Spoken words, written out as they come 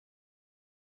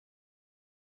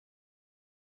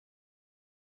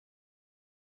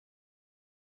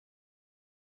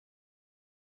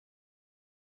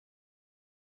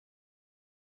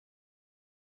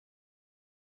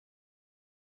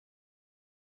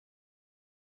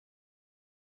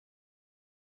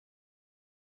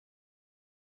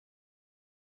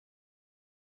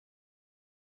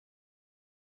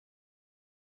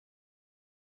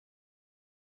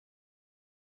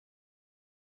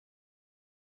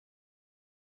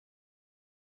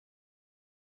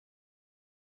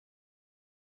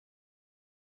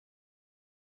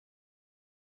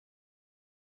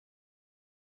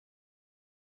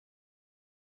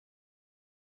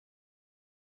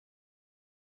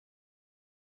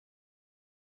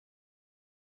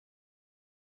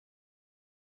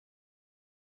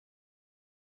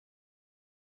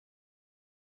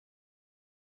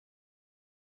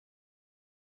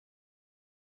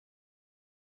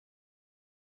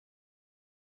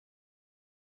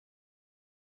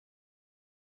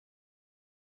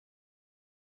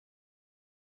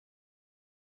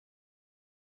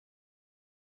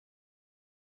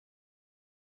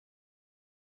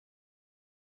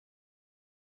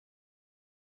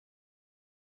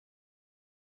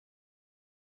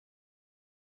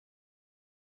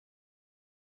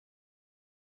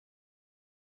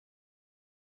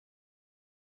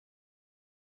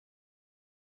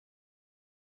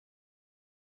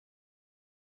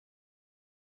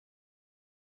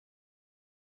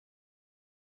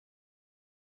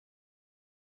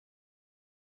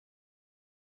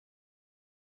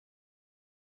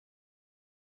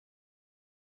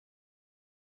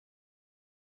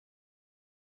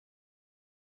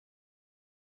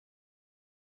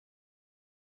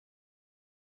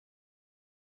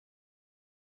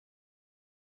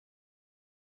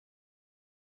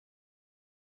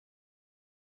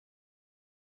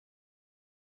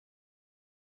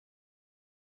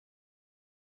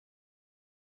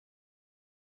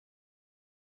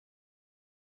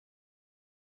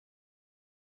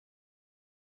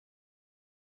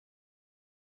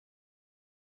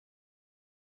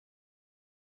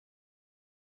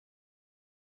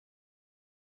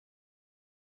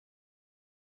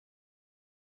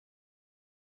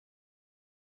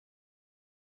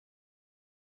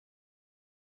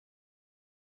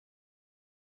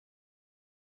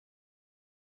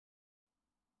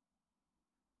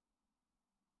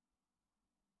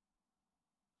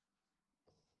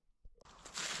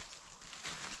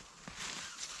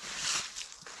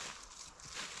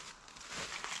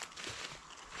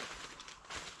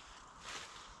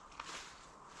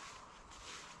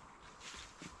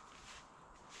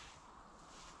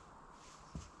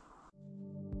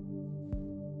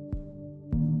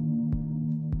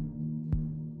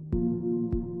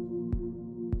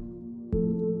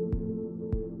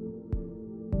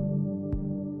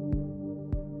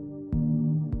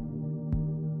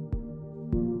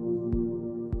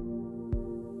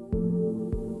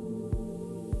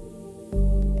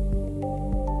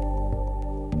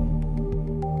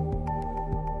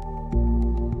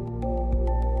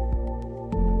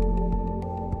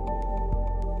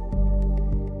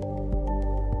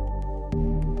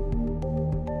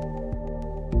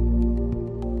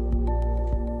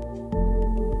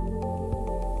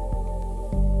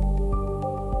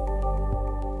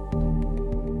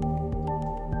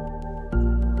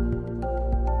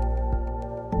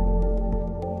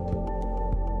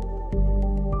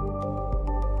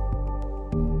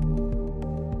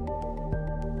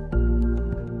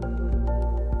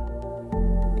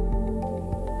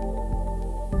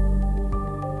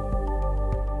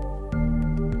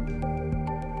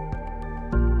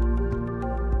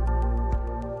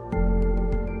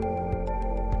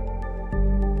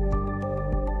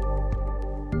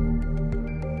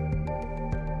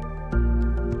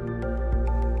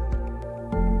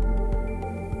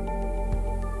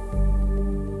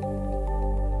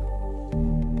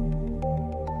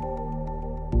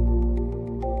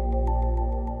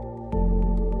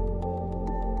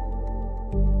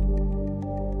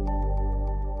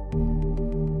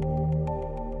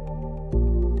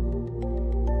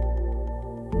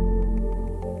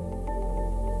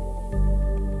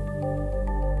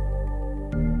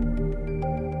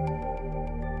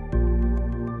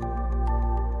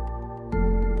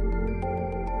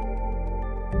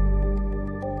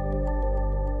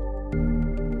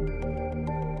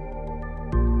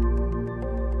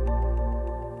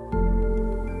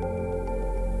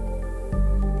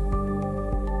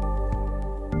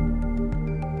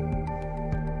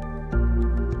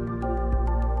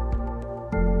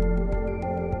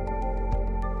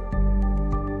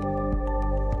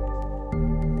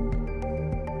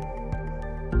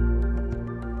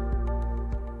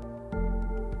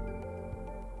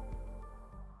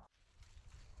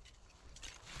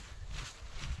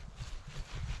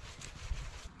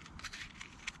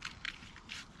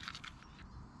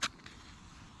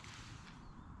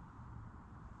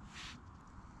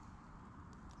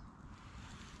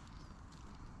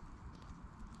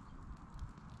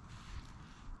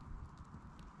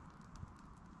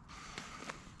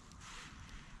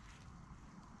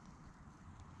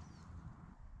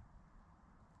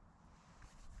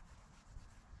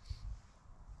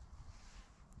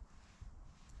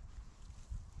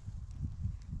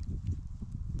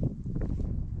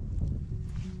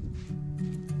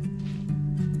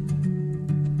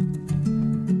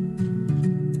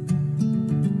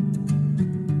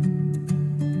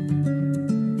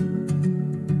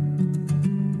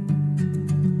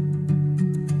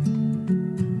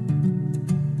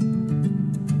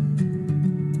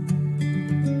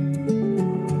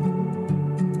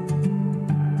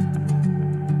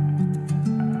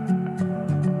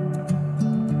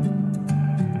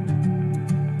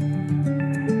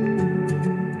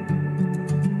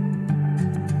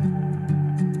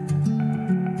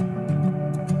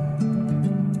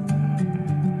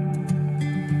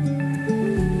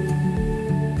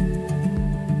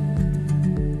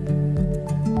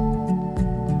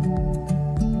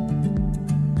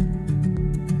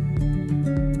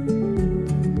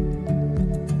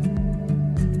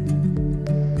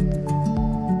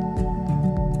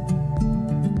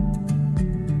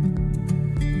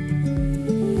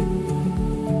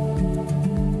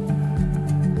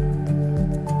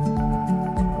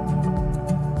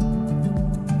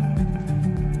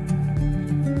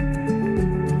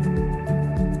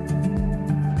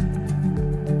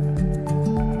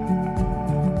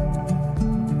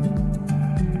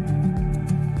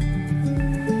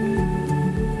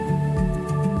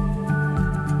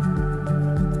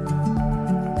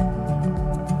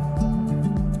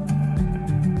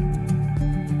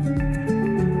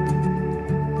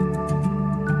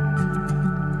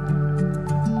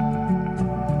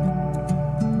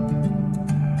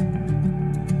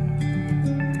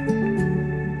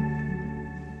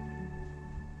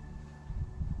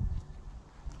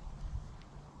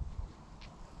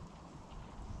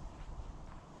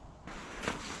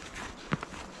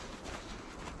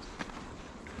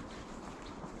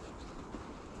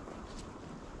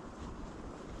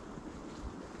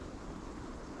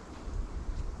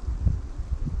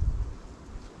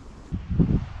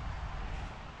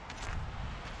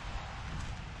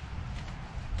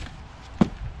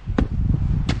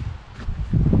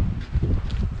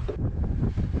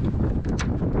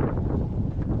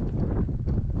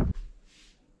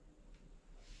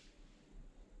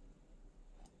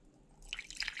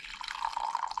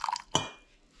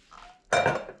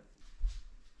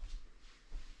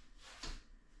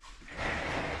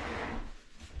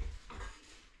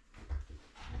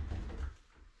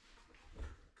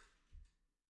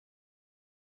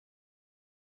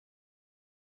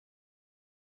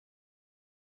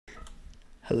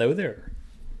Hello there.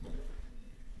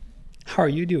 How are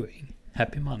you doing?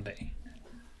 Happy Monday.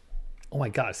 Oh my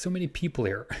god, so many people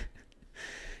here.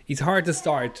 It's hard to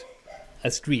start a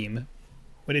stream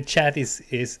when the chat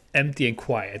is empty and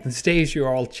quiet. And stage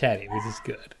you're all chatty, which is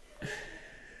good.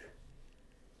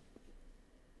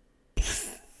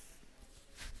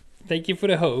 Thank you for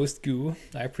the host, Goo.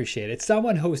 I appreciate it.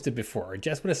 Someone hosted before.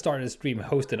 Just when I started the stream,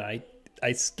 hosted.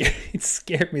 It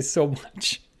scared me so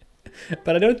much.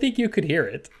 But I don't think you could hear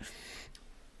it.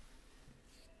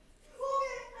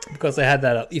 Because I had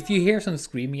that up. If you hear some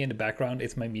screaming in the background,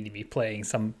 it's my mini-me playing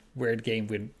some weird game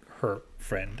with her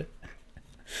friend.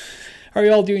 How are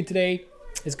you all doing today?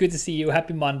 It's good to see you.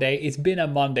 Happy Monday. It's been a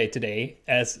Monday today,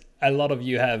 as a lot of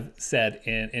you have said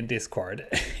in Discord.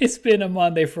 It's been a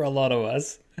Monday for a lot of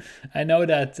us. I know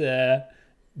that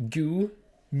Goo,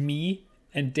 me,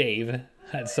 and Dave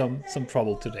had some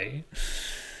trouble today.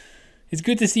 It's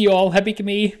good to see you all.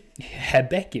 Hebekimi.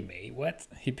 Hebekimi. What?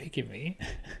 Hebekimi.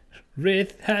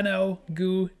 Rith, Hanno,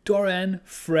 Goo, Doran,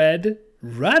 Fred,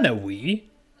 Ranawi.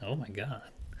 Oh my god.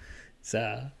 It's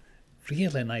a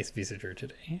really nice visitor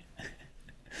today.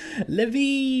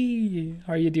 Levi,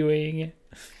 how are you doing?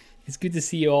 It's good to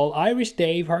see you all. Irish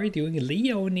Dave, how are you doing?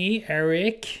 Leonie,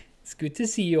 Eric, it's good to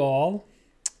see you all.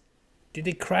 Did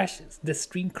it crash? The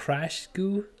stream crash,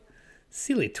 Goo?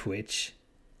 Silly Twitch.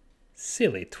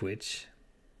 Silly Twitch.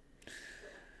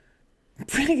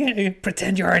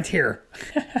 Pretend you aren't here.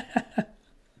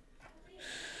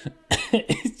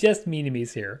 It's just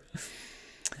minimes here.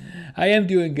 I am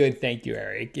doing good, thank you,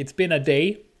 Eric. It's been a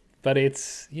day, but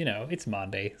it's, you know, it's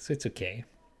Monday, so it's okay.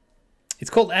 It's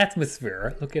called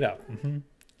Atmosphere. Look it up.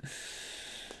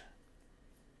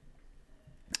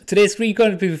 Today's screen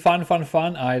going to be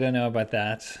fun. I don't know about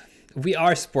that. We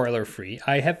are spoiler free.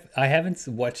 I haven't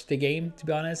watched the game, to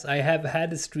be honest. I have had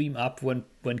the stream up when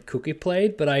Cookie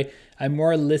played, but I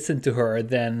more listened to her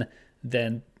than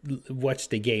watch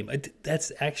the game.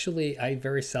 That's actually, I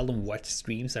very seldom watch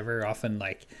streams. I very often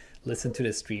like listen to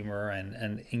the streamer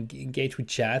and engage with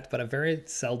chat, but I very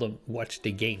seldom watch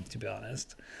the game, to be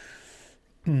honest.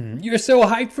 You're so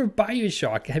hyped for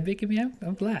Bioshock.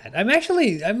 I'm glad. I'm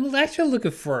actually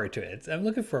looking forward to it. I'm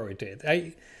looking forward to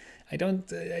it.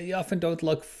 I often don't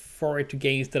look forward to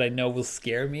games that I know will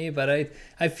scare me, but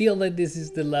I feel that this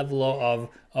is the level of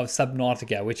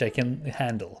Subnautica which I can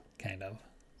handle, kind of.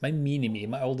 My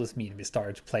oldest mini-me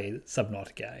started to play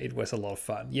Subnautica. It was a lot of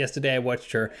fun. Yesterday I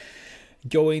watched her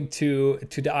going to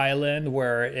the island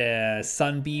where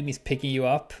Sunbeam is picking you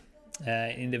up.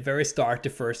 In the very start, the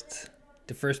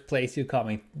first place you're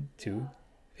coming to.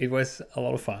 It was a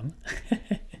lot of fun.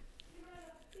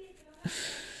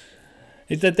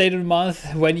 It's that day of the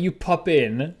month when you pop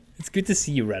in. It's good to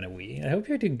see you, Runaway. I hope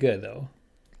you're doing good, though.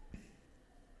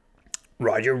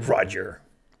 Roger.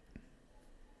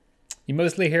 You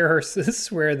mostly hear her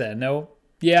swear then, no?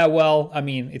 Yeah, well, I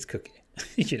mean, it's Cookie.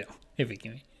 You know, if you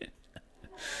give me.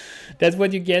 That's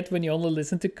what you get when you only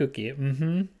listen to Cookie.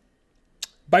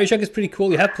 Bioshock is pretty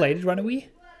cool. You have played it, Runaway?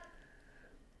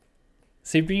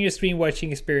 So you bring your stream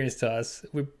watching experience to us.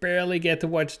 We barely get to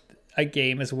watch a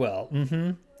game as well.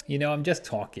 You know, I'm just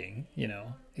talking, you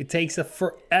know. It takes a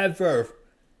forever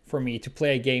for me to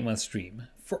play a game on stream.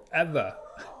 Forever.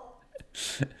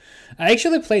 I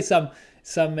actually played some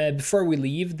before we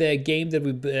leave, the game that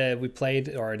we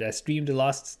played, or the stream, the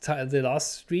last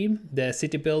stream, the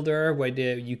city builder, where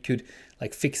you could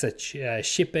like fix a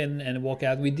ship and walk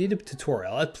out. We did a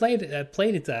tutorial. I played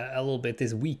it a little bit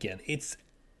this weekend. It's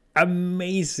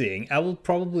amazing. I will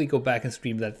probably go back and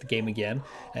stream that game again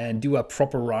and do a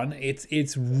proper run.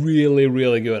 It's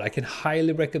really good. I can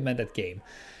highly recommend that game.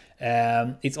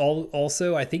 It's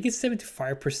also, I think it's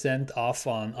 75% off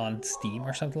on Steam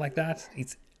or something like that.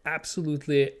 It's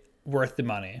absolutely worth the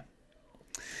money.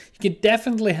 You can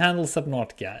definitely handle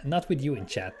Subnautica. Not with you in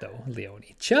chat though,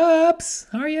 Leonie. Chops,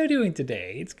 how are you doing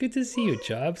today? It's good to see you,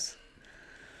 Chops.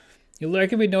 You're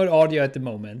lurking with no audio at the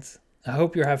moment. I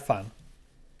hope you have fun.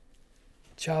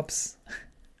 Chops.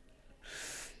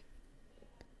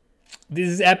 This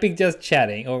is Epic just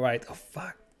chatting. All right. Oh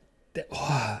fuck.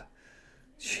 Oh,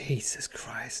 Jesus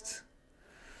Christ.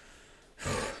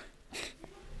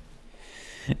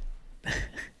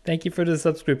 Thank you for the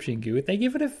subscription, Goo. Thank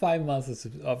you for the 5 months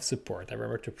of support. I very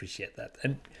much appreciate that.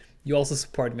 And you also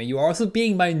support me. You are also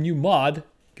being my new mod,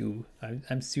 Goo.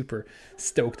 I'm super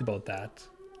stoked about that.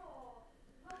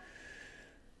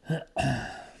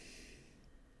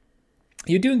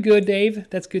 You're doing good, Dave.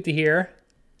 That's good to hear.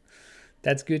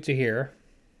 That's good to hear.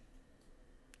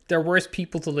 They're worse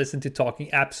people to listen to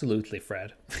talking. Absolutely,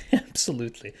 Fred.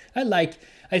 Absolutely.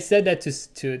 I said that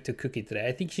to Cookie today.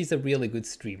 I think she's a really good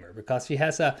streamer because she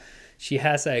has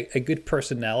a good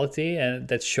personality and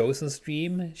that shows on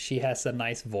stream. She has a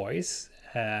nice voice.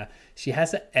 She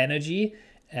has an energy,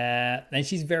 and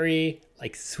she's very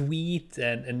like sweet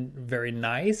and very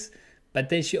nice. But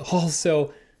then she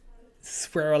also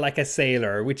swear like a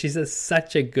sailor, which is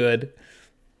such a good.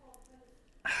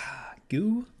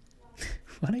 Goo?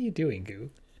 What are you doing, Goo?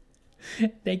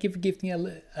 Thank you for gifting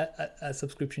a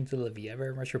subscription to Livy. I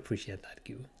very much appreciate that,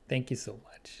 Goo. Thank you so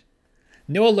much.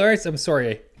 No alerts? I'm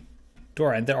sorry.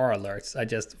 Doran, there are alerts. I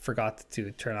just forgot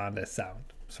to turn on the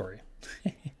sound. Sorry.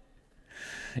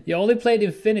 You only played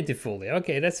Infinity fully.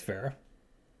 Okay, that's fair.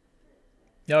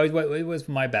 No, it was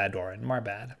my bad, Doran. My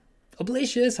bad.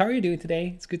 Oblicious, how are you doing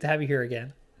today? It's good to have you here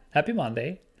again. Happy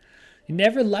Monday. You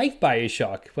never liked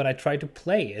Bioshock when I tried to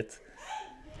play it.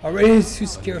 Already too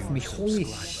scared for me. Holy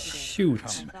shoot.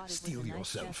 Come, steel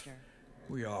yourself.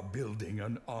 We are building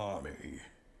an army.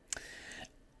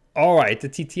 Alright, the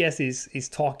TTS is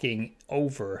talking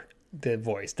over the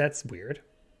voice. That's weird.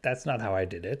 That's not how I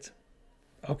did it.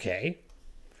 Okay.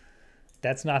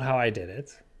 That's not how I did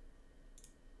it.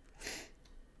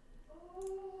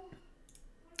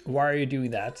 Why are you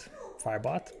doing that,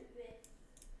 Firebot?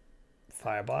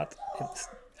 Firebot.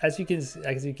 As you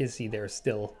can see, there's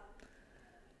still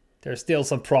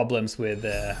some problems with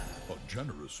a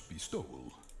generous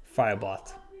bestowal.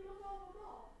 Firebot.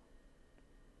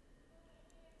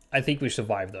 I think we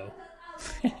survive though.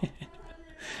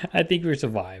 I think we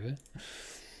survive.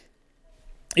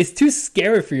 It's too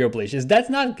scary for your Oblicious. That's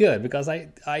not good because I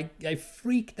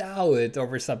freaked out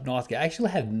over Subnautica. I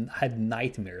actually had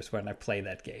nightmares when I played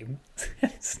that game.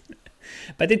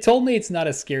 But they told me it's not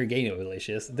a scary game,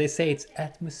 Oblicious. They say it's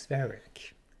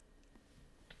atmospheric.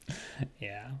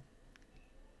 Yeah.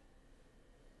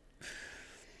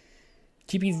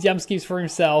 GP's jump skips for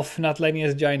himself, not letting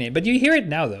us join in. But you hear it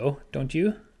now though, don't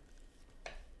you?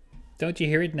 Don't you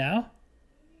hear it now?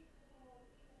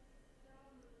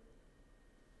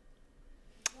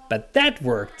 But that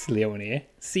worked, Leonie.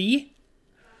 See?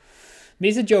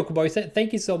 Mr. Joker Boy said,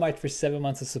 thank you so much for 7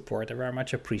 months of support. I very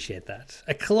much appreciate that.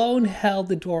 A clone held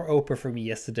the door open for me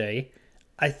yesterday.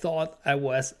 I thought I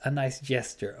was a nice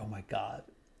gesture. Oh my god.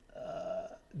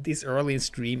 This early in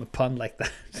stream, a pun like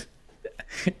that.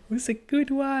 It was a good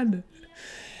one.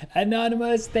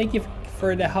 Anonymous, thank you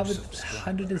for the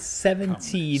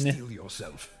 117 steal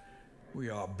yourself. We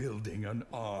are building an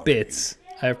army. bits.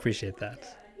 I appreciate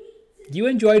that. You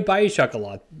enjoyed Bioshock a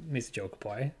lot, Mr. Joker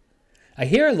Boy. I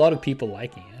hear a lot of people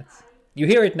liking it. You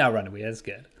hear it now, Runaway. That's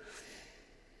good.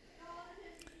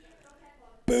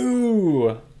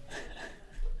 Boo!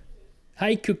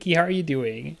 Hi, Cookie. How are you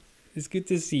doing? It's good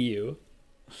to see you.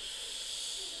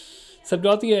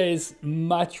 Subnautica is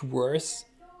much worse.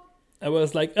 I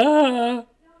was like,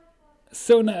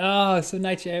 so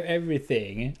nice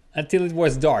everything until it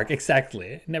was dark.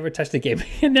 Exactly. Never touched the game.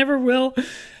 Never will.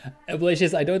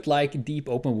 Oblicious, I don't like deep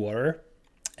open water,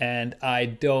 and I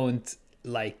don't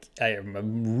like.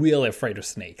 I'm really afraid of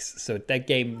snakes. So that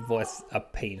game was a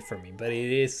pain for me. But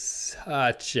it is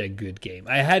such a good game.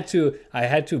 I had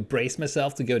to brace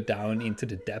myself to go down into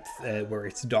the depth where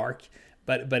it's dark.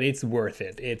 But it's worth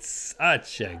it. It's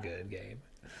such a good game.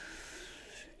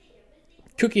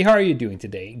 Cookie, how are you doing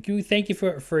today? Thank you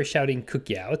for shouting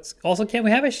Cookie out. Also, can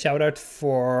we have a shout out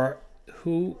for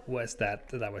who was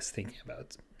that I was thinking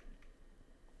about?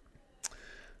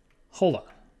 Hold on.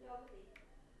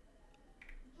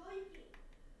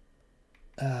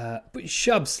 But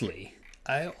Chubsley.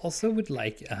 I also would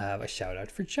like to have a shout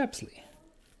out for Chubsley.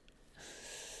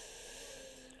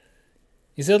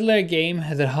 It's certainly a game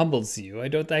that humbles you. I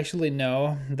don't actually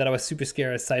know that I was super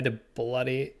scared outside the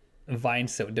bloody vine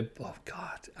zone. Oh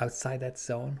god, outside that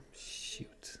zone?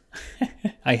 Shoot.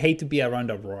 I hate to be around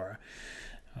Aurora.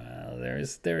 Well,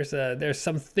 there's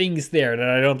some things there that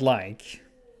I don't like.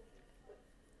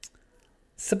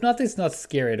 Subnautica not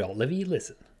scary at all. Livy,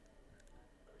 listen.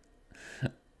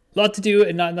 Lot to do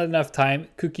and not enough time.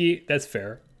 Cookie, that's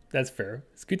fair. That's fair.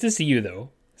 It's good to see you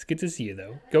though. It's good to see you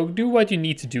though. Go do what you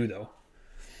need to do though.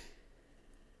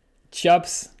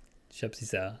 Chubbs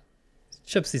is a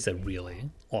really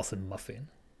awesome muffin.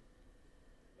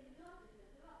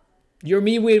 You're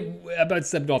me with about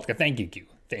Subnautica. Thank you, Q.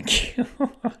 Thank you.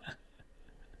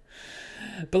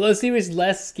 Below Zero is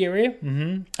less scary.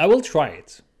 I will try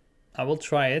it. I will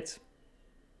try it.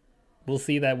 We'll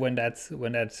see that when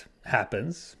that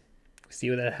happens. See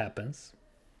when that happens.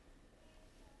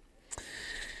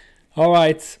 All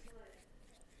right.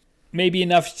 Maybe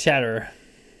enough chatter.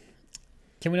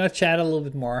 Can we not chat a little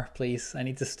bit more, please? I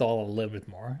need to stall a little bit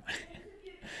more.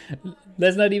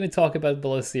 Let's not even talk about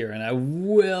Below Zero, and I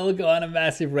will go on a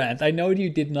massive rant. I know you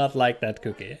did not like that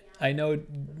cookie. I know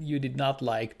you did not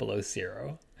like Below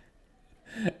Zero.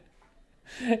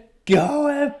 Go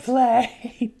and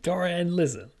play, Dorian.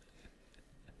 Listen.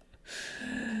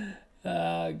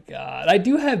 Oh God, I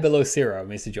do have Below Zero,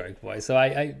 Mr. Joyboy, so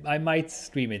I might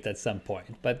stream it at some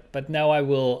point. But now I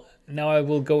will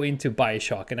go into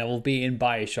BioShock, and I will be in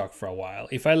BioShock for a while.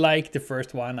 If I like the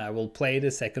first one, I will play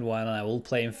the second one, and I will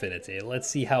play Infinity. Let's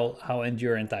see how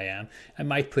endurant I am. I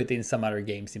might put in some other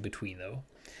games in between though.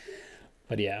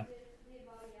 But yeah,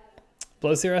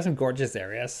 Below Zero has some gorgeous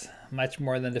areas, much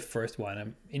more than the first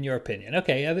one, in your opinion.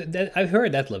 Okay, I've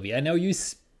heard that, Livy. I know you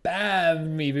spammed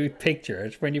me with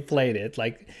pictures when you played it.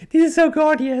 Like, this is so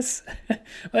gorgeous.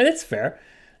 Well, that's fair.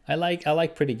 I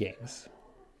like pretty games.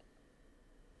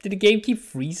 Did the game keep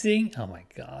freezing? Oh my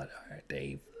God,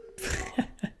 Dave.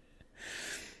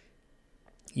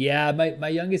 Yeah, my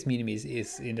youngest Minimi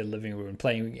is in the living room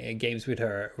playing games with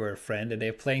her friend, and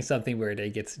they're playing something where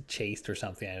they get chased or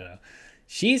something. I don't know.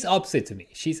 She's opposite to me.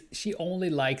 She only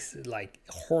likes like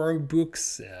horror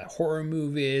books, horror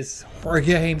movies, horror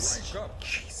games.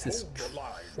 Jesus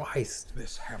Christ!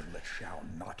 This hamlet shall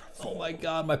not fall. Oh my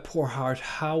God, my poor heart.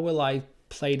 How will I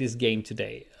play this game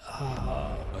today?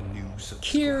 A new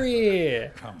Kiri,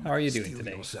 how are you doing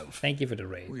today? Thank you for the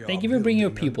raid. Thank you for bringing your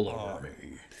people over.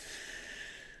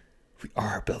 We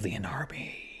are building an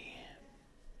army.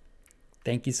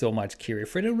 Thank you so much, Kiri,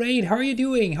 for the raid. How are you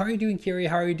doing? How are you doing, Kiri?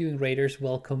 How are you doing, raiders?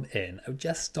 Welcome in. I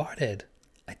just started.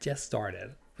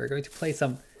 We're going to play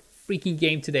some freaking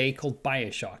game today called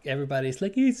BioShock. Everybody's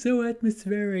like, it's so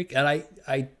atmospheric, and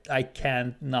I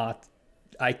cannot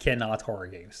horror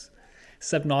games.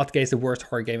 Subnautica is the worst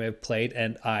horror game I've played,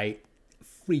 and I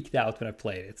freaked out when I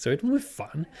played it. So it will be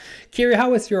fun. Kiri,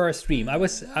 how was your stream? I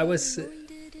was I was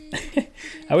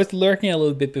lurking a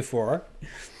little bit before.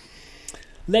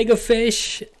 Lego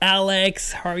Fish,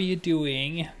 Alex, how are you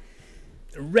doing?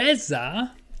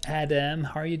 Reza, Adam,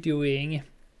 how are you doing?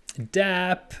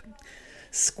 Dap,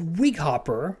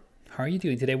 Squighopper, how are you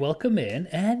doing today? Welcome in.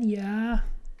 And yeah,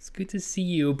 it's good to see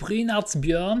you.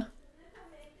 Brynardsbjörn,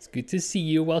 it's good to see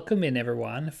you. Welcome in,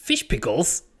 everyone. Fish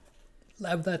Pickles,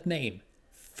 love that name.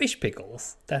 Fish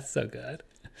Pickles, that's so good.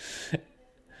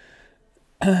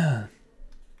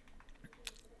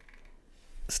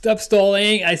 Stop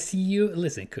stalling, I see you.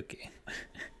 Listen, Cookie.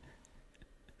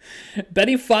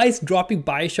 Betty Feist dropping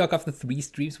BioShock after 3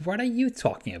 streams. What are you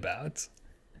talking about?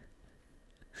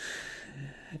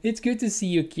 It's good to see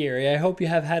you, Kiri. I hope you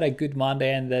have had a good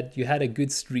Monday and that you had a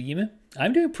good stream.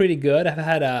 I'm doing pretty good. I've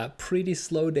had a pretty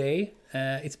slow day.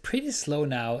 It's pretty slow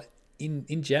now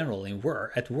in general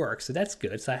at work, so that's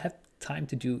good. So I have time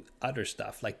to do other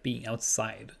stuff like being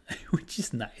outside, which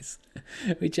is nice,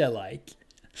 which I like.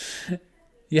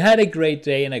 You had a great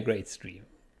day and a great stream.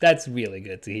 That's really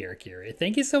good to hear, Kiri.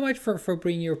 Thank you so much for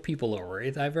bringing your people over.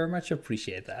 I very much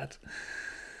appreciate that.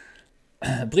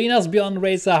 Brinas Beyond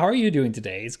Reza, how are you doing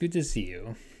today? It's good to see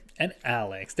you. And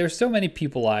Alex. There's so many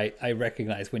people I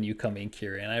recognize when you come in,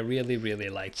 Kiri, and I really, really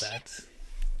like that.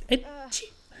 There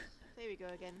we go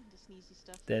again, the sneezy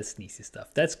stuff. The sneezy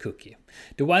stuff. That's Cookie.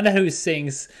 The one who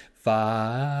sings...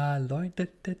 That's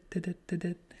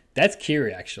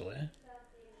Kiri, actually.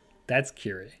 That's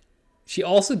Kiri. She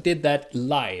also did that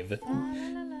live.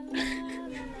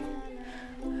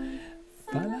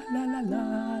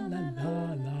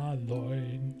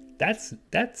 That's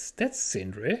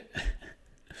Sindri.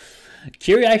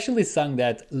 Kiri actually sung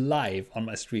that live on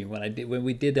my stream when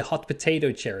we did the hot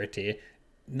potato charity,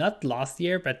 not last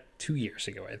year but 2 years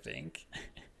ago, I think.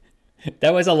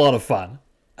 That was a lot of fun.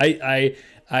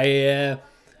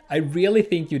 I really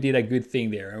think you did a good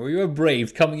thing there. You were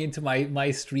brave coming into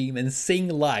my stream and sing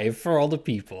live for all the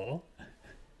people.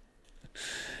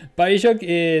 BioShock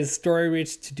is story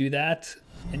rich to do that,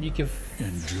 and you can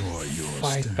enjoy your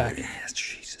fight stay. back. Yes,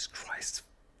 Jesus Christ,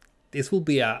 this will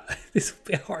be a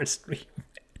hard stream.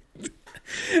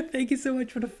 Thank you so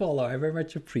much for the follow. I very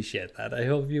much appreciate that. I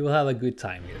hope you will have a good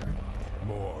time here.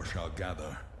 More shall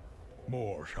gather,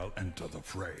 more shall enter the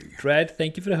fray. Dread,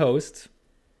 thank you for the host.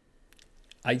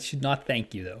 I should not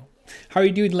thank you though. How are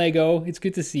you doing, Lego? It's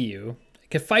good to see you. I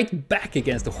can fight back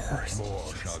against the horse.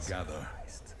 More shall gather,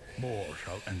 more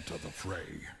shall enter the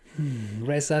fray.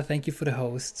 Reza, thank you for the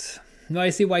host. Now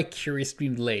I see why Kiri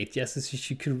streamed late. Yes, so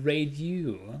she could raid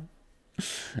you.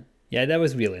 Yeah, that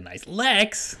was really nice.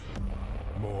 Lex!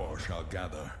 More shall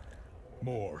gather,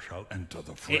 More shall enter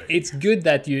the fray. It's good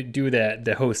that you do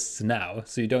the hosts now,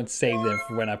 so you don't save them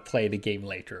for when I play the game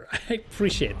later. I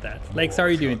appreciate that. Lex, how are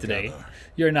you doing today?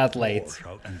 You're not late. More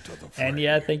shall enter the fray. And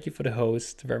yeah, thank you for the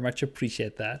host. Very much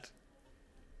appreciate that.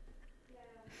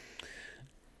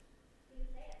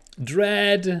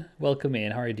 Dread, welcome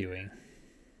in. How are you doing?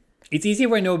 It's easier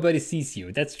when nobody sees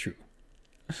you. That's true.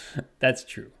 That's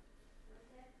true.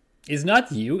 It's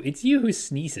not you. It's you who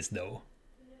sneezes, though.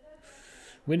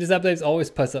 Windows updates always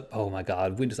pass up. Oh my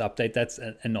god, Windows update. That's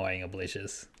annoying,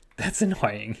 Oblicious. That's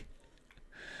annoying.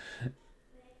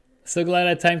 So glad I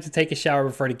had time to take a shower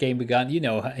before the game began. You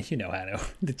know, Hanno.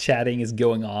 The chatting is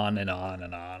going on and on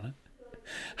and on.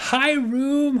 Hi,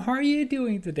 Room. How are you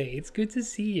doing today? It's good to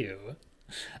see you.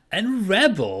 And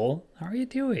Rebel, how are you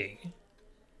doing?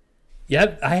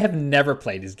 Yeah, I have never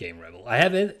played this game, Rebel. I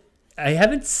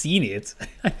haven't seen it.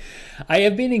 I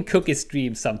have been in Cookie's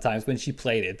streams sometimes when she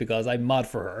played it because I mod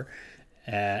for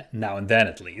her, now and then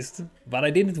at least. But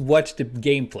I didn't watch the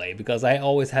gameplay because I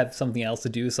always have something else to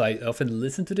do. So I often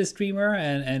listen to the streamer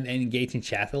and engage in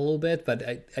chat a little bit. But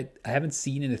I haven't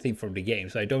seen anything from the game,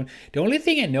 so I don't. The only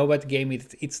thing I know about the game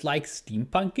is it's like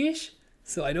steampunkish.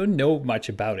 So I don't know much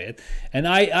about it, and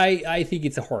I think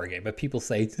it's a horror game, but people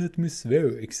say it's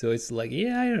atmospheric, so it's like,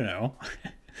 yeah, I don't know.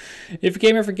 If you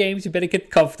came here for games, you better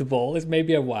get comfortable. It's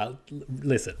maybe a while.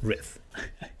 Listen, Riff.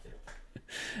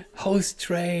 Host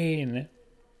train.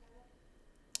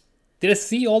 Did I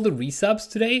see all the resubs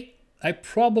today? I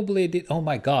probably did. Oh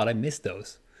my god, I missed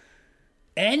those.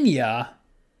 Enya,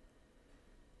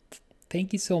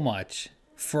 thank you so much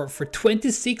for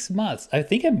 26 months. I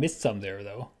think I missed some there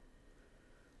though.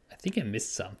 I think I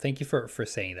missed some. Thank you for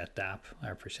saying that, Dap. I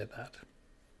appreciate that.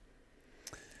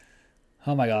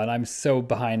 Oh my god, I'm so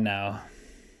behind now.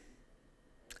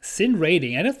 Sin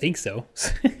rating? I don't think so.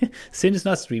 Sin is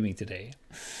not streaming today.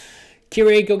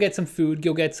 Kiri, go get some food.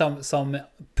 Go get some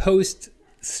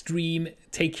post-stream.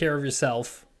 Take care of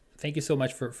yourself. Thank you so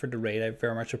much for the raid. I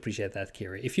very much appreciate that,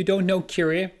 Kiri. If you don't know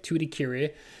Kiri, Tutti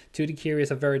Kiri is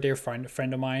a very dear friend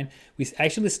of mine. We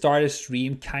actually started a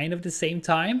stream kind of the same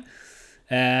time.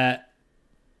 And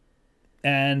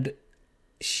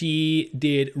she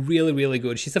did really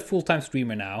good. She's a full-time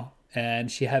streamer now, and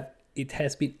it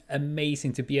has been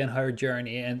amazing to be on her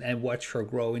journey and watch her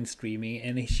grow in streaming,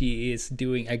 and she is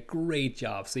doing a great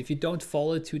job. So if you don't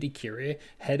follow Tutti Kiri,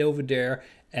 head over there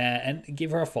and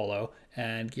give her a follow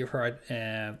and give her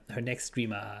her next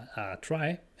stream a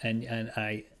try, and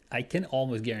I can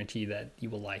almost guarantee that you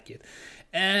will like it.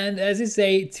 And as I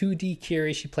say, 2D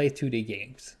Kiri, she plays 2D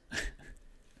games.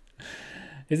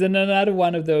 Isn't another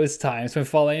one of those times when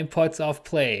following puts off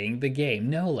playing the game?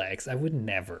 No, Lex, I would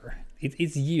never.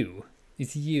 It's you.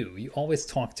 It's you. You always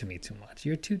talk to me too much.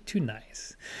 You're too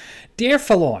nice. Dear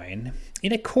Faloin,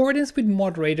 in accordance with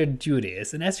moderator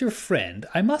duties and as your friend,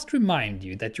 I must remind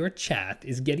you that your chat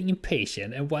is getting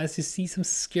impatient and wants to see some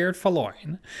scared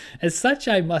Faloin. As such,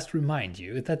 I must remind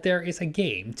you that there is a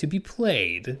game to be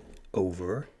played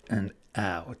over and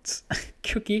out.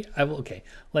 Cookie, okay,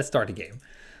 let's start the game.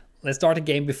 Let's start a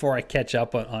game before I catch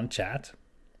up on chat.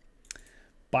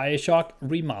 BioShock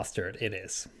Remastered it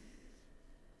is.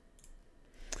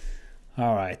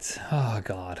 All right. Oh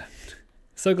god.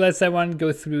 So glad someone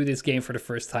go through this game for the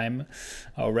first time.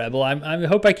 Oh Rebel, I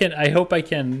hope I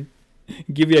can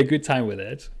give you a good time with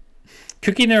it.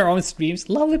 Cooking her own streams,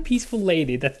 lovely peaceful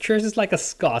lady that curses like a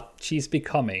Scot she's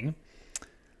becoming.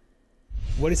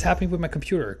 What is happening with my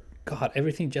computer? God,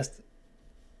 everything just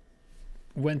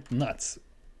went nuts.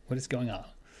 What is going on?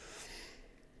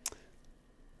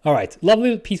 All right,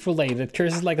 lovely peaceful lady that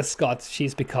curses like a Scot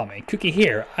she's becoming. Cookie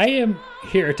here. I am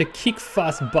here to kick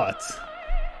Fuss butt,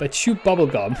 but shoot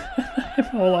bubblegum.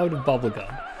 I'm all out of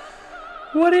bubblegum.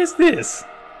 What is this?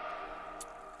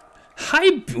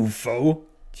 Hi, Bufo.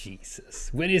 Jesus.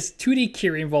 When is 2D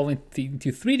Kira evolving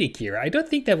into 3D Kira? I don't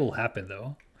think that will happen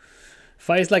though.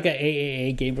 Fights like an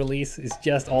AAA game release is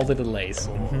just all the delays.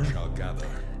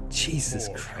 Jesus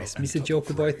Christ. Mr.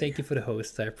 Joker Boy, thank you for the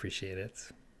host. I appreciate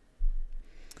it.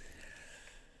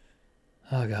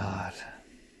 Oh God.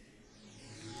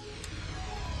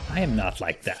 I am not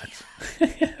like that.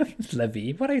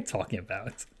 Levy, what are you talking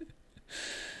about?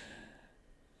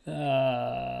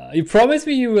 You promised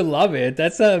me you will love it.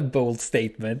 That's a bold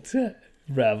statement.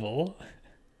 Revel.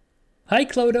 Hi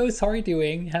Clodos, how are you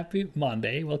doing? Happy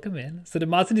Monday, welcome in. So the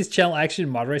mods in this channel actually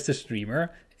moderates the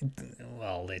streamer.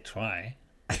 Well, they try.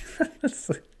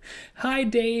 Hi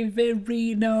David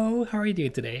Reno, how are you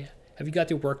doing today? Have you got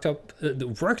your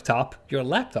your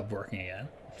laptop working again?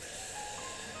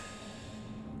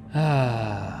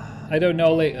 I don't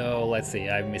know. Oh, let's see.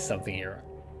 I missed something here.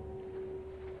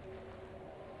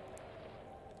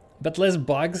 But less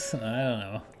bugs? I don't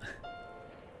know.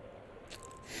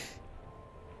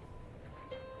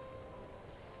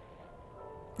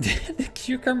 The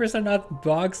cucumbers are not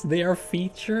bugs, they are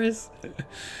features?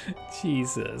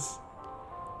 Jesus.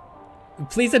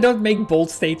 Please, I don't make bold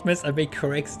statements, I make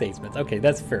correct statements. Okay,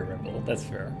 that's fair, Rebel, that's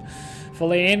fair.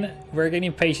 Feline, we're getting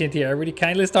impatient here. Would you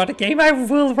kindly start the game? I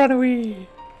will run away!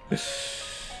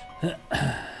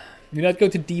 Do not go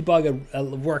to debug a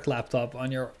work laptop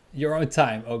on your own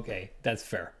time. Okay, that's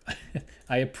fair.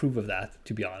 I approve of that,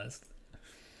 to be honest.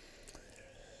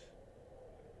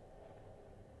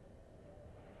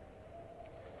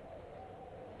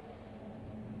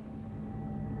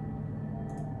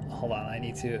 Hold on, I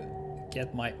need to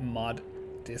get my mod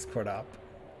Discord up.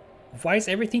 Why is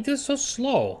everything just so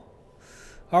slow?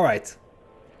 All right,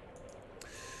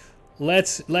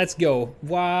 let's go.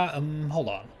 Hold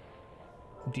on.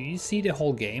 Do you see the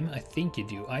whole game? I think you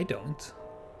do. I don't.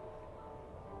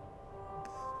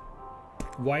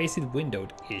 Why is it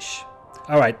windowed-ish?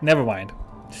 All right, never mind.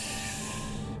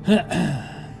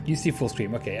 You see full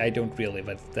screen. Okay, I don't really,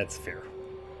 but that's fair.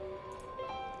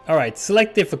 All right,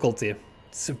 select difficulty.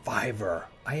 Survivor.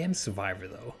 I am Survivor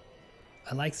though.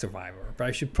 I like Survivor, but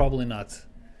I should probably not.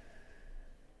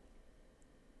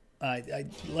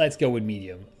 Let's go with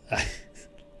medium.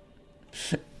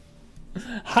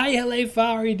 Hi, Halefa,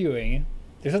 how are you doing?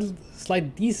 There's a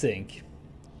slight desync.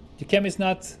 Your cam is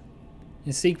not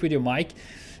in sync with your mic.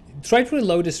 Try to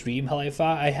reload the stream, Halefa.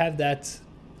 I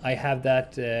have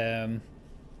that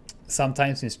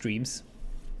sometimes in streams.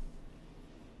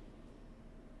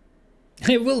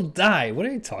 I will die. What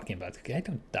are you talking about? Okay, I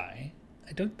don't die.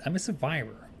 I'm a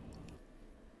survivor.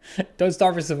 Don't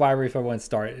start for Survivor if I want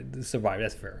to survive.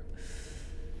 That's fair.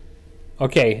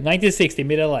 Okay, 1960,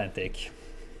 Mid-Atlantic.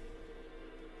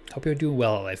 Hope you're doing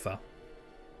well, Alefa.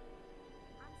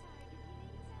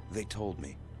 They told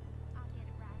me.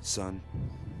 Son,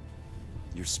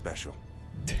 you're special.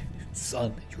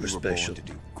 Son, you're you were special. born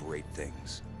to do great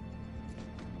things.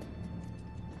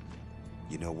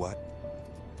 You know what?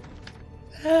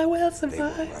 I will They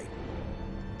survive. were right.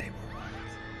 They were right.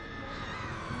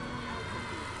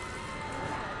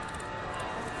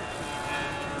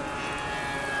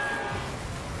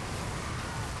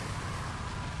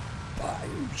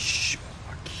 Bioshock.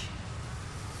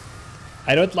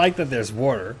 I don't like that there's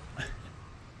water.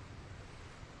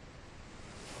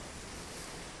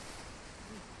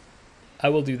 I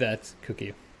will do that,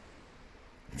 Cookie.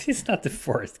 It's not the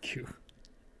forest queue.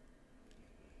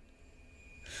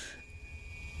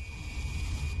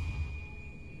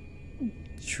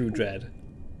 True Dread.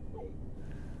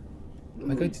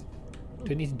 Am I going to...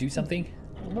 Do I need to do something?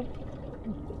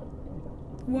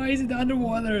 Why is it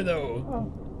underwater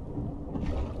though?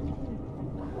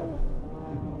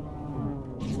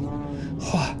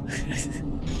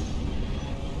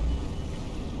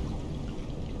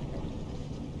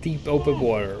 Deep open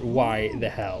water. Why the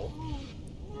hell?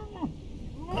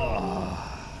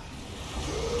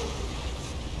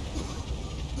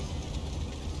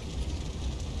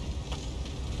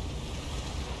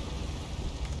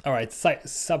 All right,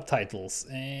 subtitles,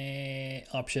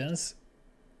 options,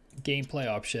 gameplay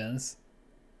options,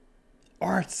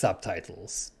 art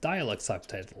subtitles, dialogue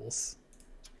subtitles.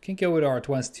 Can go with art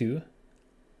once too.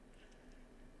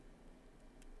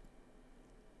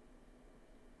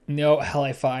 No, hell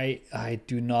if I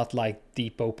do not like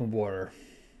deep open water.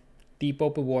 Deep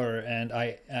open water, and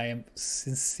I am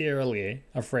sincerely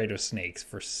afraid of snakes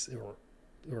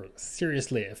or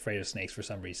seriously afraid of snakes for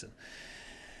some reason.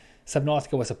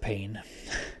 Subnautica was a pain.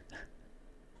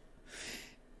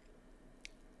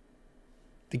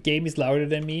 The game is louder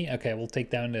than me. Okay, we'll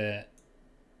take down the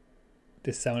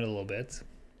sound a little bit.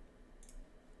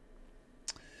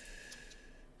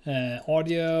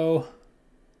 Audio.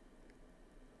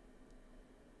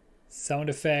 Sound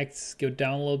effects, go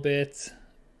down a little bit.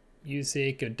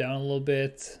 Music, go down a little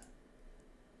bit.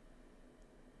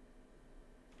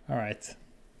 All right.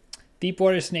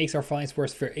 Deepwater snakes are Flying's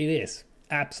worst fear. It is.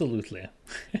 Absolutely.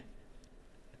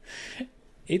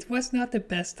 It was not the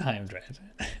best time, Dread.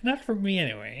 Not for me,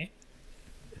 anyway.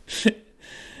 I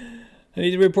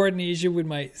need to report an issue with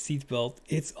my seatbelt.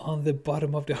 It's on the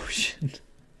bottom of the ocean.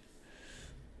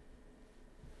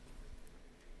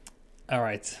 All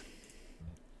right.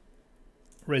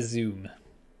 Resume.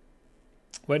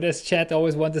 Why does chat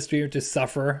always want the streamer to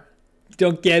suffer?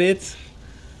 Don't get it?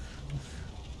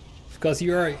 Because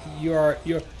you're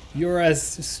a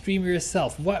streamer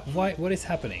yourself. What is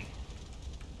happening?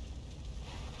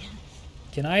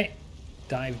 Can I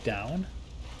dive down?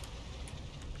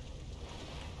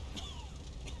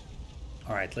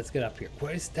 All right, let's get up here.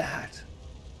 What is that?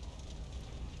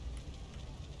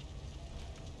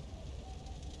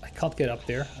 can't get up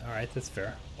there. Alright, that's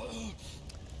fair.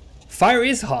 Fire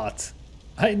is hot.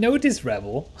 I noticed,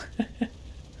 Rebel.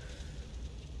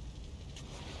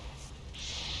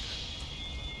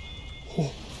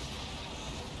 Oh.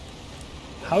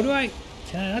 How do I...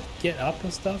 Can I not get up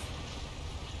and stuff?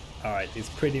 Alright, it's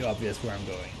pretty obvious where I'm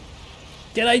going.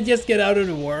 Can I just get out of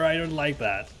the water? I don't like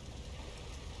that.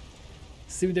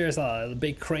 See if there's a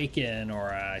big kraken or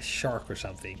a shark or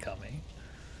something coming.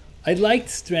 I liked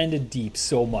Stranded Deep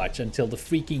so much until the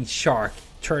freaking shark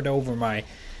turned over my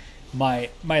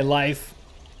life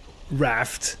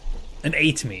raft and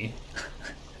ate me.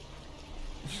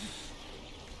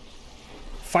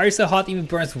 Fire so hot even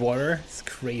burns water. It's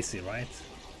crazy, right?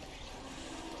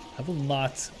 I will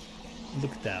not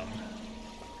look down.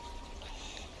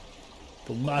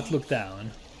 Will not look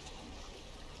down.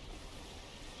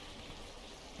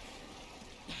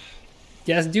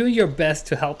 Just doing your best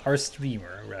to help our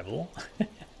streamer, Rebel.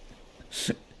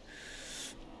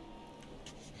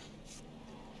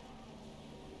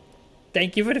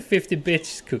 Thank you for the 50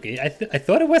 bits, Cookie. I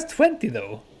thought it was 20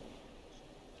 though.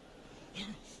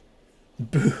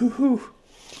 Boo!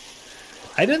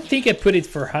 I don't think I put it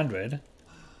for 100.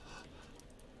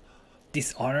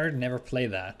 Dishonored, never play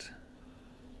that.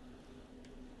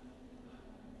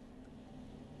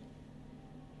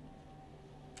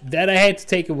 That I had to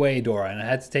take away, Dora, and I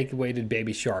had to take away the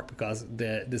baby shark because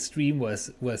the stream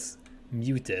was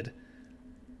muted.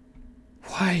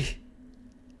 Why?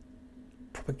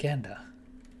 Propaganda.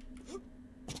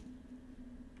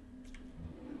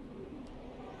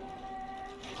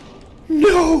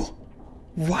 No!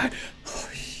 What? Oh,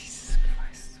 Jesus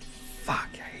Christ. Fuck,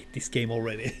 I hate this game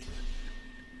already.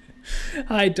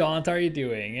 Hi, Daunt, how are you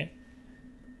doing?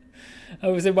 I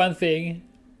would say one thing.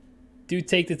 Do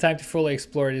take the time to fully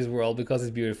explore this world because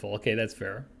it's beautiful. Okay, that's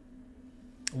fair.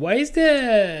 Why is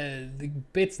the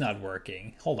bits not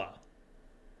working? Hold on.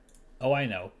 Oh, I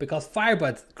know. Because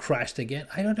Firebot crashed again.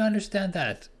 I don't understand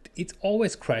that. It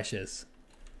always crashes.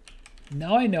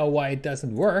 Now I know why it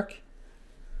doesn't work.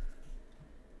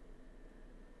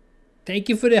 Thank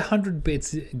you for the 100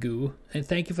 bits, Goo. And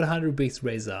thank you for the 100 bits,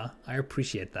 Reza. I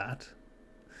appreciate that.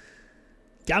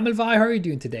 Gamelvi, how are you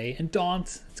doing today? And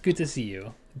Daunt, it's good to see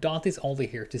you. Daunt is only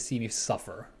here to see me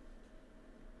suffer.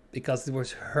 Because it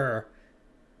was her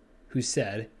who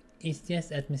said, it's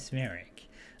just atmospheric.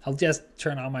 I'll just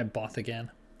turn on my bot again.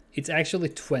 It's actually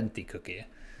 20, Cookie.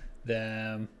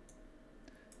 The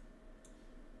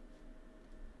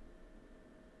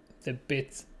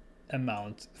bit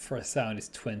amount for a sound is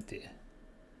 20.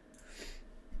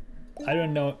 I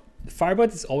don't know.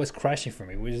 Firebot is always crashing for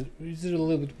me, which is a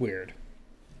little bit weird.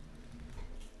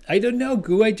 I don't know,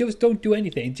 Goo. I just don't do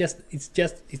anything. It's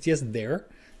just there,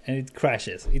 and it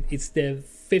crashes. It's the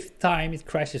 5th time it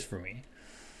crashes for me.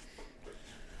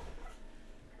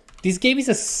 This game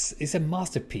is a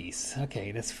masterpiece.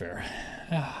 Okay, that's fair.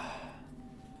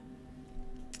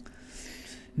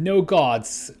 No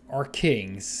gods or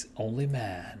kings, only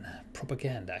man.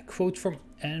 Propaganda. Quote from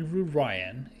Andrew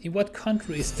Ryan. In what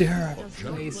country is there a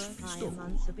place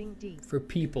for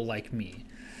people like me?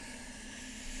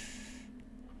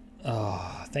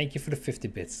 Oh, thank you for the 50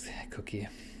 bits, Cookie.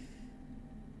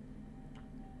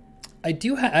 I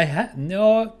do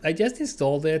no, I just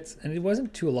installed it and it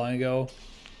wasn't too long ago.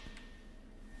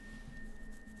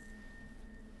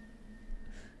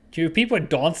 Do you repeat what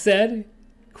Dawn said?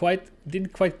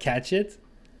 Didn't quite catch it.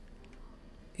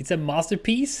 It's a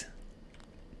masterpiece.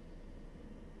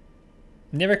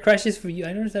 Never crashes for you.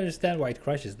 I don't understand why it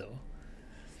crashes though.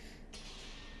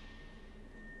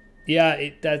 Yeah,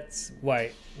 that's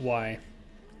why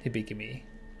Hibikimi.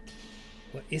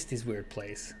 What is this weird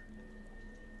place?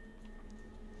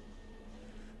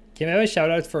 Can I have a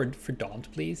shout out for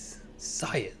Daunt, please?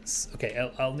 Science.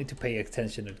 Okay, I'll need to pay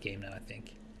attention to the game now, I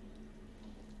think.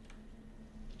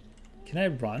 Can I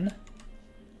run?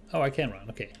 Oh, I can run.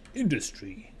 Okay.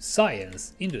 Industry,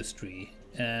 science, industry,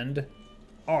 and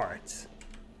art.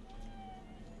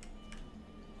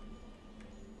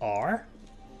 R?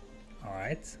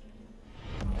 Alright.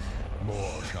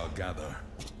 More shall gather.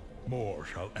 More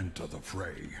shall enter the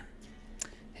fray.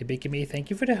 Hibikimi, thank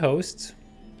you for the host.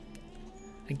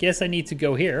 I guess I need to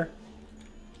go here.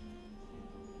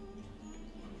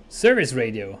 Service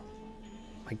radio.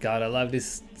 My god, I love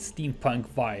this steampunk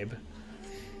vibe.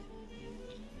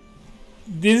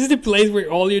 This is the place where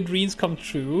all your dreams come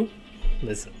true.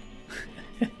 Listen.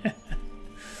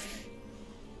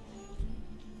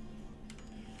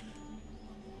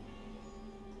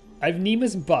 I've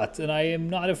Nemo's butt and I am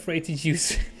not afraid to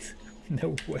use it.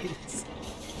 No wait.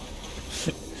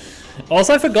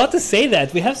 Also, I forgot to say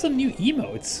that we have some new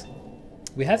emotes.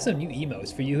 We have some new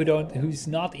emotes for you who's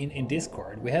not in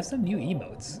Discord. We have some new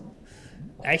emotes.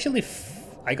 Actually,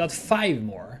 I got 5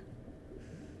 more.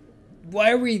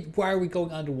 Why are we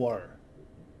going underwater?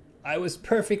 I was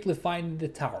perfectly fine in the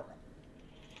tower.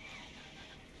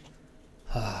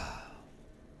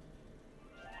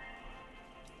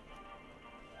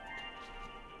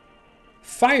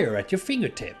 Fire at your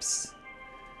fingertips.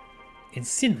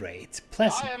 Incinerate,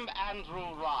 plasma. I am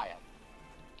Andrew Ryan,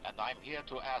 and I'm here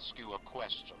to ask you a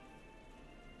question.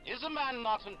 Is a man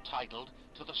not entitled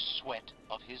to the sweat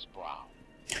of his brow?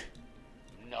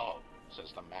 No,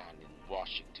 says the man in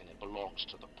Washington, it belongs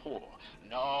to the poor.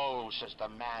 No, says the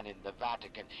man in the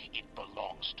Vatican, it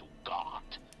belongs to God.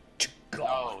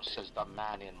 No, says the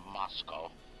man in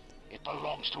Moscow, it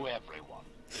belongs to everyone.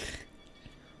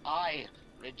 I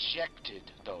rejected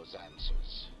those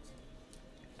answers.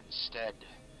 Instead,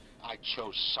 I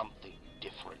chose something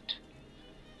different.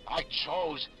 I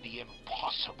chose the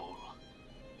impossible.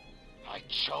 I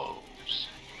chose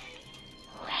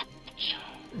rapture.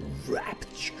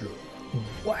 Rapture?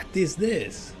 What is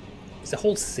this? Is the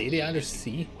whole city under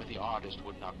sea? Where the artist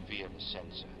would not fear the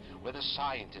censor, where the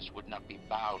scientist would not be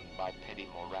bound by petty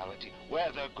morality,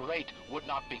 where the great would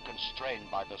not be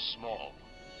constrained by the small.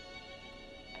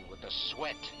 And with the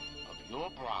sweat of your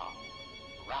brow,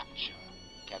 rapture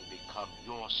can become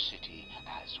your city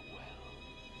as well.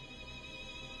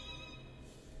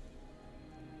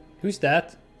 Who's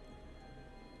that?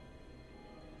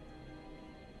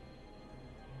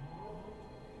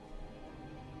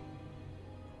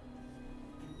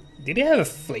 Did he have a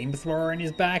flamethrower in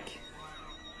his back?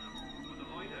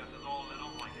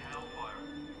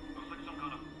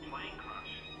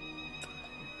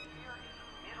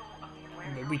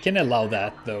 We can allow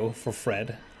that though for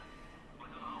Fred.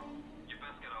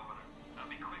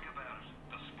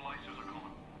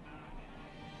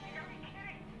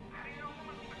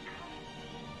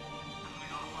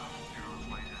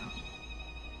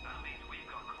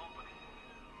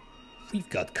 We've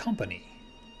got company.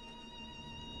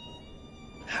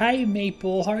 Hi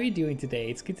Maple, how are you doing today?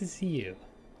 It's good to see you.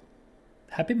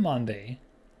 Happy Monday.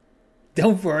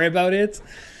 Don't worry about it.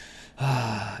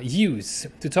 Use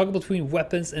to toggle between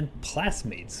weapons and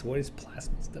plasmids. What is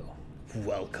plasmids though?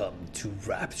 Welcome to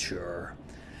Rapture.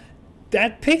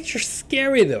 That picture's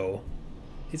scary though.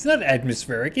 It's not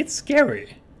atmospheric, it's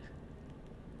scary.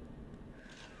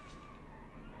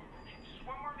 Just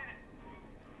one more minute.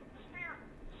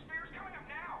 The spear's coming up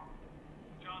now.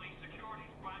 Johnny,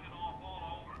 security's banging off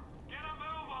all over. Get a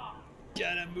move on.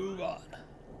 Gotta move on.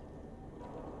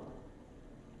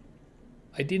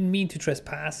 I didn't mean to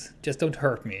trespass, just don't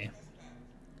hurt me.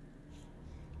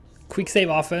 Quick save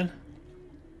often.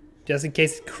 Just in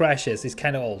case it crashes, it's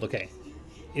kind of old, okay.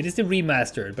 It is the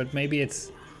remastered, but maybe it's...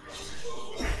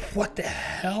 What the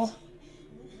hell?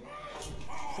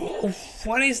 Whoa,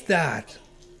 what is that?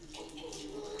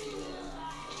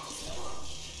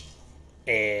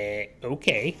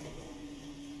 Okay.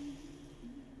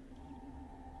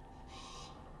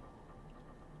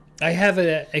 I have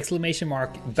an exclamation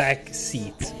mark back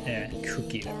seat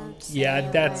cookie. Yeah,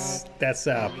 that's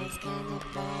a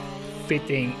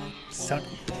fitting sound.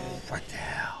 What the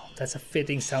hell? That's a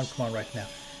fitting sound command right now.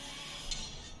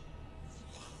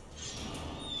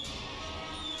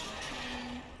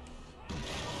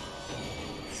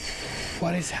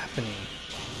 What is happening?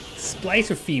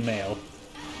 Splicer female.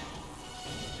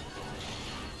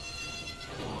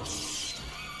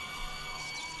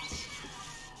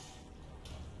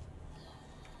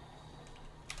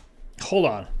 Hold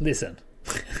on, listen.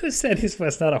 Who said this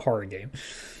was not a horror game?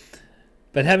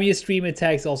 But having your stream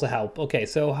attacks also help. Okay,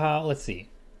 so how? Let's see.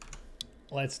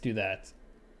 Let's do that.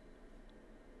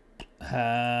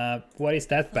 What is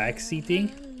that back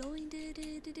seating?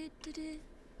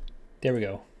 There we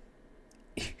go.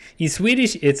 In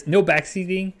Swedish, it's no back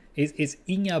seating. It's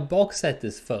inga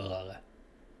baksätesförare.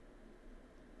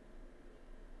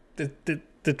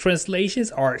 The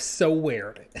translations are so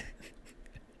weird.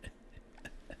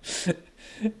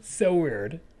 So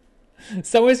weird.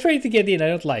 Someone's trying to get in. I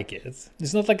don't like it.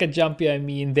 It's not like a jumpy. I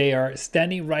mean, they are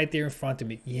standing right there in front of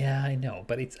me. Yeah, I know,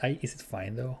 but is it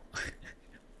fine though?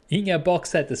 Inga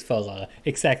baksätesförare.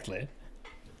 Exactly.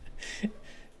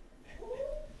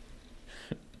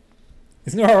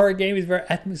 It's not a horror game. It's very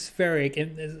atmospheric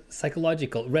and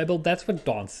psychological. Rebel. That's what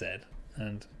Dawn said,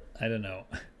 and I don't know.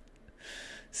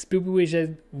 Spoopy Wish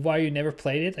said, why you never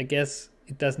played it? I guess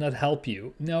it does not help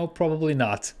you. No, probably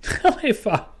not.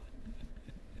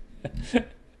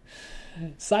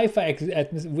 Sci-fi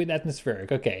with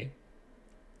atmospheric. Okay.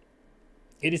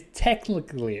 It is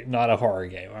technically not a horror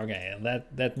game. Okay, and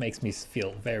that makes me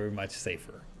feel very much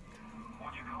safer.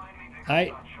 Would you kindly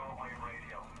Alright,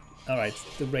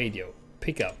 the radio.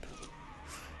 Pick up.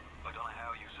 I don't know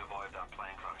how you survived that plane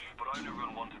crash, but I only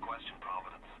run one to question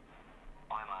Providence.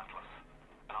 I'm Atlas,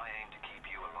 and I aim to keep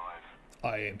you alive.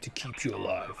 I aim to keep you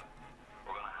alive.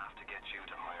 We're gonna have to get you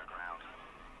to higher ground.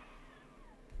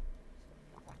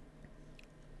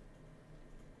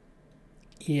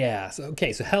 Yeah, so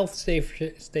okay, so health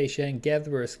station,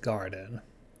 gatherer's garden.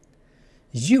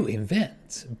 You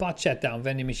invent. Bot shutdown,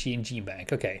 vending machine, gene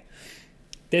bank. Okay.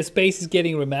 This space is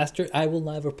getting remastered. I will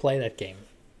never play that game.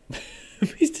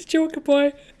 Mr. Joker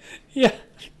Boy. Yeah.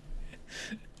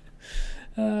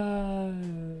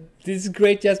 This is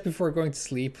great just before going to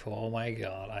sleep. Oh my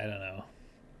god, I don't know.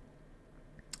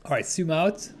 Alright, zoom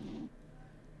out.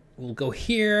 We'll go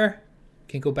here.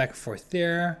 Can go back and forth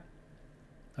there.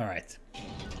 Alright.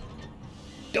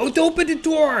 Don't open the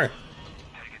door!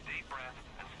 Take a deep breath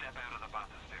and step out of the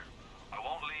bathysphere. I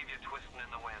won't leave you twisting in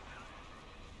the wind.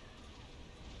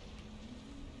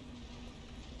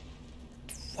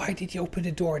 Why did you open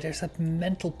the door? There's that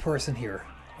mental person here.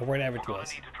 Or whatever it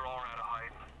was. I need to draw her out of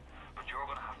hiding, but you're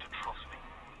gonna have to trust me.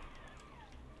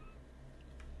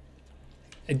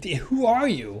 And who are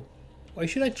you? Why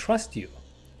should I trust you?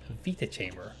 A Vita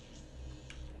chamber.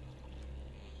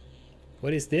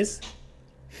 What is this?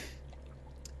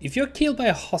 If you're killed by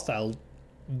a hostile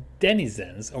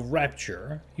denizens of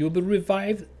Rapture, you will be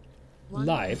revived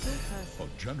live. A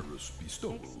generous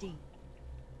bestowal.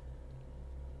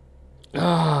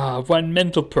 Ah, one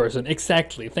mental person.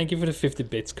 Exactly. Thank you for the 50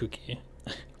 bits, Cookie.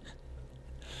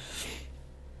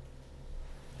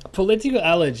 Political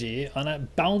allergy on a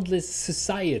boundless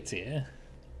society.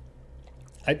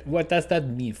 What does that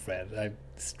mean, Fred?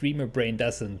 Streamer brain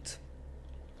doesn't.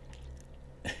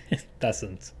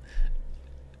 Doesn't.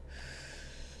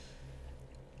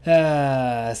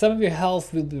 Some of your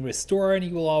health will be restored,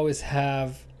 and you will always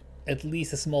have at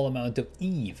least a small amount of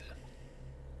Eve.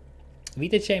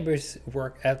 Vita chambers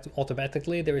work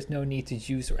automatically. There is no need to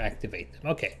use or activate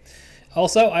them. Okay.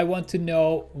 Also, I want to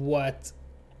know what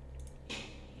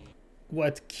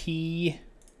key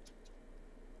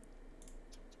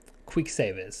quick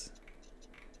save is.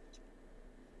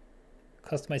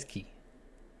 Customize key.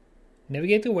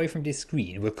 Navigate away from this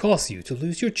screen will cause you to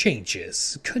lose your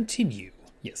changes. Continue.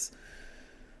 Yes.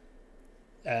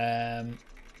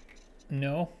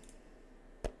 No.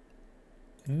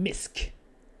 Misc.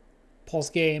 Pause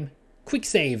game. Quick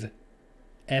save.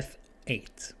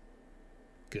 F8.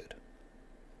 Good.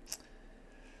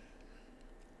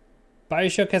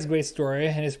 Bioshock has a great story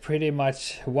and is pretty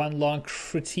much one long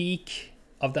critique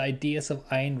of the ideas of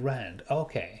Ayn Rand.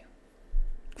 Okay.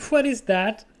 What is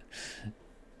that?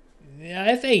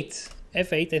 Yeah, F8.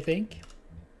 F8, I think.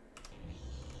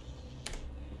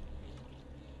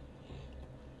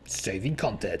 Saving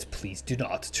content. Please do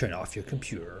not turn off your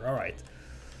computer. All right.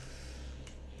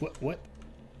 What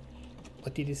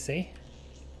did he say?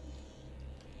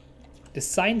 The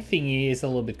sign thingy is a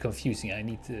little bit confusing. I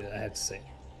have to say.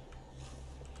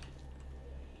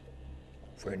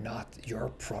 We're not your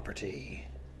property.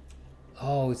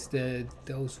 Oh, it's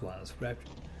those ones.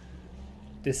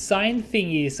 The sign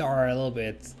thingies are a little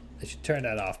bit. I should turn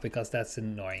that off because that's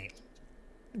annoying.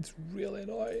 It's really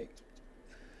annoying.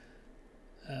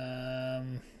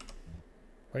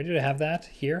 Where did I have that?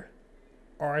 Here?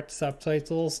 Art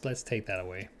subtitles. Let's take that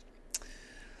away.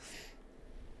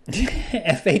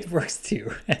 F8 works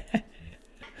too.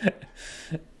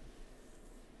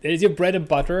 There's your bread and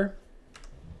butter.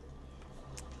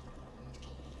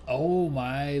 Oh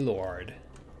my lord.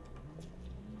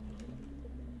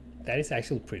 That is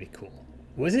actually pretty cool.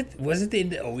 Was it in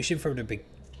the ocean from the big?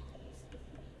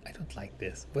 I don't like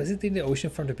this. Was it in the ocean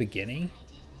from the beginning?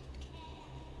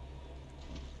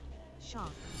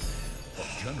 Shock. A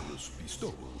generous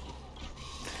bestowal.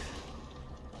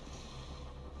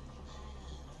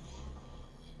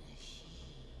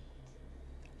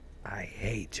 I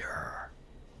hate her.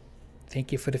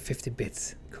 Thank you for the 50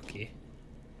 bits, Cookie.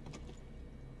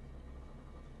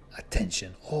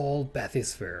 Attention, all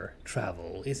bathysphere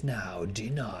travel is now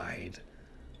denied.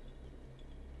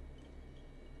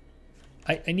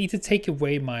 I need to take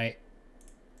away my...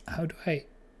 How do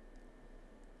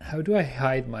I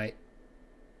hide my...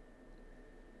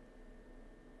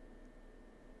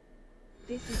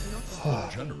 This is not A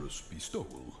generous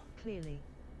bestowal. clearly.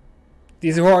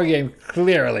 This is a horror game,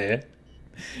 clearly.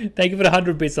 Thank you for the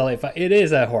 100 bits, Alifa. It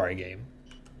is a horror game.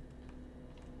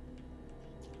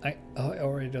 I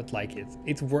already don't like it.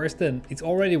 It's worse than... It's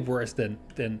already worse than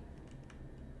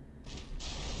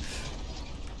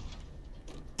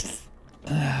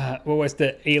what was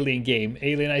the Alien game?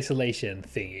 Alien Isolation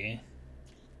thingy.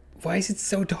 Why is it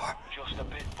so dark? Just a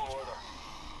bit border.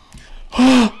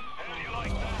 A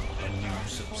new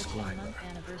subscriber.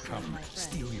 Come,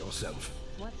 steel yourself.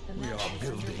 We are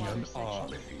building an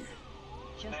army.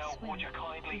 Now, would you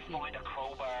kindly find a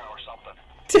crowbar or something?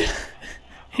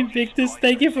 Invictus,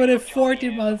 thank you for the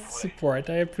 40-month support.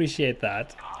 I appreciate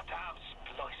that. Goddamn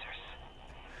splicers.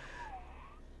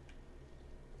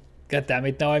 God damn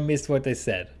it, now I missed what they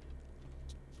said.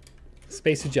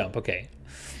 Space to jump, okay.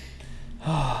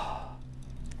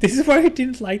 This is why I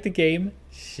didn't like the game.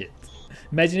 Shit.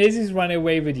 Imaginations run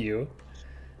away with you.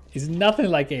 It's nothing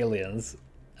like Aliens.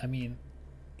 I mean,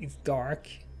 it's dark.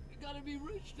 You gotta be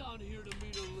rich down here to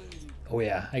meet a lady. Oh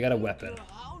yeah, I got a weapon.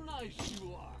 How nice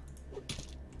you are.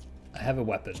 I have a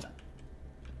weapon.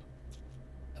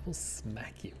 I will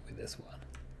smack you with this one.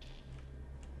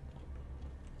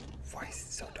 Why is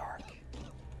it so dark?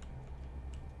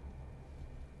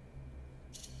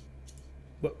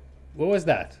 What was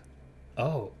that?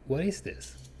 Oh, what is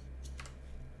this?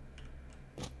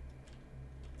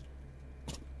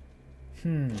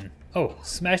 Oh,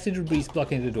 smash the debris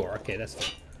blocking the door. Okay, that's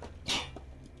fine.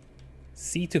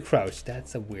 C to crouch.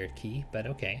 That's a weird key, but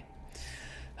okay.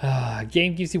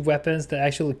 Game gives you weapons that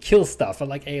actually kill stuff,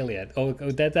 unlike Alien. Oh,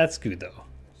 that's good though.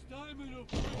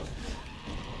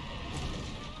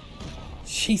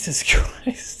 Jesus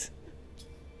Christ.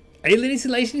 Alien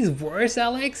Isolation is worse,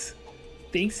 Alex?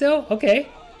 Think so? Okay.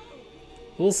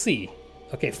 We'll see.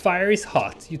 Okay, fire is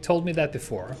hot. You told me that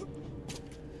before.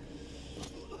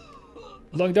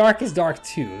 Long dark is dark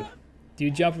too. Do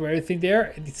you jump over everything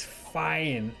there? It's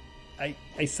fine.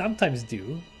 I sometimes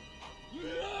do.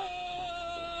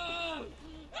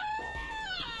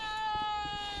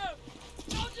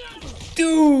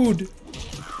 Dude!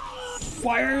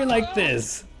 Why are you like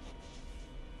this?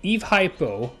 Eve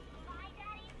Hypo.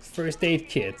 First aid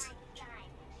kit.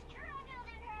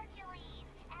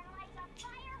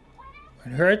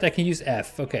 When hurt, I can use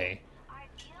F. Okay.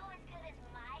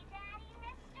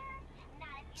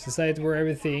 Society where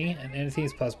everything and anything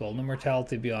is possible. No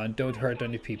mortality beyond. Don't hurt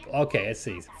any people. Okay, I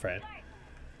see, Fred.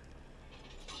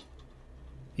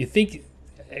 You think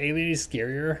Alien is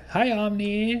scarier? Hi,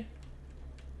 Omni.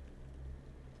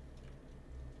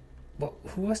 Well,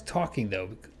 who was talking though?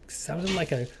 It sounded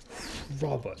like a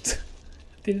robot.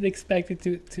 Didn't expect it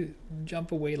to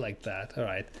jump away like that. All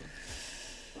right.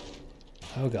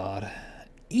 Oh God.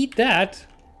 Eat that.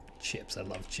 Chips. I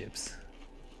love chips.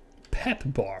 Pep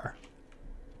bar.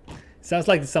 Sounds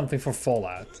like something for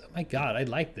Fallout. Oh my God, I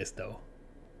like this though.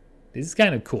 This is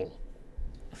kind of cool.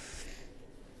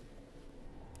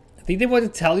 I think they want to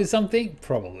tell you something?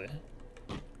 Probably.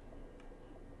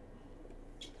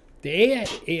 The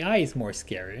AI is more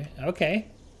scary. Okay.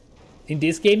 In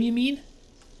this game, you mean?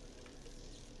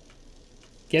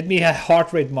 Get me a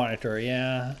heart rate monitor.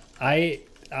 Yeah, I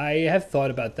have thought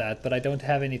about that, but I don't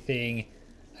have anything.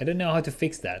 I don't know how to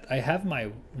fix that. I have my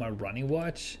running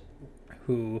watch,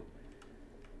 who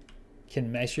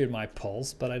can measure my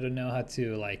pulse, but I don't know how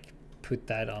to like put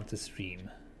that onto stream.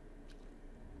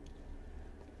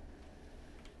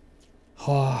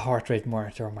 Oh, heart rate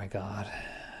monitor. Oh my God.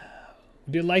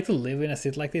 Would you like to live in a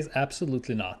city like this?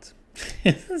 Absolutely not.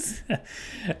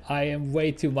 I am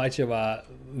way too much of a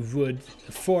wood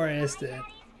forest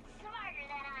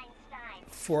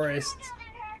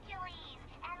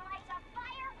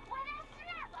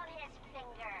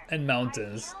and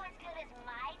mountains.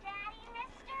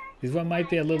 This one might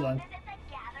be a little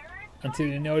until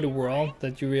you know the world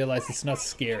that you realize it's not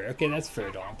scary. Okay, that's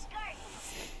fair, don't.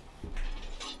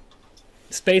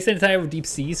 Space anytime over deep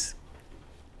seas.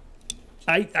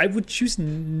 I would choose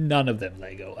none of them,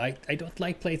 Lego. I don't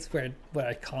like places where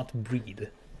I can't breathe.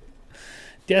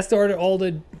 Just order all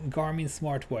the Garmin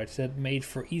smartwatches that made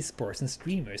for esports and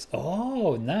streamers.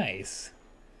 Oh, nice.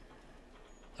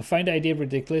 I find the idea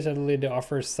ridiculous that they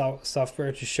offer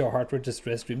software to show heart rate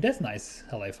distress stream. That's nice,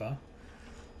 Halifa.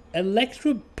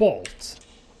 Electro Bolt.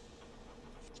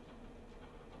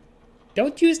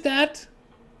 Don't use that.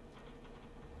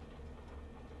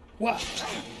 What?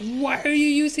 Why are you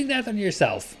using that on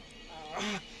yourself?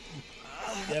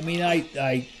 I mean, I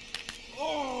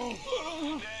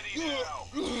Steady now.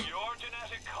 Your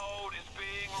genetic code is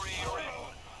being rewritten.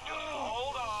 Just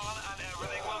hold on and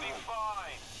everything will be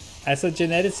fine. As a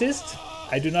geneticist,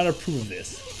 I do not approve of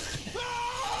this.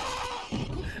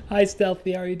 Hi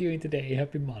Stealthy, how are you doing today?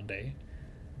 Happy Monday.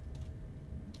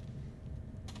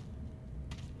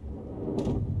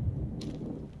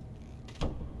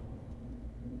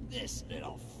 This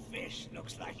little fish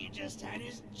looks like he just had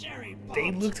his cherry popped.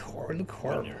 They look horrible.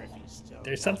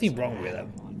 There's something wrong with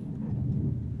them.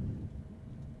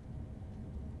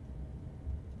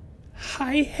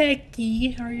 Hi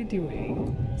Hecky, how are you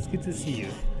doing? It's good to see you.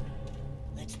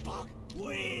 Let's bug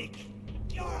Weak.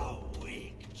 You're a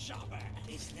weak chopper.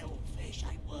 This little fish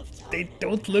I wolfed They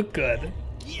don't look good.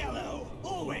 Yellow.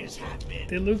 Always have been.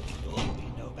 They look... You'll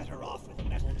be no better off with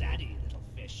Metal Daddy, little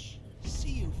fish.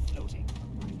 See you floating.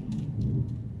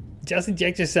 Just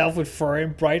inject yourself with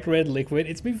foreign bright red liquid.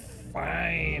 It's been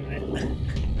fine.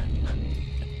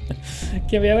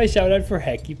 Can we have a shout out for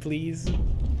Hecky, please?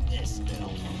 This little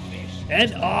fish.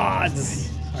 And Odds!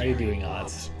 How are you doing,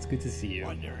 Odds? It's good to see you.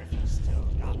 Wonder if he's still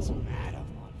got some Adam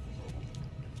on.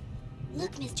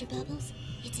 Look, Mr. Bubbles,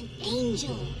 it's an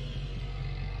angel.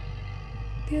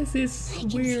 This is I can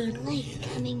weird. see light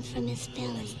coming from his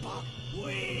belly.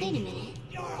 Wait a minute,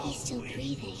 he's still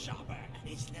breathing.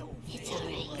 It's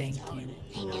alright. Thank you.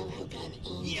 I know he'll be an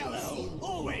angel Yellow. soon.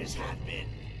 Always have been.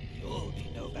 You'll be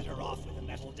no better off with a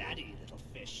Metal Daddy, little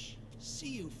fish. See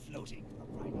you floating.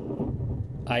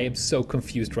 I am so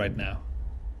confused right now.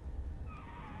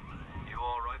 You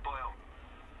alright, boyo?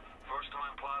 First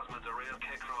time plasmid's a real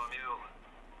kick from a mule.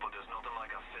 But there's nothing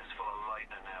like a fistful of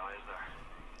lightning now, is there?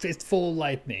 Fistful of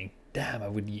lightning. Damn,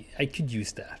 I could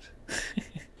use that.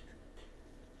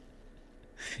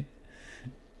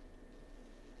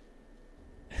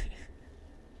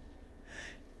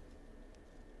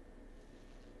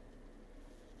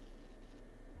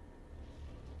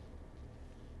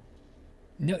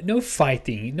 No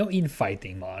fighting, no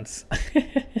infighting, mods.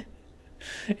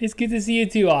 It's good to see you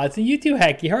too, Odds, and you too,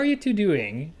 Hacky. How are you two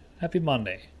doing? Happy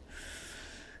Monday.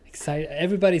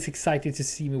 Everybody's excited to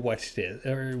see me watch this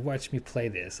or watch me play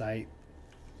this. I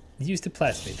used the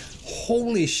plasmid.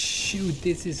 Holy shoot,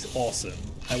 this is awesome.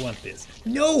 I want this.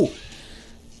 No!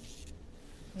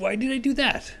 Why did I do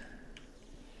that?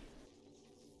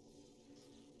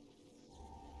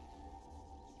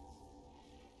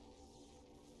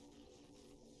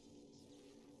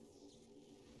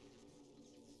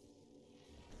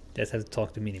 Just have to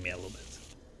talk to Minimi a little bit.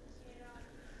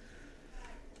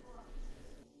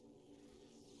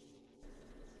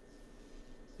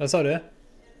 Vad sa du?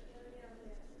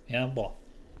 Ja, bra.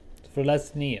 Så får du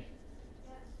läsa 9.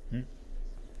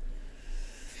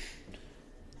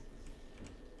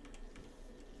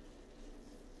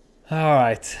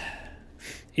 Alright.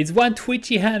 It's one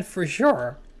twitchy hand for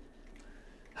sure.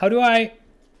 How do I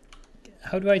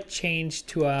change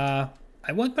to a...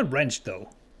 I want my wrench though.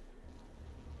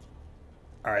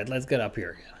 Alright, let's get up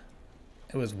here again.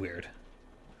 It was weird.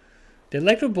 The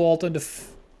electro bolt on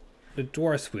the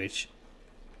door switch.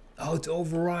 Oh, it's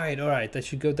override. Alright, that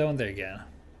should go down there again.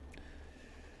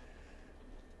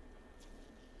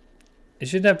 I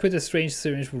shouldn't have put a strange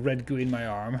syringe with red goo in my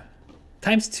arm.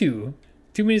 Times 2.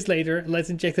 2 minutes later, let's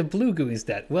inject the blue goo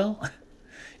instead. Well,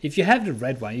 if you have the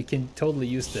red one, you can totally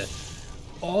use the...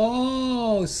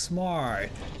 Oh,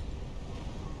 smart.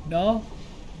 No?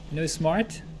 No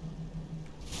smart?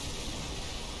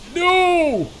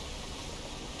 No!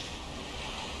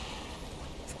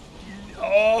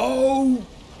 Oh!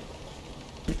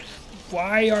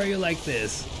 Why are you like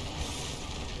this?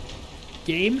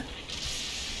 Game?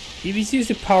 If you use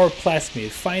the power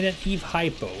plasmid, find an Eve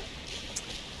hypo.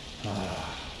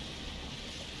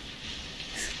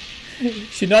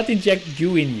 Should not inject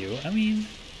goo in you. I mean...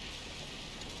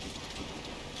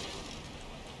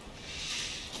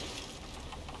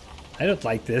 I don't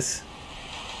like this.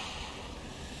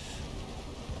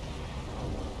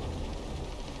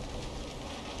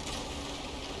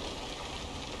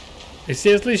 Is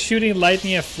seriously shooting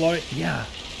lightning at floor? Yeah.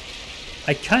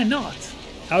 I cannot.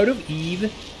 Out of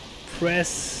Eve,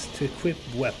 press to equip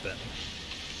weapon.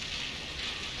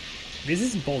 This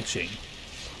is bulging.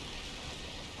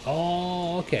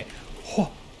 Oh, okay.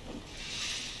 Oh.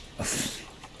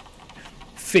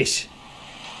 Fish.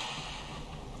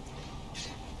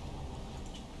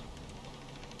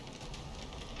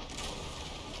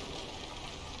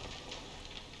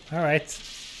 Alright.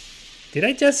 Did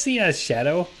I just see a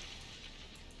shadow?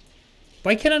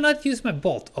 Why can I not use my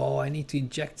bolt? Oh, I need to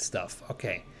inject stuff.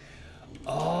 Okay.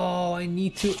 Oh, I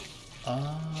need to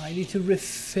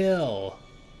refill.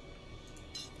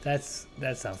 That's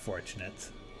unfortunate.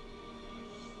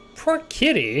 Poor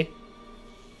kitty.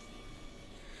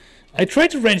 I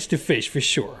tried to wrench the fish for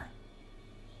sure.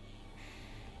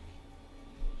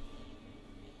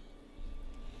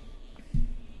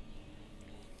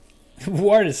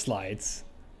 Water slides.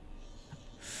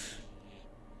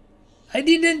 I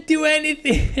didn't do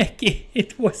anything.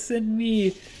 It wasn't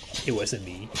me. It wasn't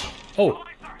me. Oh.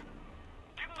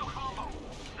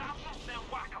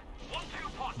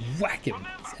 Whack him.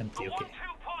 It's empty. Okay.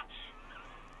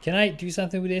 Can I do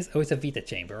something with this? Oh, it's a Vita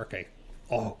chamber. Okay.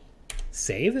 Oh,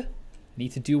 save.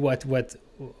 Need to do what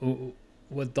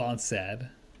Don said.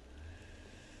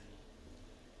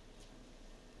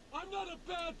 I'm not not a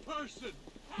bad person.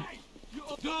 Hey, you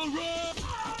don't run.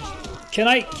 Can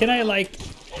I like,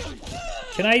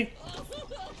 can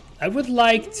I would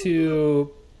like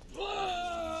to,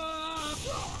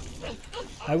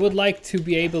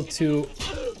 be able to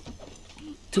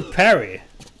parry.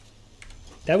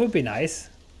 That would be nice.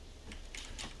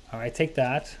 Alright, take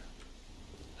that.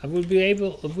 I would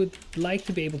like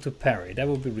to be able to parry. That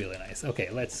would be really nice. Okay,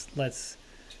 let's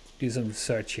do some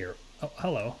research here. Oh,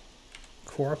 hello.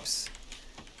 Corpse.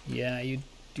 Yeah, you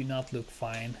do not look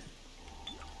fine.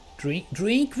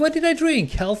 Drink? What did I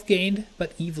drink? Health gained,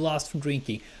 but Eve lost from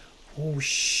drinking. Oh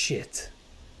shit.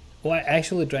 Oh, I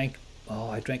actually drank. Oh,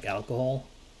 I drank alcohol.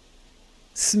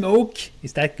 Smoke?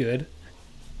 Is that good?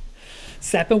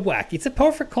 Sap and whack. It's a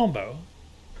perfect combo.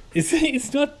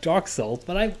 It's not Dark Salt,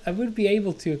 but I would be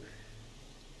able to.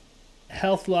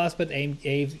 Health loss, but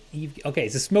Eve. Okay,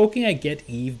 so smoking I get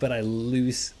Eve, but I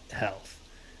lose health.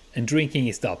 And drinking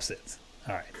is the opposite.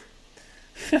 Alright.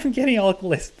 I'm getting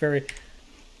alcohol is very.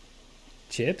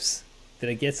 Chips? Did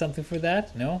I get something for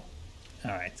that? No?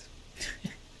 Alright.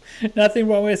 Nothing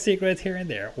wrong with a cigarette here and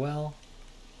there. Well,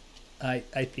 I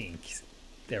think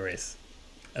there is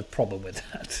a problem with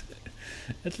that.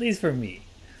 At least for me.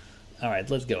 Alright,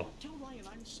 let's go. Tell Ryan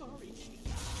I'm sorry.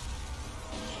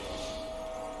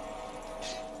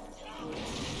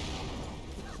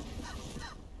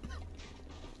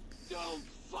 Don't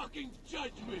fucking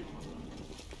judge me.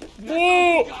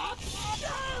 Whoa!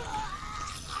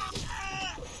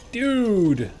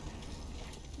 Dude!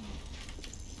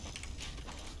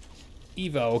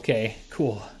 Eva, okay,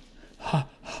 cool.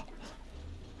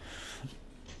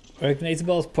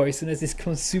 Recognizable as poisonous is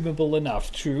consumable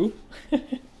enough, true? Things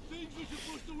are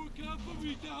supposed to work out for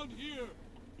me down here.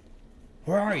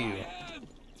 Where are you?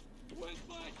 Where's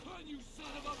my gun, you son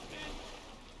of a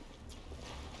bitch?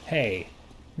 Hey,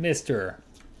 mister.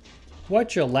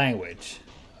 Watch your language,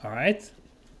 alright?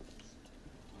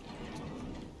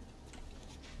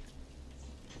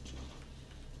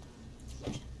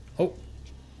 Oh.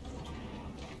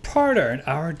 Pardon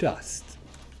our dust.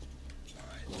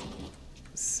 Alright.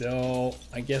 So,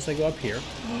 I guess I go up here.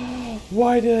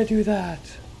 Why did I do that?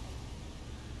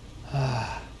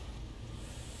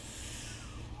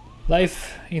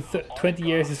 Life in 20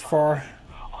 years is far.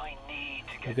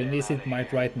 You can visit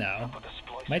might right now.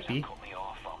 Might be.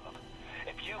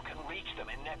 If you can reach them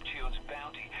in Neptune's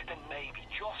bounty, then maybe,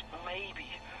 just maybe.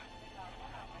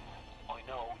 I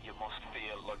know you must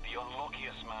feel like the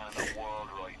unluckiest man in the world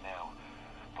right now,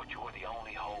 but you're the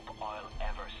only hope I'll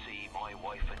ever see my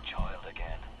wife and child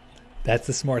again. That's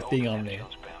a smart thing on me.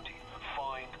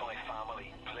 Find my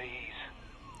family, please.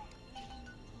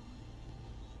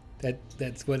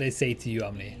 That's what I say to you,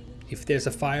 Omni. If there's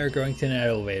a fire going to an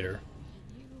elevator,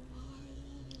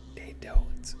 they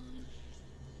don't.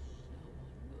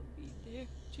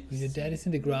 When your dad is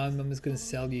in the ground, mom is gonna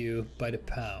sell you by the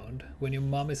pound. When your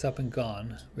mom is up and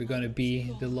gone, we're gonna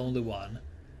be the lonely one.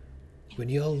 When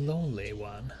you're a lonely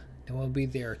one, then we'll be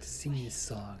there to sing this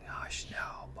song. Hush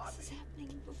now, mommy. This is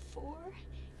happening before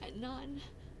and none.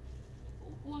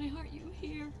 Why aren't you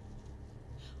here?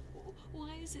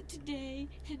 Why is it today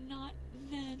and not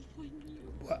then when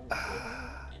you were born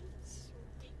and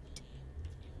sweet?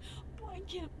 Why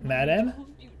can't Madam? Mom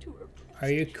hold you to her breast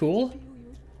Are you cool? and feel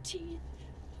your teeth?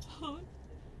 Oh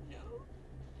no.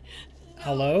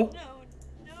 Hello?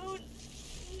 No.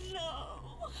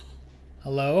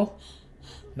 Hello?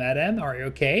 Madam, are you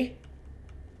okay?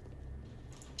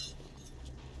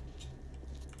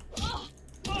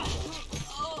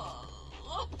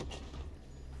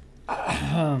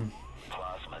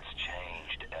 Plasma's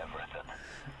changed everything.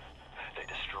 They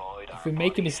destroyed If we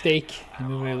make a mistake, then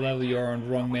we will level you are on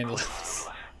wrong mental levels.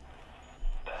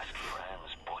 Best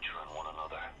friends butchering one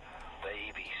another.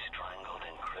 Babies strangled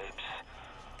in cribs.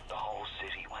 The whole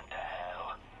city went to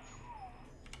hell.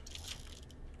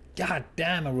 God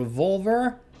damn, a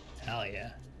revolver? Hell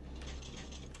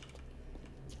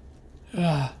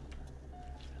yeah.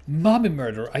 Mommy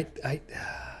murder. I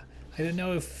don't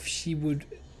know if she would.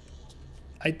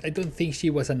 I don't think she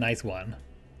was a nice one.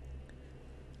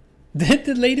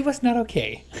 The lady was not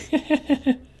okay.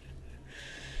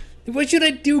 What should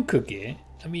I do, Cookie?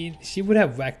 I mean, she would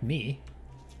have whacked me.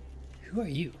 Who are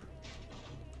you?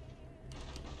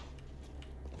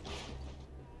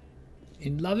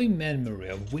 In loving memory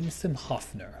of Winston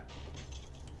Hoffner.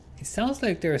 It sounds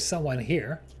like there is someone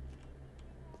here.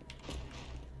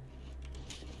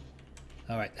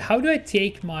 Alright, how do I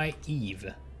take my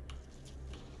Eve?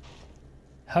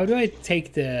 How do I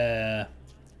take the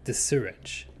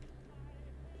syringe?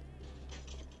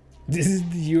 This is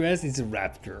the US, it's a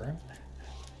raptor.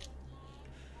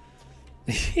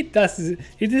 He does.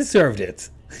 He deserved it.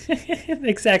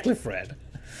 Exactly, Fred.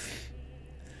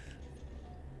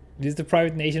 This is the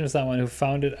private nation of someone who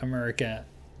founded America.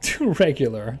 Too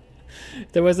regular.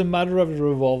 There was a mother of the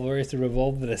revolver. Is the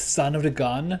revolver the son of the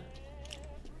gun?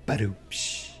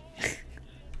 Badoopsh.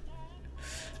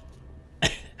 I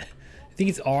think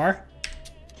it's R.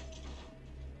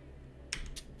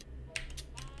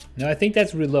 No, I think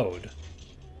that's reload.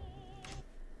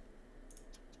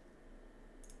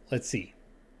 Let's see.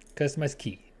 Customize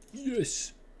key.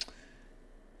 Yes.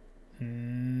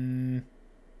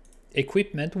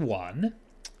 Equipment 1.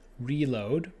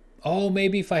 Reload. Oh,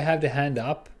 maybe if I have the hand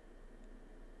up.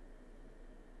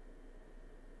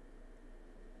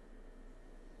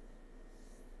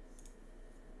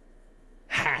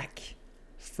 Hack.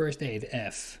 First aid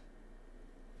F.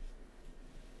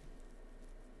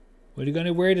 What are you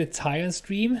gonna wear the tie on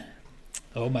stream?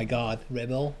 Oh my god,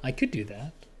 Rebel. I could do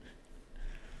that.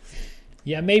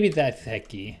 Yeah, maybe that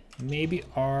Hecky. Maybe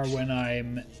R when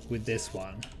I'm with this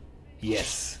one.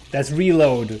 Yes, that's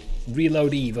reload.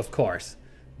 Reload Eve, of course.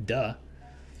 Duh.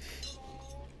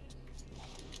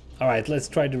 Alright, let's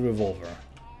try the revolver.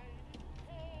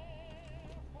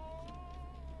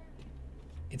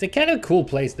 It's a kind of cool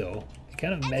place though. It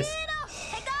kind of mess.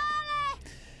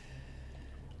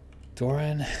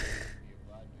 Doran.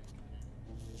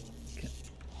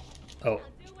 Oh,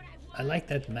 I like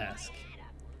that mask.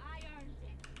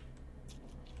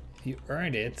 You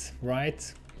earned it,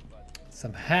 right?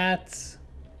 Some hats.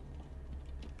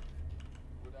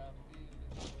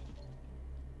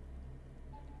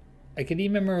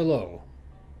 Academia Merlot.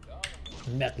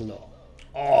 Merlot.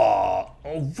 Oh,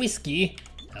 whiskey.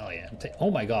 Hell yeah.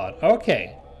 Oh my god.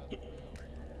 Okay.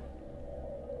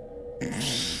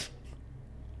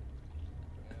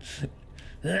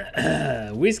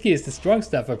 Whiskey is the strong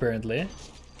stuff, apparently.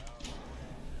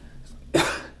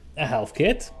 A health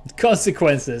kit.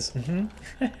 Consequences.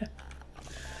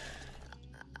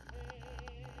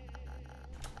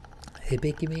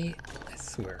 Hibikimi, I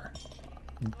swear.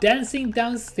 Dancing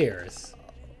downstairs.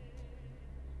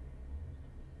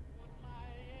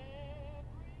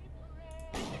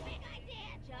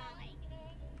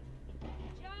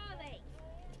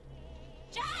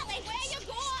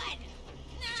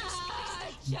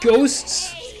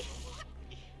 Ghosts?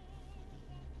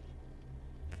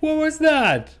 What was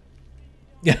that?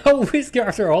 Oh, Whiskey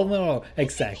Arthur Hall? No,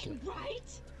 exactly.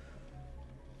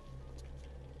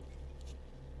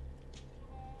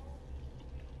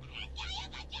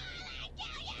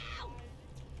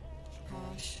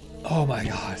 Oh my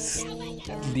god.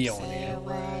 Leonie.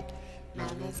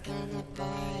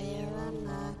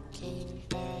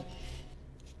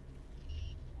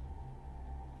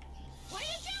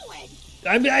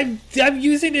 I'm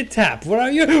using the tap. What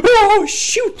are you? Oh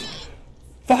shoot!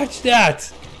 Watch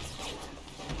that!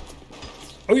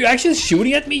 Are you actually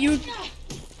shooting at me, you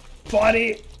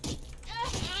body?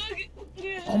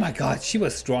 Oh my god, she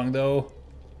was strong though.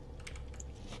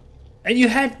 And you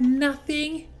had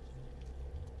nothing?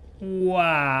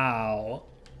 Wow.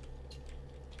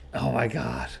 Oh my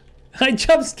god. I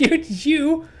jump scared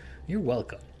you. You're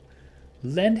welcome.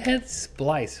 Landhead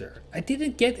Splicer. I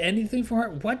didn't get anything from her.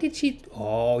 What did she?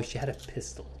 Oh, she had a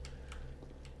pistol.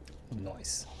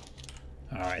 Nice.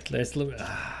 Alright, let's look.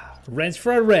 Wrench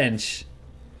for a wrench.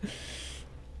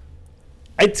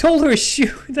 I told her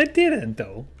shoot. I didn't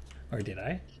though. Or did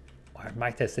I? Or I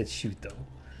might have said shoot though.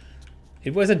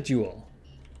 It was a duel.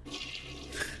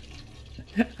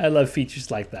 I love features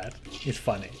like that. It's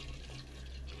funny.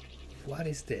 What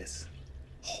is this?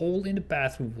 Hole in the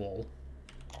bathroom wall.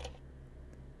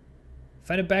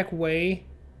 Find a back way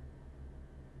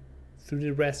through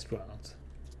the restaurant.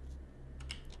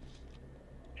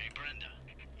 Hey Brenda,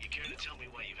 you care to tell me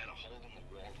why you've had a hole in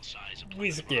the wall the size of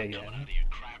Whiskey again. coming out of your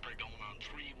crapper going on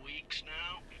 3 weeks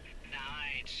now? Nah,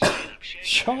 I ain't saying I'm shaking.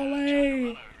 Charlie! I'm trying to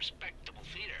run a respectable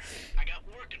theater. I got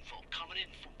working folk coming in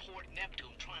from Port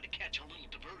Neptune trying to catch a little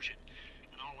diversion.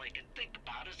 And all I can think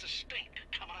about is the stink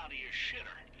coming out of your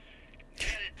shitter.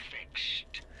 Get it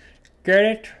fixed. Get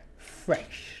it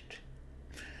fixed.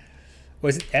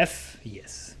 Was it F?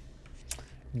 Yes.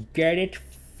 Get it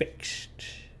fixed.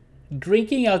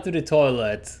 Drinking out of the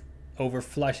toilet over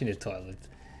flushing the toilet.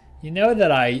 You know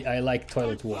that I like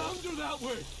toilet water.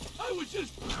 I was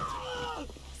just...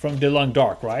 From the Long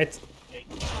Dark, right?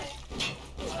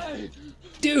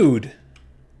 Dude!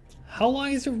 How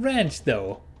long is the wrench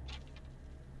though?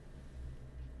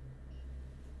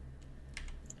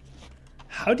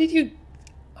 How did you...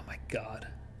 Oh my god.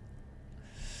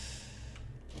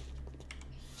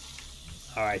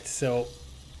 Alright, so...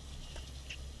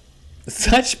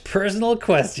 Such personal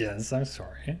questions. I'm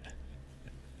sorry.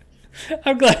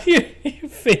 I'm glad you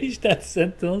finished that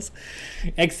sentence.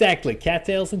 Exactly.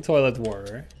 Cattails and toilet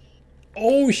water.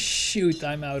 Oh shoot,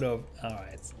 I'm out of...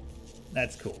 Alright.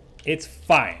 That's cool. It's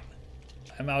fine.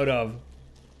 I'm out of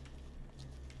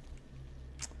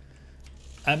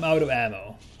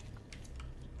ammo.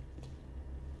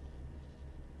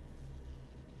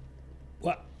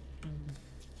 What?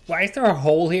 Why is there a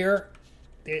hole here?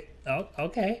 Oh,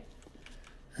 okay.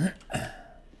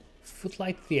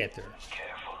 Footlight Theater.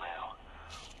 Careful now.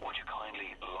 Would you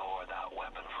kindly lower that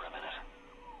weapon for a minute?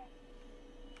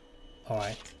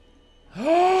 Alright.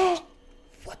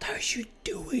 What are you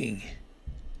doing?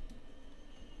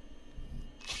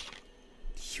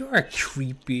 You're a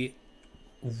creepy,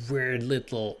 weird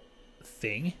little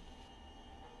thing.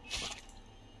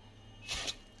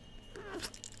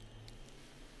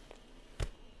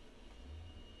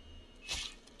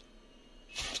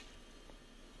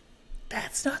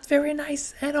 That's not very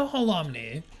nice at all,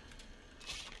 Omni.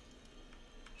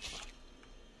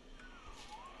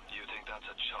 You think that's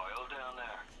a child down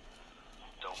there?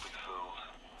 Don't be fooled.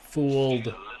 Fooled.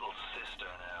 She's a little sister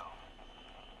now.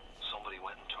 Somebody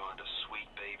went and turned a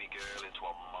sweet baby girl into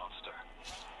a monster.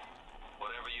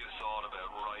 Whatever you thought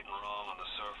about right and wrong on the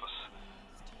surface,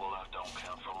 well, that don't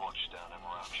count for much down in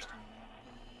Rapture.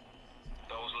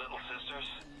 Those little sisters,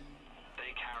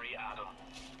 they carry Adam.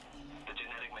 The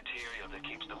genetic material that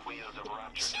keeps the wheels of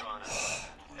Rapture turning.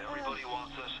 Everybody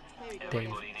wants it.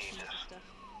 Everybody needs it.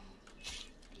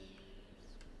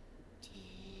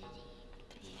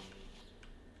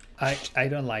 I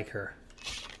don't like her.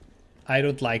 I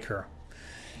don't like her.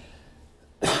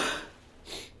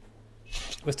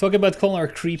 Was talking about calling her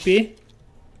creepy.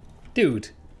 Dude,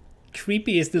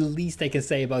 creepy is the least I can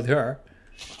say about her.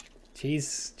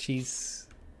 She's,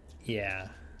 yeah.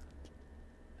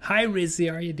 Hi Rizzy,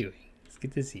 how are you doing? It's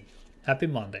good to see you. Happy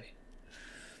Monday.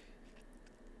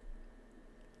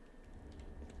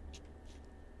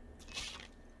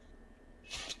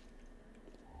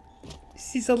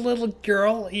 She's a little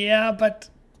girl, yeah, but...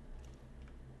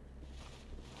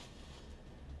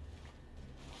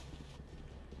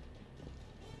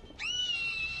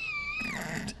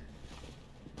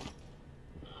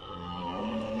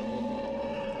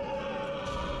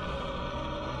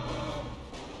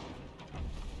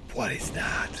 What is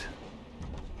that?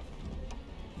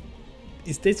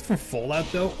 Is this from Fallout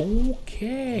though?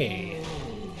 Okay.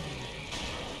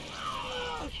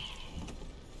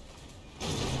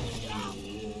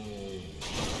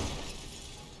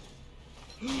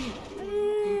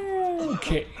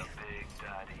 Okay.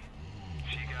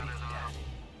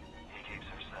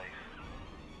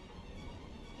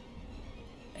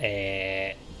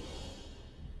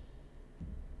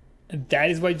 That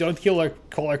is why you don't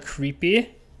call her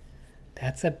creepy.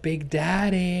 That's a big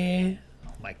daddy.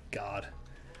 Oh my god.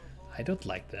 I don't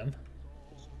like them.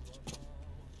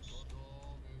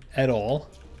 At all.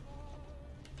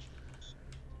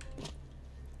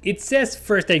 It says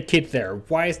first aid kit there.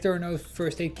 Why is there no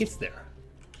first aid kits there?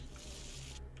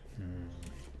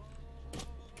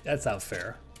 That's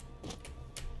unfair.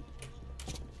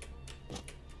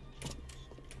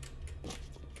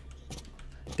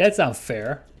 That's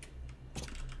unfair.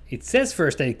 It says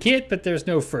first aid kit, but there's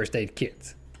no first aid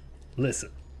kit.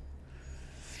 Listen.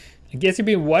 I guess you're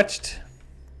being watched.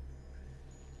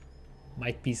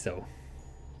 Might be so.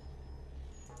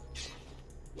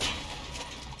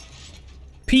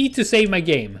 P to save my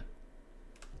game.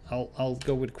 I'll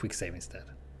go with quick save instead.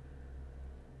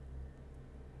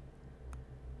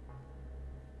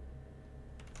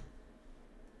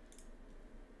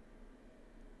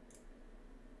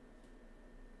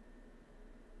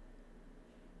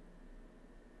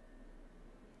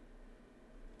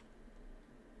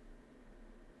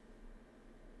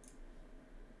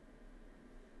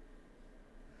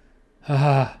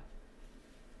 Haha.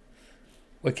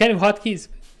 What kind of hotkeys?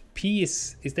 P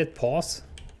is that pause?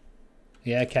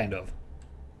 Yeah, kind of.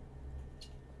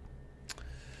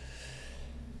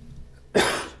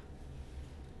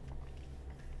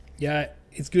 Yeah,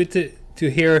 it's good to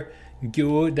hear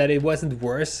good that it wasn't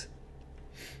worse.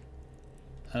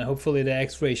 And hopefully the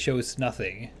x-ray shows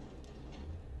nothing.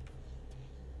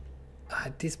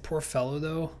 This poor fellow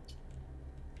though.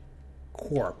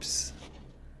 Corpse.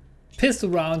 Pistol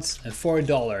rounds and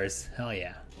 $4. Hell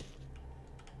yeah.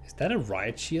 Is that a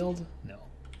riot shield? No.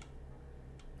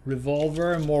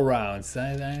 Revolver and more rounds.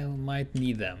 I might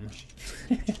need them.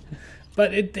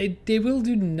 But they will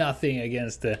do nothing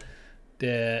against the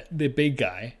big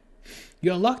guy.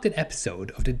 You unlocked an episode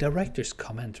of the director's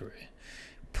commentary.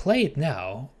 Play it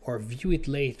now or view it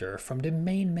later from the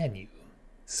main menu.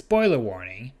 Spoiler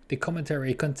warning, the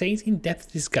commentary contains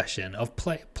in-depth discussion of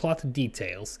plot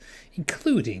details,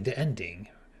 including the ending.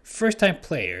 First-time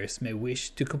players may wish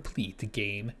to complete the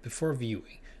game before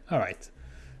viewing. Alright,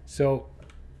 so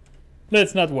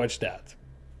let's not watch that.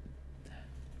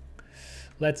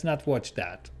 Let's not watch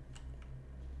that.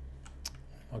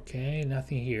 Okay,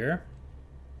 nothing here.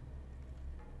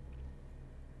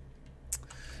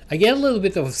 I get a little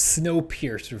bit of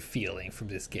Snowpiercer feeling from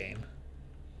this game.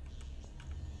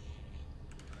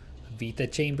 Vita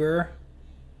chamber.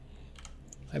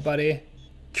 Hi, buddy.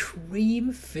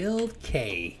 Cream-filled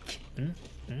cake.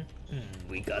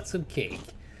 We got some cake.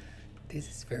 This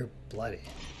is very bloody.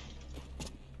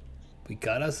 We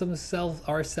got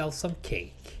ourselves some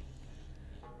cake.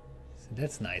 So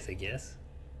that's nice, I guess.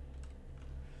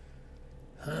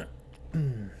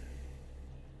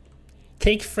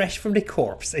 Cake fresh from the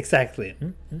corpse, exactly.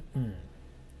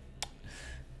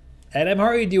 Adam, how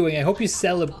are you doing? I hope you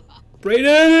celebrated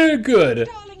good.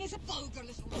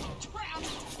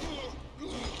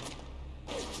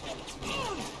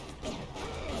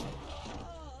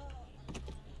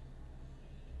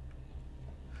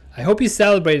 I hope you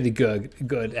celebrated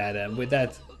good, Adam, with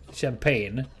that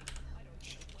champagne.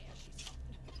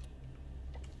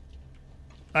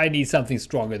 I need something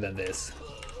stronger than this.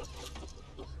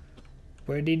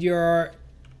 Where did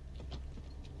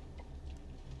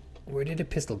the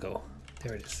pistol go?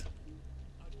 There it is.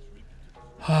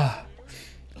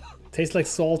 Tastes like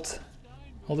salt,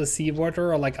 all the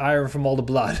seawater, or like iron from all the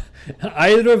blood.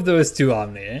 Either of those two,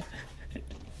 Omni.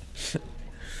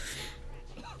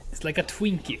 It's like a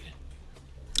Twinkie.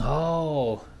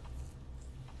 Oh.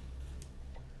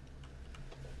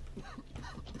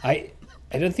 I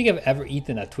don't think I've ever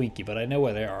eaten a Twinkie, but I know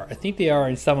where they are. I think they are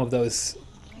in some of those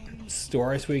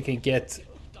stores where you can get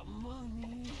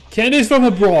candies from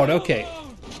abroad. Okay.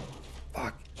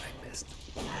 Fuck, I missed.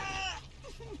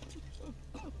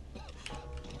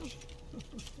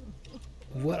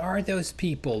 What are those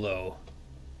people though?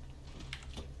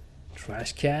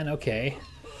 Trash can, okay.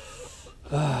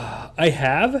 I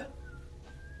have?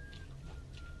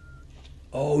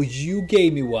 Oh, you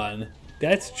gave me one.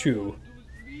 That's true.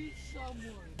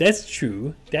 That's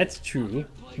true. That's true.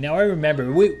 Now I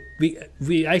remember.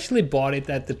 We actually bought it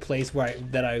at the place where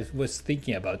I was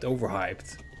thinking about,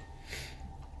 overhyped.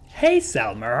 Hey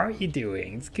Salma, how are you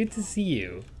doing? It's good to see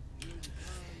you.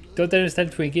 Don't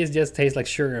understand Twinkies, just taste like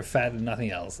sugar and fat and nothing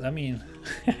else. I mean...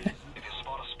 If you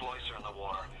spot a splicer in the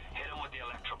water, hit him with the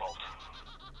electrobolt.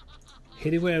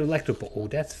 Hit him with an electrobolt. Oh,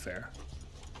 that's fair.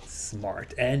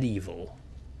 Smart and evil.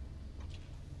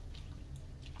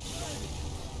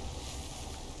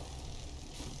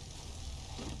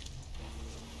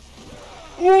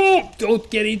 Oh, don't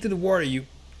get into the water, you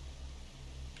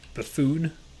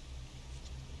buffoon.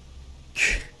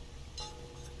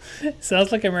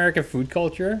 Sounds like American food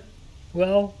culture.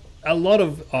 Well, a lot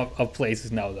of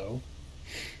places now, though.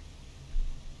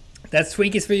 That's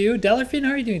Twinkies for you. Delphine,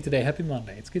 how are you doing today? Happy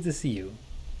Monday. It's good to see you.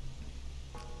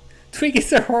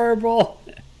 Twinkies are horrible.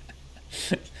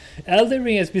 Elden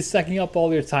Ring has been sucking up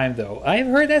all your time, though. I've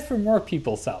heard that from more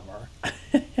people, Salmar.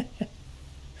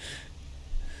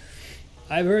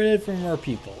 I've heard it from more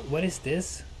people. What is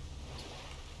this?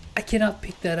 I cannot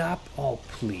pick that up. Oh,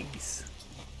 please.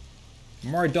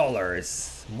 More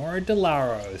dollars. More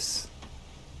dollaros.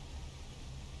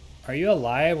 Are you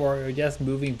alive or are you just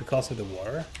moving because of the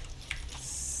water?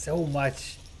 So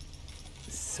much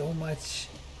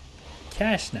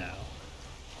cash now.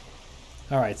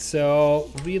 Alright,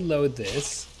 so reload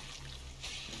this.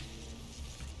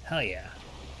 Hell yeah.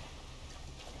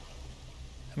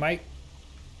 Am I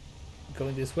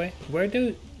going this way? Where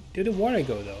do the water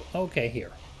go though? Okay,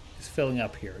 here. It's filling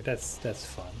up here. That's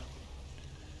fun.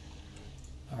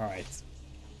 Alright.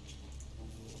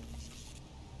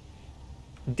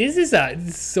 This is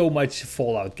so much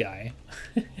Fallout guy.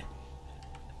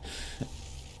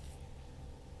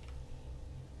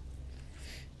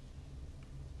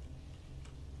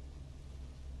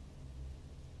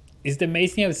 Is it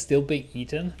amazing how it's still being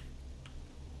eaten?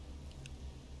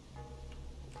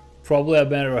 Probably a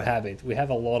matter of habit. We have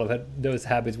a lot of those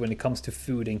habits when it comes to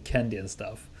food and candy and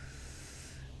stuff.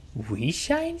 We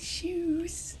shine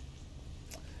shoes.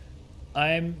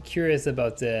 I'm curious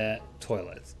about the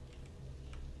toilet.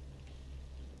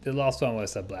 The last one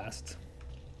was a blast.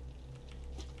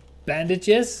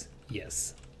 Bandages?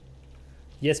 Yes.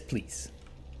 Yes, please.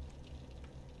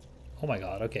 Oh my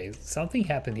god, okay. Something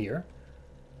happened here.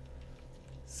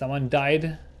 Someone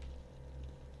died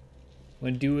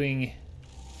when doing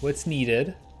what's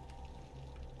needed.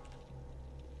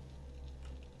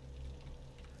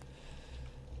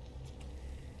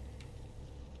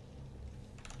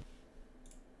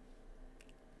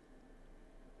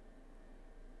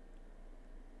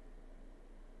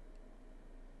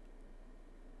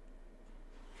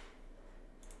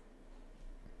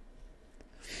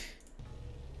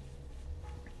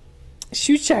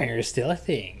 Shoe shiner is still a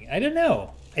thing. I don't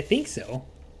know. I think so.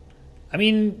 I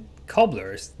mean,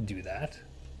 cobblers do that,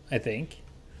 I think.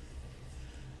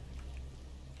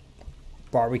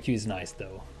 Barbecue is nice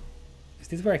though. Is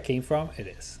this where I came from? It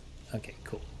is. Okay,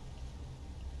 cool.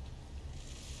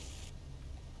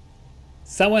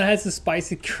 Someone has a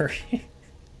spicy curry.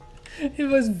 It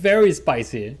was very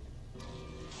spicy.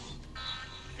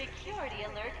 Security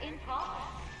alert in progress.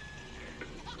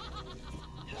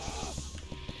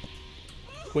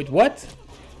 Wait, what?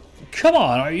 Come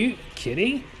on, are you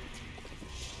kidding?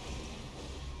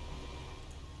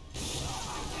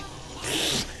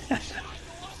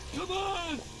 Come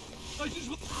on! I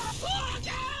just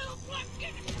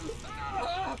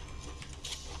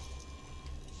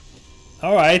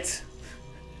All right.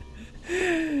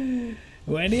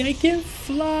 Wendy, I can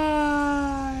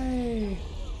fly.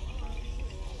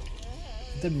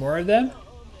 Is there more of them?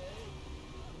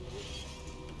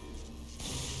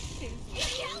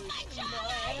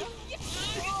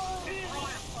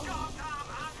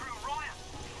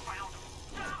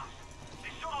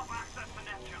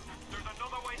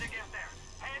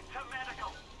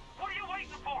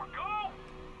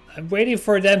 I'm waiting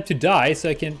for them to die so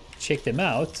I can check them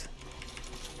out.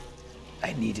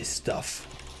 I need his stuff.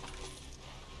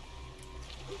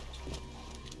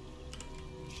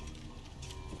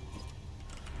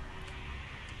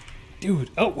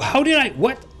 Dude, oh, how did I,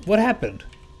 what happened?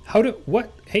 How do,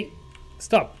 what, hey,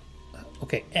 stop.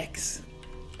 Okay, X.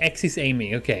 X is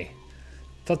aiming, okay.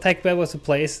 Thought Tech Bed was a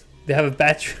place. They have a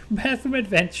bathroom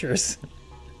adventures.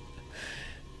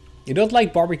 You don't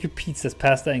like barbecue pizzas,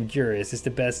 pasta and gyros is the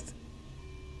best.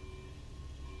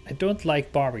 I don't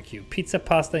like barbecue. Pizza,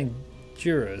 pasta and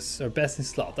gyros are best in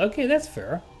slot. Okay, that's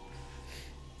fair.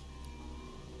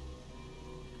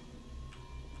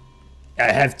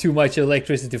 I have too much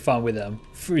electricity fun with them,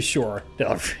 for sure.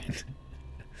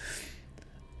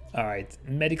 Alright,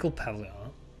 medical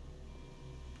pavilion.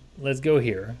 Let's go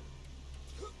here.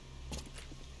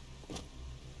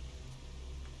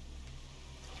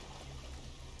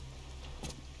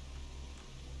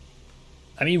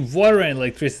 I mean, water and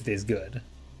electricity is good.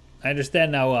 I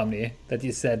understand now, Omni, that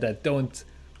you said that don't...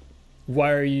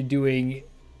 Why are you doing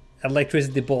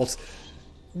electricity bolts?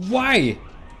 Why?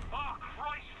 Oh,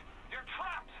 Christ! You're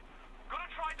trapped! Gonna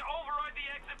try to override the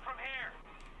exit from here!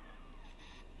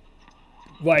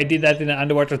 Why I did that in an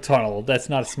underwater tunnel? That's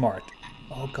not smart.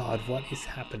 Oh god, what is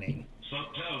happening? So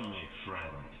tell me,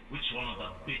 friend, which one of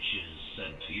the bitches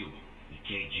said to you? The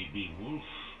KGB wolf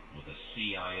or the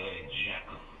CIA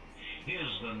jackal?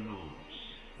 Here's the news.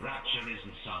 Rapture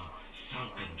isn't some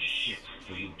sunken ship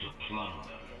for you to plunder.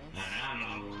 And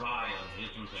Andrew Ryan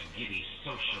isn't a giddy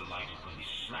socialite who can be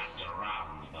slapped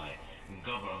around by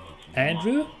government.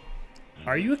 Andrew?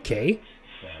 Are you okay?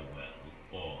 Farewell,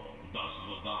 or das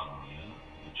Vodania,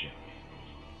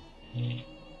 whichever.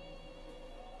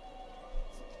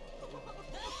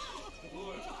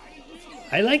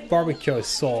 I like barbecue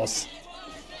sauce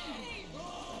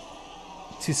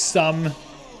to some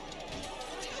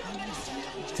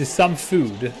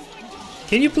food.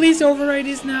 Can you please override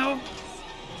this now?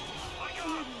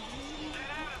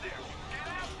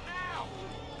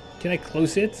 Can I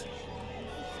close it?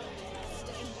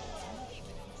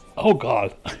 Oh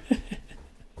god.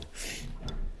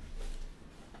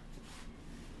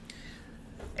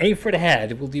 Aim for the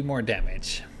head, it will do more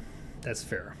damage. That's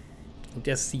fair. I'll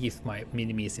just see if my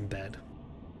enemy is in bed.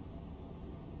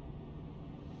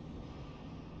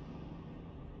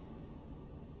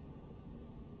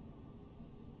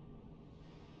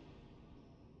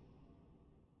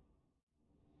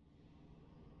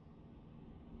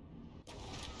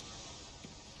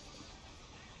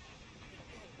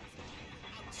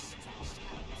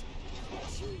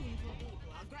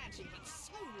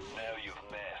 Now you've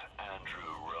met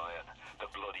Andrew Ryan, the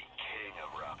bloody king of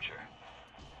Rapture.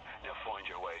 Now find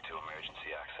your way to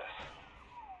emergency access.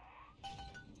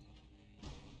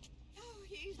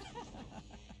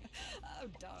 Oh,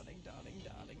 darling, darling,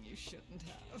 darling, you shouldn't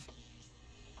have.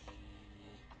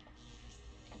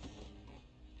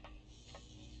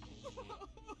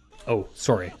 Oh,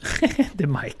 sorry. The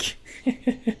mic.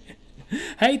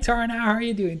 Hey Tarna, how are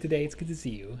you doing today? It's good to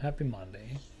see you. Happy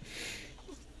Monday.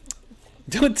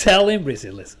 Don't tell him,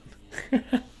 Brizzy, listen.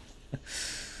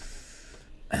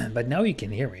 But now you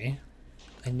can hear me.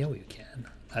 I know you can.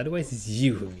 Otherwise it's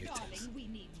you who muted.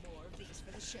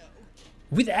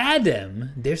 With Adam,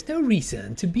 there's no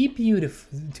reason to be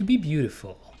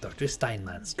beautiful. Dr.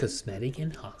 Steinman's cosmetic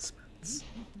enhancements.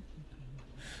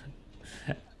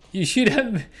 You should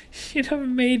have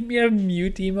made me a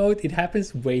mute emote. It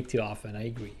happens way too often, I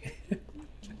agree.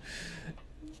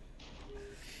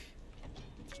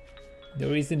 No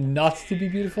reason not to be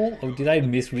beautiful? Oh, did I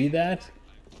misread that?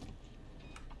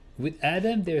 With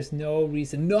Adam, there's no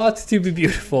reason not to be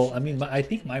beautiful. I mean, I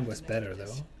think mine was better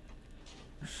though.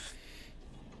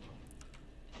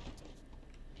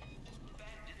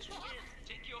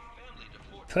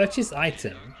 Purchase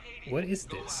item. What is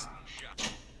this?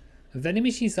 Vending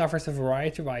machines offers a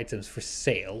variety of items for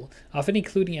sale, often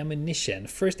including ammunition,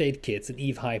 first aid kits, and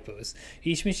EVE hypos.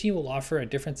 Each machine will offer a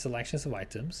different selections of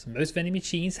items. Most vending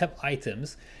machines have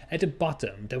items at the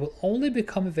bottom that will only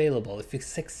become available if you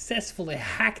successfully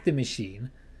hack the machine.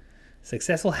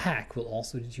 Successful hack will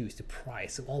also reduce the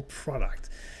price of all product.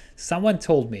 Someone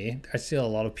told me, actually a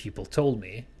lot of people told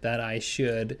me, that I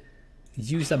should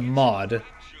use a mod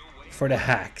for the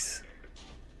hacks.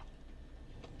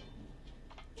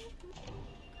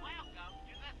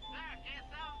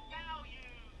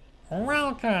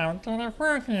 Welcome to the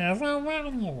Circus of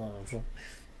Values.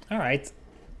 Alright.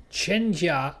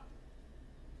 Chechnya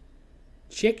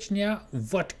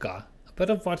vodka. A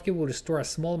bottle of vodka will restore a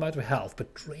small amount of health,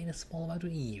 but drain a small amount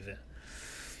of EVE.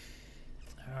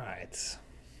 Alright.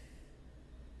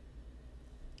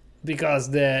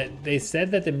 Because they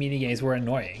said that the minigames were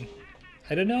annoying.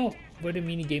 I don't know what the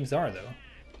minigames are though.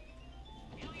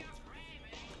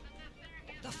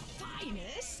 The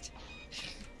finest?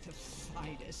 The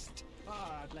finest.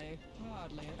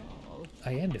 Hardly at all.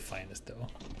 I am the finest though.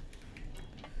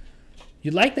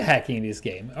 You like the hacking in this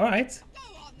game, alright.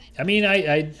 I mean,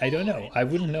 I don't know. I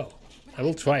wouldn't know. I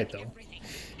will try it though.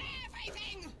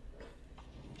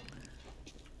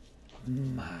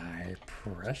 My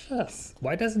precious.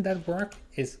 Why doesn't that work?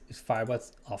 Is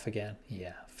Firebot's off again?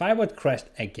 Yeah. Firebot crashed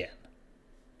again.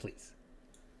 Please.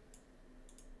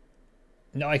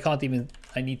 No, I can't even.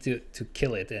 I need to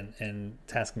kill it in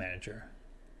Task Manager.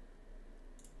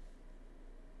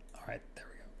 Alright, there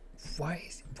we go.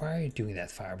 Why are you doing that,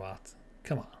 Firebot?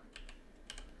 Come on.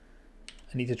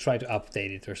 I need to try to update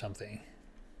it or something.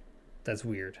 That's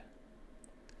weird.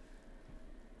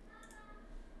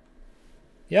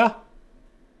 Ja.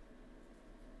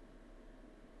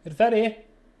 Är du färdig?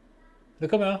 Då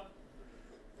kommer jag.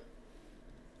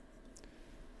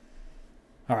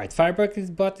 Alright,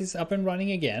 Firebot is up and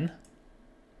running again.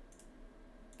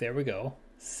 There we go.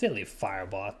 Silly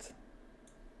Firebot.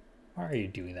 Why are you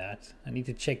doing that? I need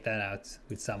to check that out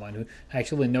with someone who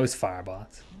actually knows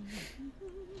Firebot.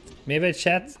 Maybe I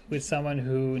chat with someone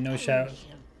who knows Shadow.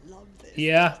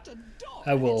 Yeah,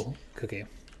 I will, Cookie.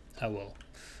 I will.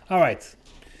 Alright.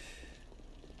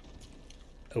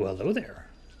 Oh, hello there.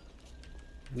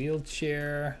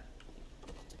 Wheelchair.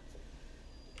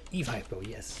 EVE hypo,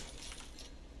 yes.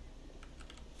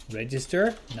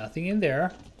 Register, nothing in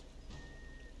there.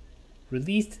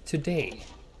 Released today.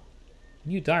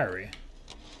 New diary.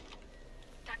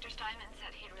 Dr. Steinman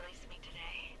said he'd release me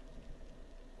today.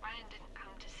 Ryan didn't come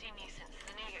to see me since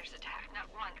the New Year's attack, not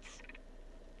once.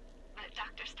 But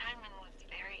Dr. Steinman was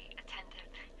very attentive.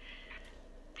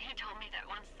 He told me that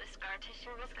once the scar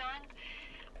tissue was gone,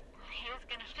 he was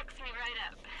gonna fix me right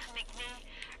up, make me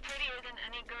prettier than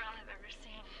any girl I've ever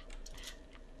seen.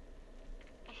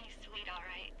 He's sweet, all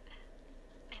right.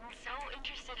 And so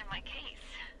interested in my case.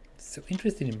 So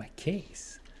interested in my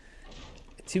case.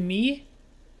 To me,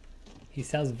 he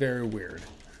sounds very weird.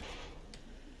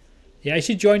 Yeah, I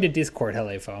should join the Discord,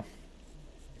 Helefo.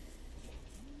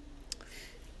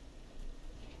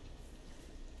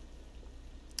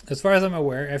 As far as I'm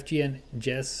aware, FG and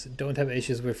Jess don't have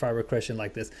issues with fiber crushing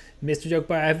like this. Mr. Joke,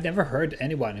 but I've never heard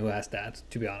anyone who has that,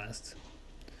 to be honest.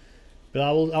 But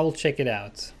I will check it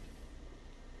out.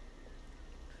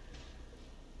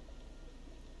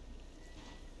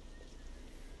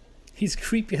 He's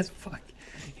creepy as fuck.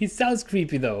 He sounds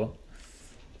creepy though.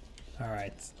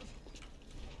 Alright.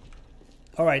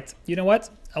 Alright, you know what?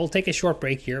 I will take a short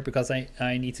break here because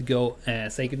I need to go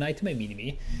say goodnight to my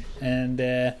mini-me. And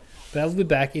but I'll be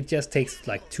back. It just takes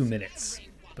like 2 minutes.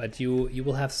 But you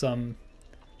will have some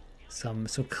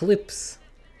clips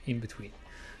in between.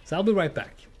 So I'll be right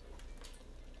back.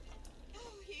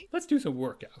 Let's do some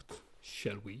workout,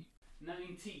 shall we?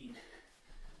 19,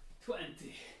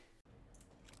 20.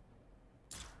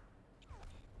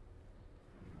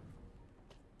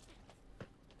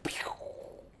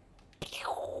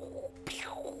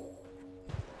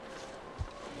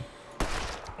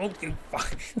 Okay,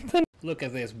 fuck. Look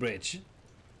at this bridge.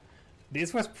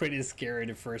 This was pretty scary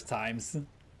the first times.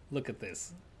 Look at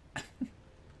this.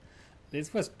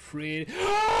 This was pretty...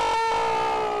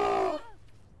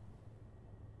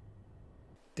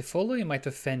 The following might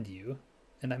offend you,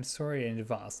 and I'm sorry in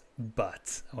advance,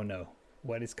 but... Oh no,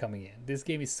 what is coming in? This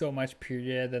game is so much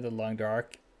prettier than The Long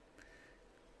Dark.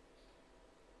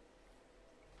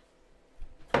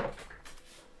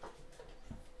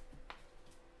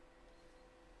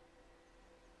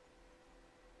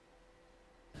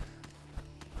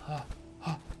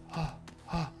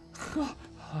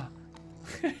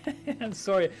 I'm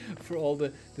sorry for all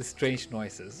the strange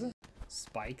noises.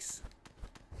 Spikes.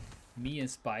 Me and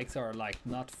Spikes are like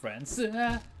not friends.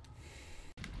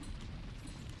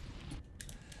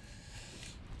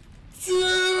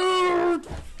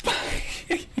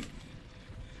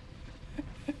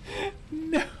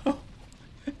 No.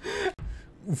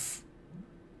 Oof.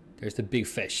 There's the big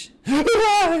fish.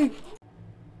 God.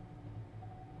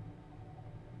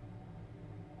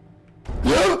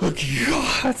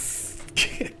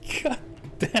 God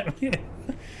damn it.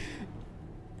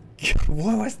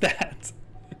 What was that?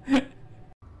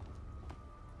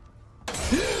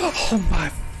 Oh my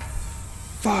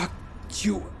fuck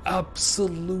you,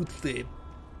 absolutely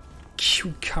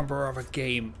cucumber of a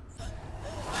game.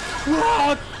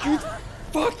 Oh, good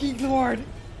fucking lord.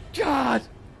 God.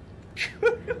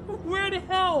 Where the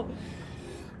hell?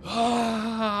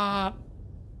 Ah.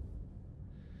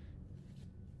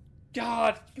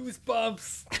 God,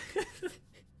 goosebumps.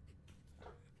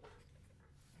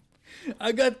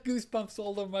 I got goosebumps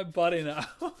all over my body now.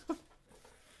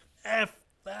 F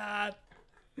that.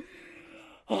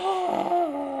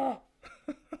 Oh.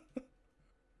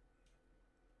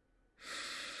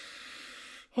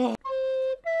 Oh.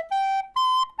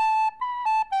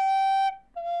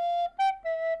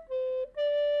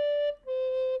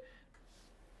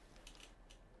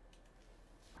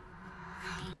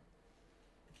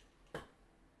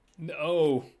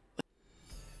 No.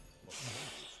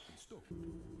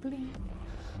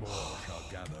 More shall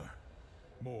gather.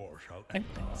 More shall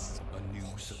enter. A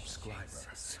new subscriber.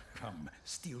 Come,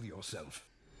 steel yourself.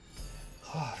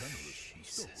 Oh,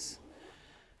 Jesus.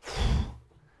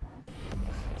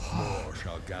 More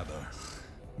shall gather.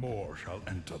 More shall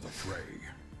enter the fray.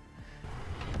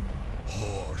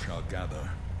 More shall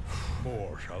gather.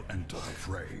 More shall enter the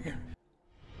fray.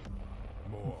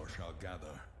 More shall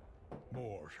gather.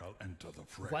 More shall enter the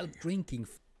fray. While drinking.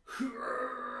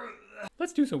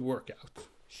 Let's do some workout,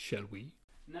 shall we?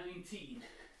 19,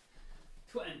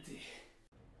 20.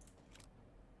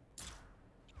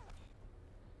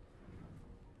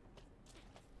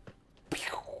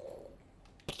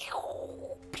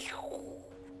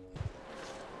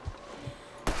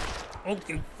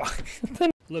 Okay, fuck.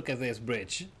 Look at this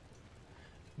bridge.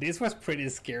 This was pretty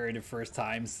scary the first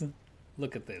times.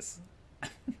 Look at this.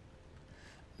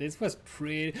 This was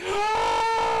pretty...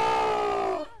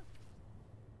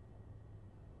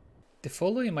 The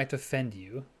following might offend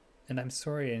you, and I'm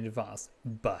sorry in advance,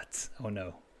 but... Oh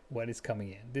no, what is coming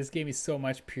in? This game is so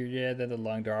much period than The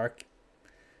Long Dark.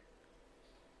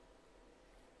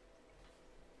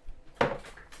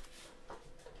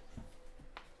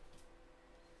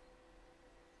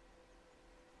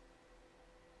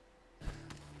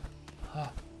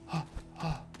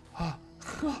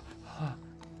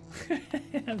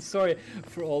 I'm sorry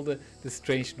for all the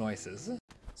strange noises.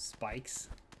 Spikes.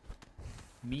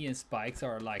 Me and Spikes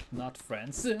are like not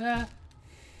friends. No.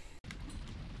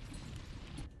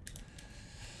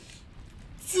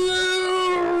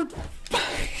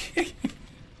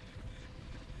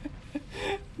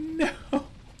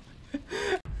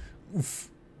 Oof.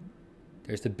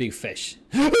 There's the big fish.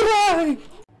 God.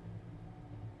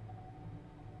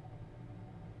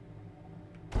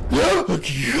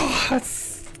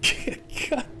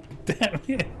 God damn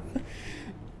it.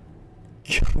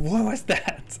 What was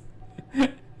that?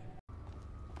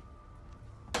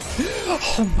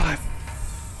 Oh my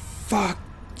fuck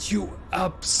you,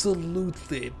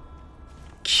 absolutely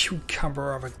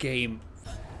cucumber of a game.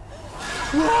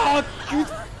 Oh, good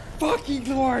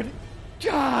fucking lord.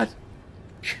 God.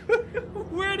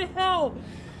 Where the hell?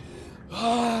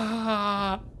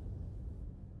 Ah.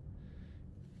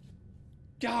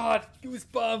 God,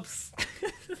 goosebumps.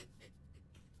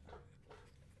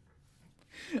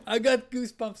 I got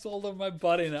goosebumps all over my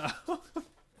body now.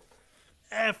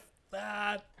 F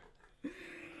that.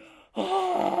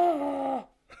 Oh.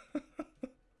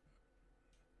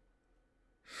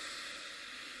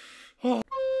 Oh.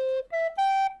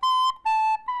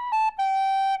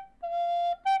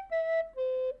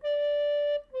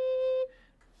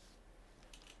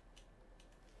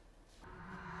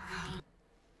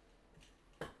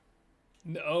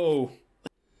 No.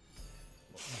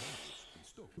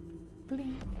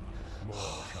 More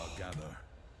shall gather.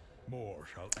 More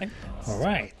shall enter. All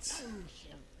right.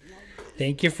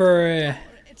 Thank you for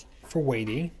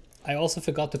waiting. I also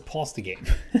forgot to pause the game.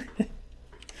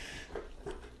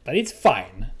 But it's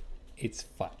fine. It's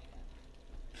fine.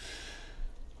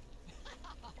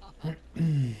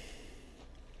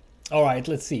 All right,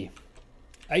 let's see.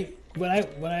 When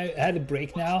I had a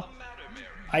break now,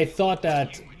 I thought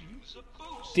that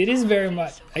it is very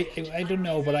much I don't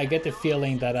know, but I get the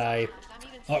feeling that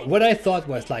What I thought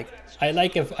was like, I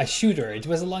like a shooter. It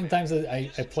was a long time since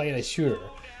I played a shooter.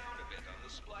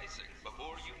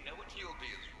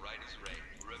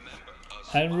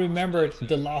 I remembered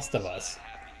The Last of Us,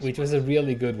 which was a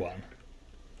really good one.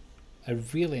 I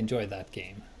really enjoyed that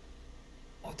game.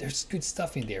 Oh, there's good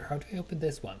stuff in there. How do I open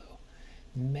this one though?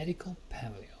 Medical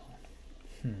Pavilion.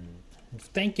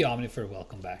 Thank you, Omni, for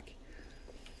welcome back.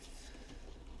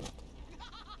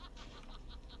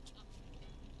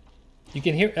 You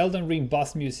can hear Elden Ring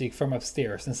boss music from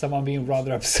upstairs and someone being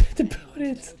rather upset about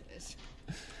it.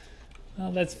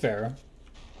 Well, that's fair.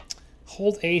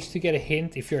 Hold H to get a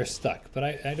hint if you're stuck, but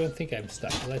I don't think I'm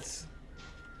stuck. Let's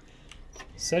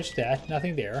search that.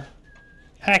 Nothing there.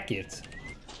 Hack it.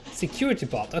 Security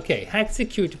bot. Okay, hacked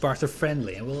security bots are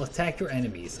friendly and will attack your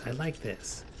enemies. I like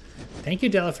this. Thank you,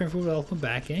 Delphine, for welcome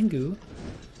back, and Goo.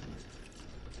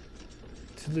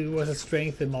 Tulu was a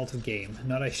strength and multi game,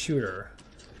 not a shooter.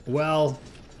 Well,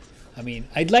 I mean,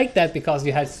 I'd like that because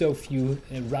you had so few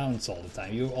rounds all the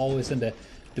time. You were always on the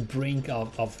brink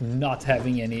of not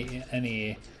having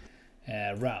any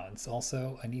rounds.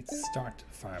 Also, I need to start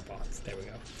firebots. There we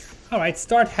go. All right,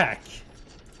 start hack.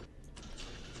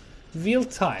 Reveal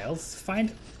tiles.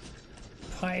 Find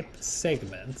pipe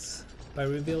segments by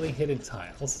revealing hidden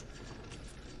tiles.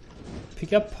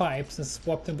 Pick up pipes and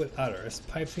swap them with others.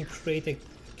 Pipes can create a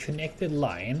connected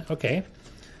line. Okay.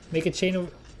 Make a chain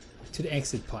to the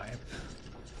exit pipe.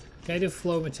 Guide the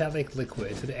flow of metallic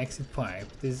liquid to the exit pipe.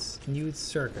 This new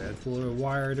circuit will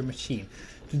rewire the machine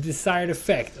to the desired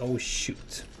effect. Oh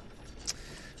shoot.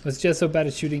 I was just so bad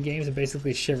at shooting games and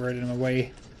basically shivered in my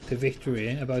way to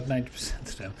victory about 90%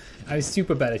 of them. I'm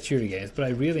super bad at shooting games, but I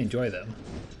really enjoy them.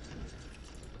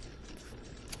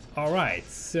 Alright,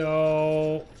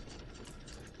 so...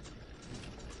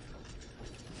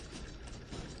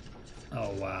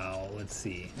 Oh wow, let's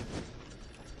see.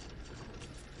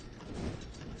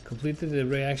 Completed the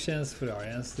reactions for the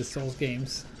audience, the Souls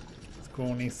games.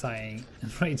 Groaning, sighing,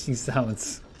 and raging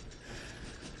sounds.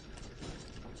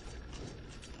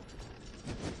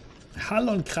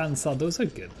 Hallonkranza, those are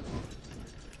good.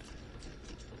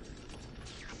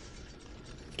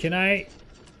 Can I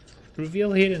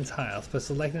reveal hidden tiles by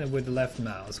selecting them with the left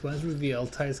mouse? Once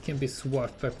revealed, tiles can be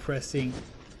swapped by pressing.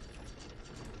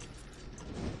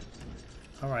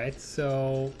 Alright,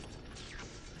 so...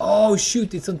 Oh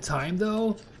shoot, it's on time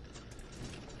though?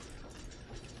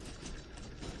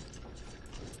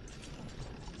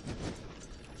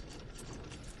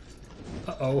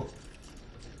 Uh-oh.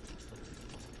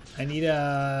 I need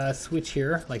a switch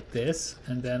here, like this,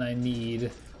 and then I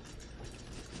need...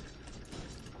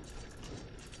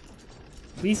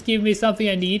 Please give me something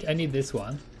I need. I need this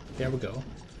one. There we go.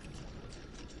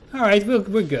 Alright,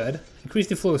 we're good. Increase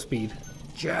the flow speed.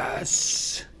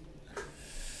 Yes!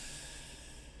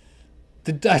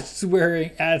 The Dutch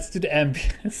swearing adds to the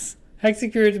ambience. Hack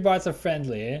security bots are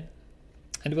friendly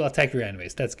and will attack your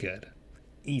enemies. That's good.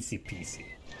 Easy peasy.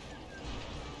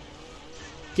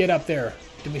 Get up there.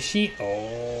 The machine.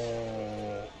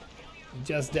 Oh.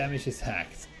 Just damage is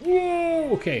hacked. Whoa,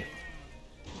 okay.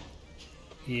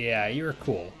 Yeah, you're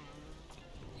cool.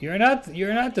 You're not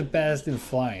the best in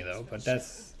flying though, but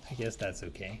that's, I guess that's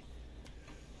okay.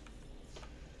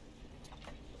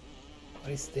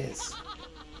 What is this?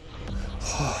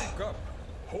 Wake up!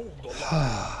 Hold the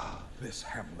line. This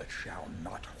hamlet shall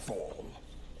not fall.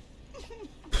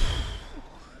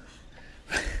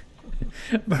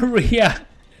 Maria!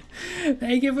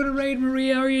 Thank you for the raid,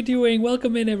 Maria. How are you doing?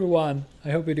 Welcome in, everyone. I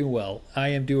hope you're doing well. I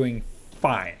am doing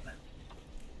fine.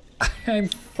 I'm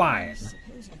fine.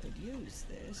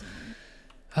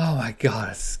 Oh my god,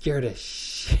 I scared the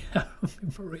shit out of me,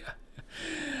 Maria.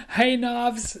 Hey,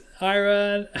 Knobs,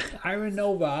 Iron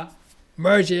Nova,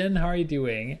 Mergin, how are you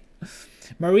doing?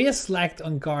 Maria slacked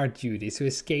on guard duty, so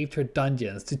escaped her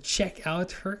dungeons to check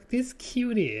out this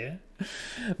cutie.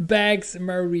 Bags,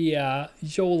 Maria,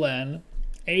 Jolan,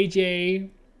 AJ,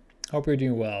 hope you're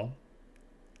doing well.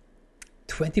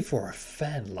 24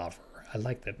 fan lover, I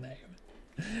like that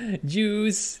name.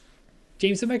 Juice,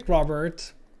 James and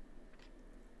McRobert.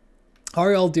 How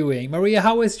are you all doing? Maria,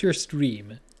 how was your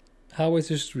stream? How was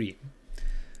your stream?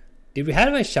 Did we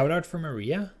have a shout out for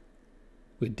Maria?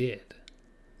 We did.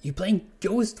 You playing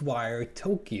Ghostwire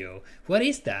Tokyo? What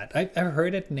is that? I've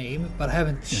heard that name, but I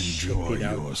haven't checked it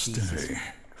out. Your stay.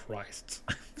 Christ.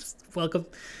 Welcome.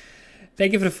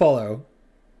 Thank you for the follow.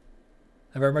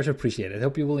 I very much appreciate it. I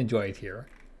hope you will enjoy it here.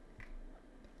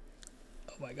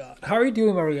 Oh my god. How are you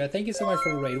doing, Maria? Thank you so much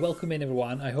for the raid. Welcome in,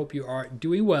 everyone. I hope you are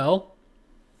doing well.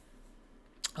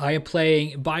 I am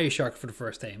playing BioShock for the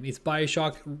first time. It's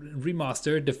BioShock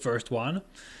Remastered, the first one.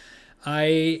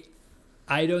 I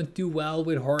I don't do well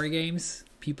with horror games.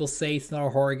 People say it's not a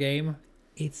horror game.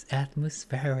 It's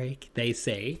atmospheric, they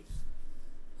say.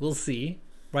 We'll see.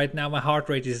 Right now my heart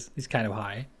rate is kind of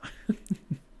high.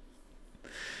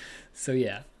 So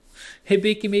yeah. Hey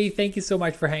Bicky Me, thank you so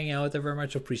much for hanging out. I very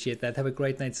much appreciate that. Have a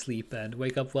great night's sleep and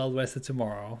wake up well rested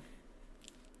tomorrow.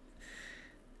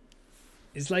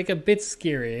 It's like a bit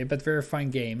scary, but very fun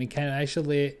game. It kind of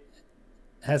actually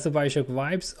has the Bioshock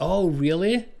vibes. Oh,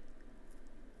 really?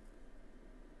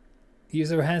 Use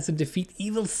our hands to defeat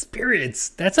evil spirits.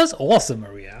 That sounds awesome,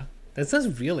 Maria. That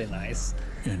sounds really nice.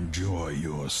 Enjoy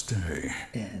your stay.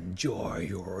 Enjoy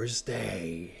your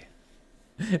stay.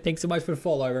 Thanks so much for the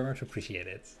follow. I very much appreciate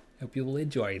it. Hope you will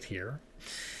enjoy it here.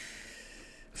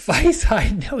 Vice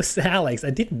High knows Alex. I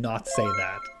did not say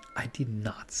that. I did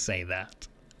not say that.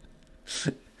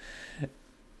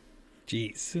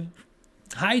 Jeez.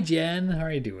 Hi Jen, how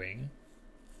are you doing?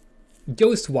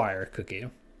 Ghostwire Cookie.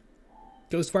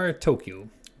 Ghostwire Tokyo.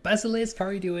 Basilisk, how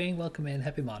are you doing? Welcome in.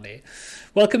 Happy Monday.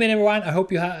 Welcome in everyone. I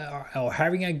hope you are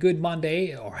having a good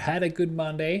Monday or had a good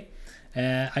Monday.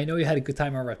 I know you had a good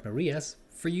time over at Maria's.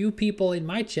 For you people in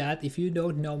my chat, if you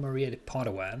don't know Maria the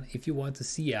Padawan, if you want to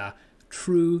see a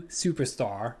true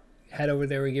superstar, head over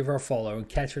there and give her a follow and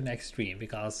catch her next stream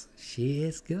because she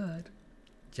is good.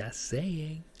 Just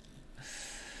saying.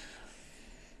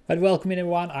 But welcome in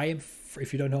everyone. I am,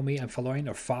 if you don't know me, I'm following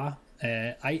or Fa.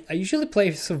 I usually play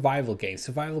survival games.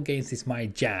 Survival games is my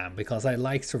jam because I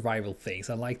like survival things.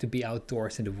 I like to be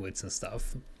outdoors in the woods and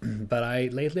stuff.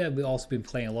 But lately I've also been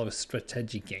playing a lot of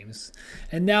strategy games.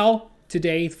 And now,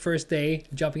 today, first day,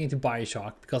 jumping into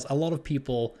Bioshock because a lot of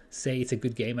people say it's a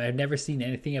good game. I've never seen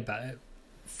anything about it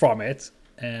from it.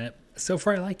 So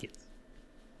far I like it.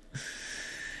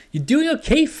 You're doing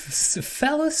okay,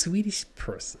 fellow Swedish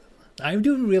person. I'm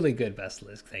doing really good,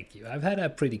 Basilisk, thank you. I've had a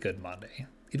pretty good Monday.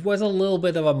 It was a little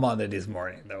bit of a Monday this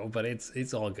morning, though, but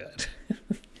it's all good.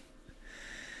 Did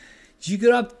you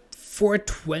get up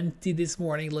 4:20 this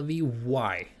morning, Levi?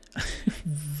 Why?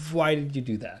 Why did you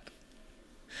do that?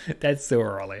 That's so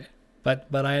early. But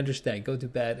I understand. Go to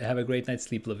bed. Have a great night's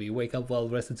sleep, Levi. Wake up well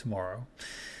rested tomorrow.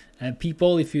 And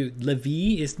people, if you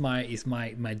Levi is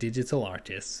my digital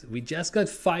artist. We just got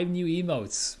 5 new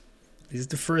emotes. This is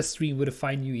the first stream with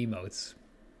 5 new emotes.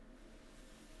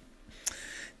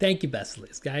 Thank you,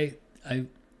 Basilisk.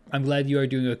 I'm glad you are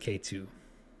doing okay too.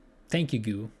 Thank you,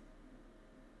 Goo.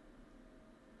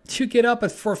 Did you get up at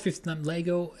 4:59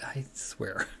 Lego? I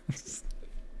swear.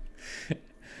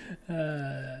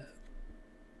 The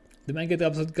man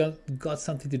got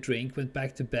something to drink, went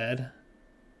back to bed.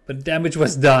 But damage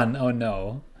was done. Oh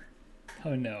no.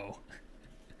 Oh no.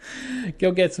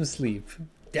 Go get some sleep.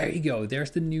 There you go.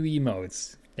 There's the new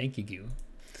emotes. Thank you, Goo.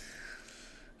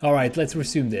 Alright, let's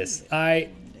resume this.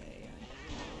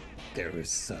 There is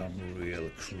some real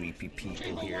creepy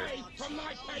people here.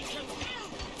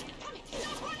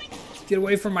 Get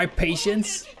away from my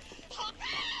patients.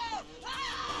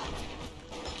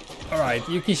 Alright,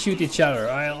 you can shoot each other.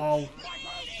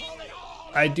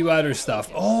 I do other stuff.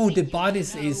 Oh, the bot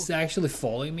is actually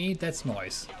following me? That's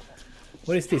nice.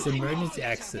 What is this? Emergency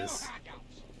access.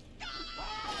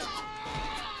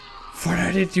 What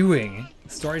are they doing?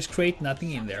 Storage crate,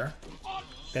 nothing in there.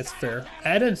 That's fair.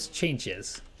 Adams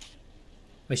changes.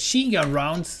 Machine gun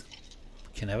rounds.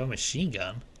 We can have a machine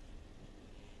gun.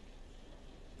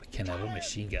 We can have a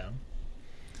machine gun.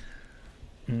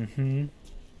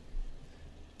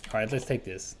 Alright, let's take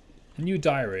this. A new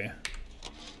diary.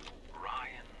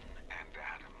 Ryan and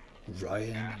Adam.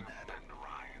 Ryan and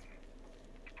Ryan.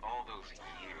 All those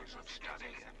years of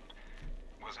study, and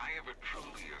was I ever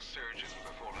truly a surgeon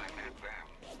before I met them?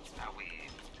 How we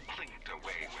clinked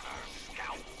away with our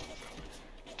scalpels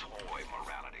and toy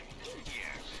morality.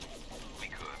 Yes, we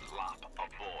could lop a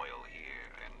boil here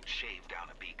and shave down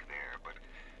a beak there, but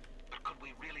could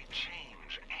we really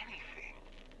change anything?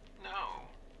 No.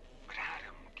 But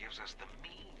Adam gives us the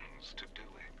means to do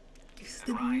it. Gives and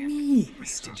the Ryan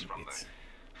means to us do from it. the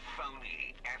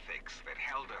phony ethics that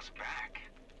held us back.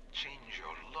 Change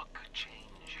your look,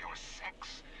 change your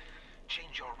sex,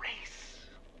 change your race.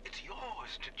 It's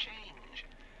yours to change.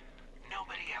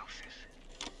 Nobody else's.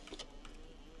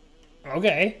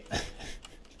 Okay.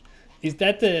 Is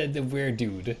that the weird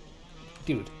dude?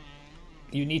 Dude,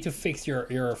 you need to fix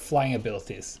your flying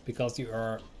abilities because you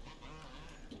are...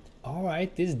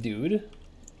 Alright, this dude.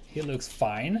 He looks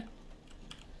fine.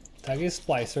 Target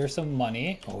splicer, some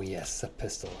money. Oh yes, a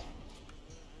pistol.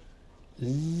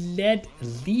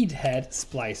 Lead head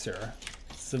splicer.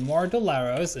 Some more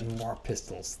dollaros and more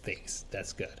pistols things.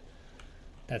 That's good.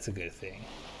 That's a good thing.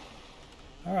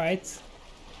 Alright.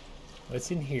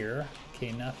 What's in here?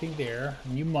 Okay, nothing there.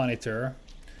 New monitor.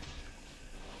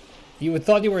 You would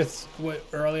thought you were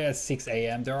early at 6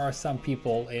 a.m. There are some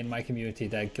people in my community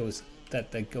that goes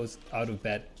out of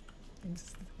bed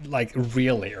like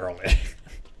really early.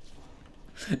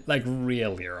 Like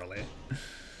really early.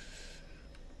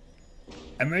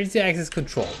 Emergency access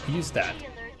control. Use that.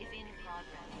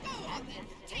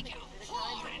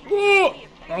 Whoa!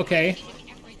 Okay.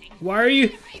 Why are you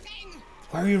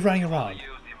running around?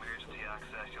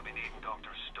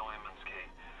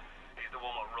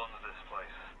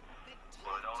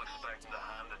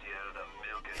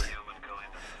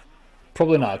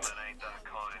 Probably not.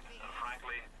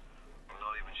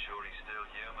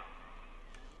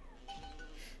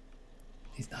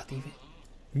 He's not even.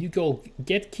 You go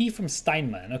get key from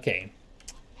Steinman. Okay.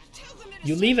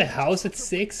 You leave a house at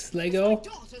 6, Lego.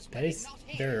 That is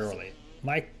very early.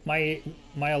 My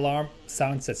alarm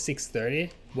sounds at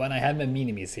 6:30 when I have my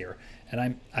minimies here,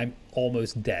 and I'm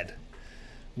almost dead.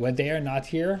 When they are not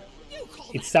here,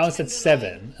 it sounds at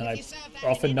 7, and I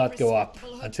often not go up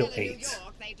until 8.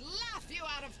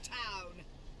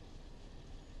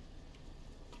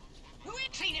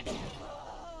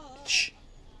 Shh.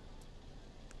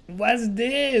 What's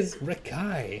this?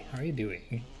 Rakai, how are you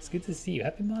doing? It's good to see you.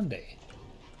 Happy Monday.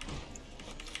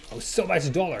 Oh, so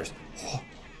much dollars. Oh.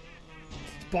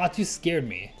 Bot, you scared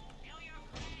me.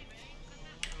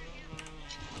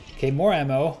 Okay, more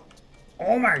ammo.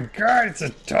 Oh my god, it's a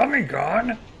Tommy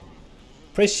gun.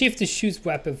 Press shift to choose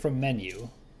weapon from menu.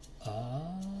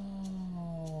 Oh.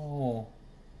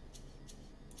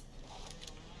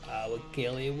 I will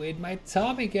kill you with my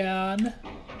Tommy gun.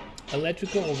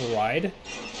 Electrical override.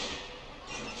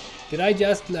 Did I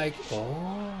just like...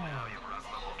 Oh.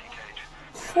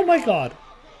 Oh my god.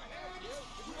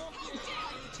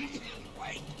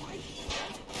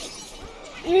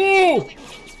 Ooh!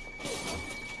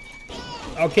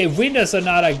 Okay, windows are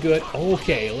not that good.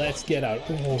 Okay, let's get out.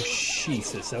 Oh,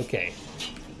 Jesus. Okay.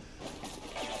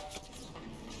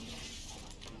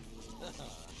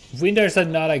 Windows are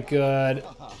not that good.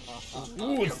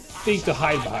 Ooh, thing to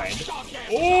hide behind.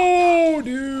 Oh,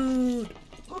 dude!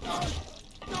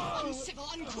 Uncivil,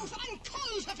 uncouth,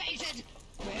 uncultivated!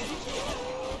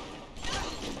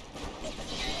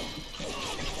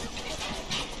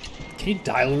 Can you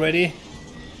die already?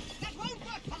 That won't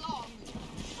work for long.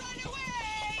 Run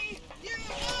away! You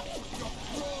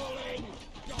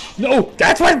No,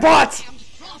 that's my bot! Look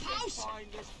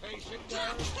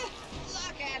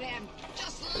at him,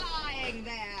 just lying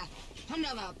there.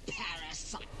 Another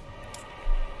parasite.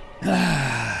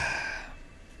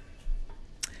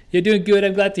 You're doing good.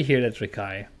 I'm glad to hear that,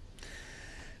 Rikai.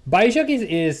 Bioshock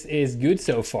is good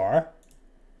so far.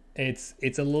 It's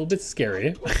a little bit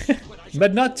scary,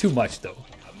 but not too much though.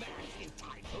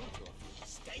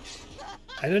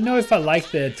 I don't know if I like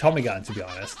the Tommy gun, to be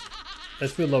honest.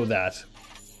 Let's reload that.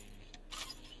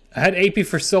 I had AP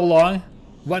for so long.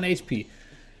 1 HP.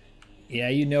 Yeah,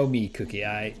 you know me, Cookie.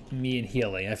 Me and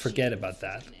healing. I forget about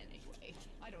that.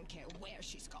 I don't care where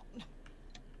she's gone.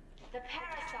 The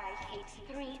parasite hates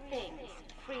 3 things: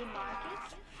 free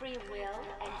markets, free will,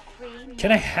 and free...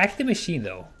 Can I hack the machine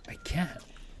though? I can't.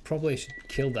 Probably I should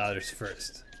kill the others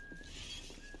first.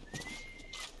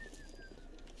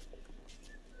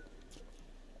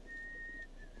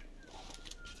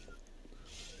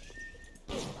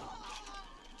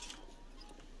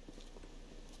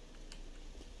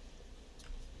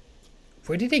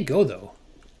 Where did they go though?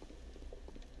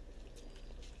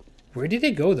 Where did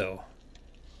they go though?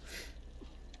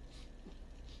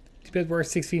 Tibet work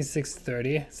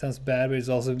 6:30. Sounds bad, but it's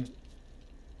also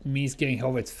means getting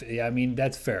home. Yeah, I mean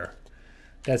that's fair.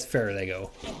 That's fair. They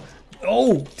go.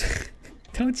 Oh,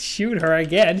 don't shoot her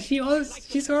again.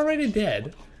 She's already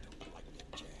dead.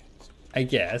 I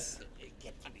guess.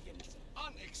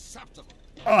 Unacceptable.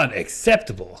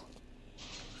 Unacceptable.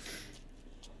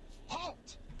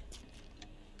 Halt!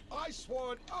 I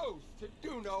swore an oath to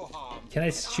do no harm. Can I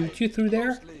shoot you through there?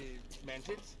 Mostly meant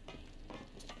it.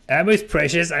 Ammo is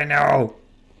precious. I know.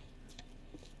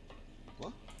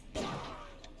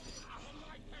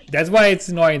 That's why it's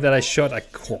annoying that I shot a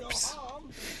corpse.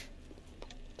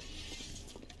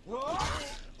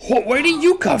 Where did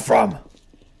you come from?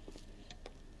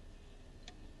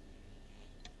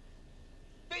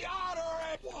 The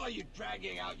order! Why are you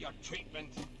dragging out your treatment?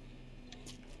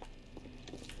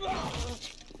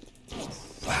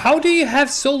 How do you have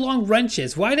so long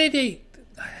wrenches? Why did they...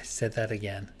 I said that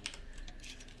again.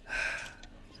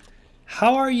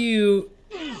 How are you...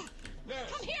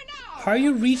 How are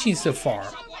you reaching so far?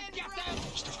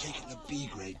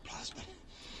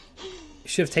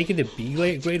 Should have taken the B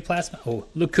grade plasma. Oh,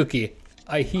 look, Cookie.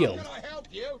 I healed. How can I help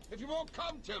you if you won't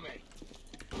come to me?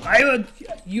 I would.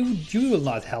 You will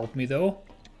not help me though.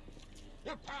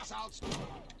 You pass out.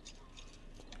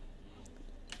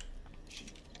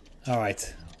 All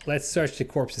right, let's search the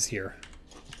corpses here.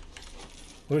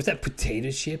 What was that?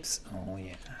 Potato chips? Oh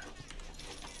yeah,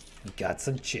 we got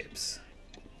some chips.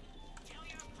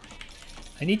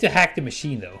 I need to hack the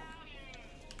machine though.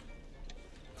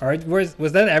 All right, was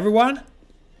that everyone?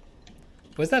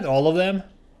 Was that all of them?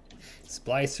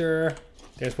 Splicer.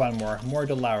 There's one more. More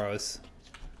Dolaros.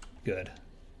 Good.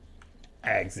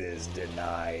 Access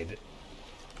denied.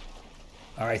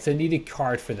 Alright, so I need a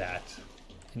card for that.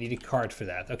 I need a card for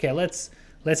that. Okay, let's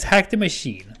hack the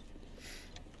machine.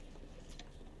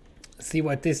 See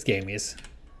what this game is.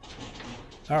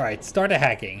 Alright, start a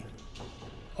hacking.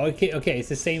 Okay, it's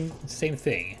the same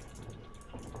thing.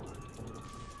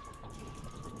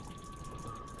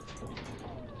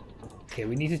 Okay,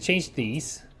 we need to change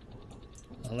these.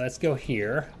 Let's go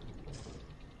here.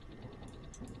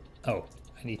 Oh,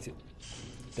 I need to.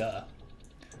 Duh.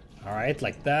 Alright,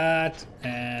 like that.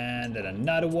 And then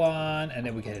another one. And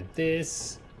then we get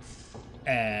this.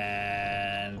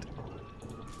 And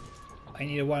I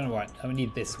need a one. I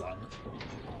need this one.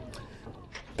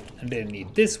 And then I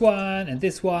need this one, and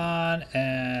this one,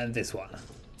 and this one.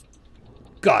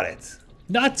 Got it.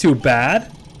 Not too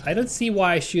bad. I don't see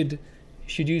why I should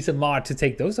use a mod to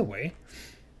take those away.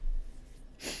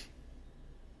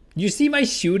 You see my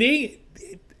shooting?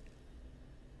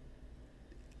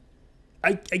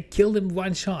 I killed him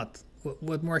one shot.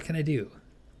 What more can I do?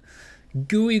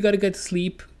 Goo, you gotta get to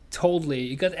sleep. Totally.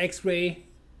 You got X-ray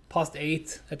past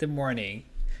 8 at the morning.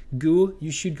 Goo,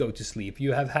 you should go to sleep.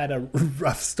 You have had a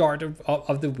rough start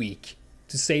of the week,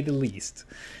 to say the least.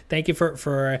 Thank you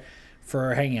for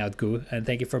hanging out, Goo, and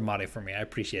thank you for modding for me. I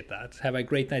appreciate that. Have a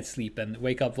great night's sleep and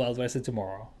wake up well rested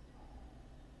tomorrow.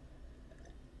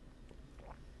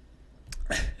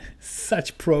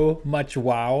 Such pro, much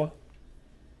wow.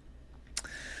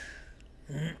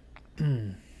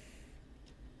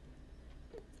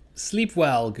 Sleep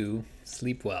well, Goo.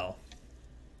 Sleep well.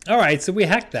 Alright, so we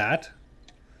hacked that.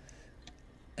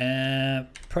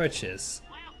 Purchase.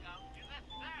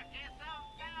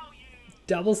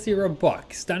 00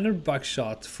 buck. Standard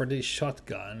buckshot for the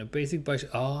shotgun. A basic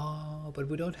buckshot. Oh, but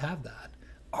we don't have that.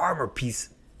 Armor piece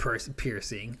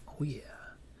piercing. Oh yeah.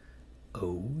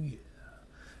 Oh yeah.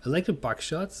 Electric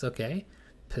buckshots. Okay.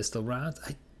 Pistol rounds.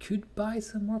 I could buy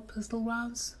some more pistol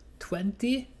rounds.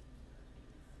 20.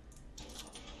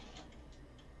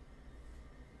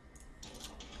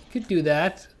 Could do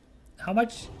that. How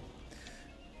much?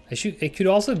 I could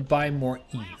also buy more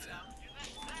Eve.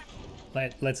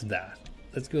 Let's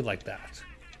go like that.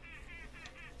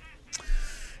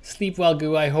 Sleep well,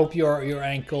 Goo. I hope your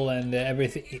ankle and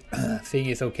everything thing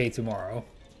is okay tomorrow.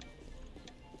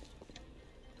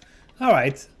 All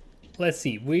right, let's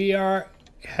see. We are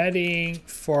heading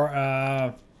for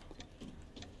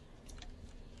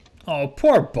oh,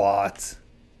 poor bot.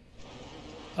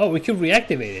 Oh, we can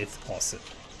reactivate it. Awesome.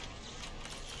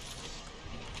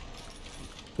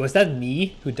 Was that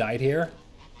me who died here?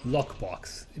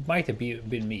 Lockbox. It might have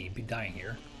been me dying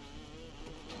here.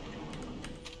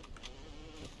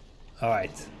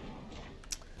 Alright.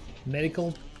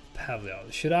 Medical pavilion.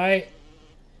 Should I?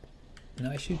 No,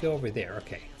 I should go over there.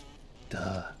 Okay.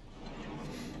 Duh.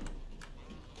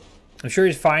 I'm sure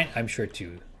he's fine. I'm sure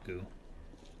too, Goo.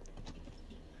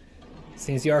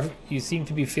 Since you seem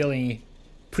to be feeling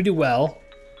pretty well,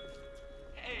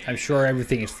 I'm sure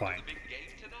everything is fine.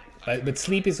 But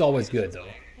sleep is always good, though.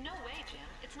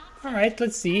 All right,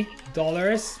 let's see.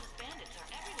 Dollars,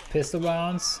 pistol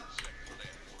rounds,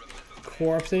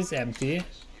 corpse that is empty,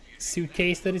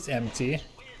 suitcase that is empty,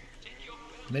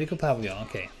 medical pavilion.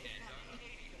 Okay.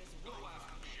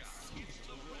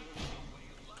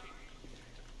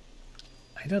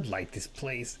 I don't like this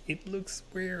place. It looks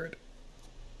weird.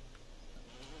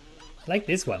 I like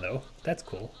this one though. That's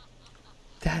cool.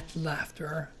 That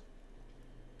laughter.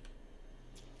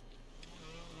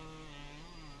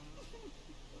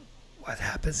 What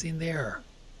happens in there?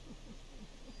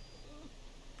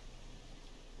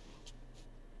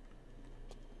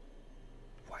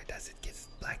 Why does it get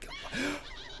black and white?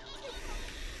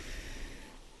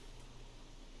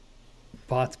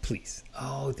 Bot, please.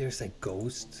 Oh, there's a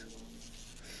ghost.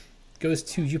 Ghost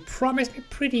 2, you promised me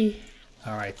pretty.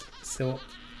 Alright, so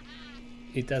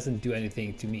it doesn't do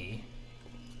anything to me.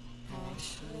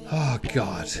 Oh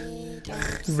god.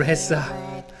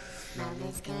 Reza.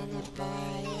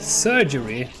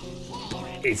 Surgery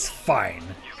is fine.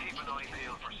 You keep an eye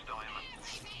peeled for Steinman.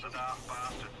 The daft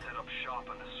bastard set up shop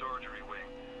in the surgery wing.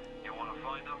 You want to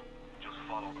find him? Just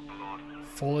follow the blood.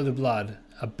 Follow the blood.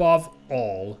 Above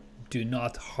all, do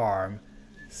not harm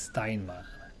Steinman.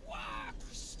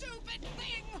 Stupid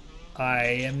thing! I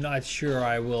am not sure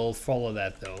I will follow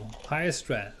that though. Higher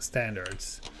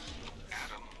standards.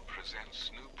 Adam presents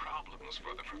new problems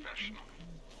for the professional.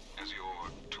 As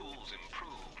your tools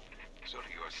improve, so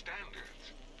do your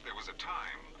standards. There was a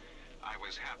time I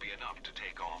was happy enough to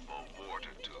take off a wart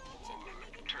or two, or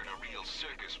turn a real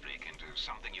circus freak into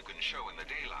something you can show in the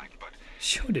daylight, but...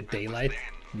 Show the daylight?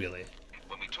 Really?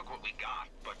 When we took what we got,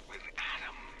 but with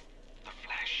Adam, the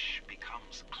flesh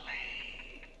becomes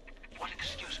clay. What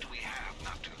excuse do we have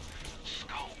not to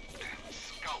sculpt and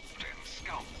sculpt and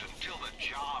sculpt until the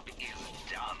job is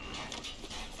done?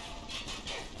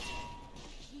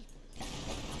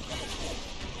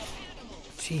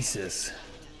 Jesus.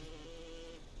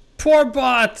 Poor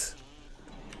bot!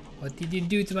 What did you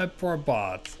do to my poor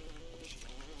bot?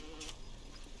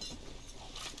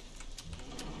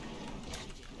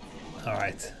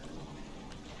 Alright.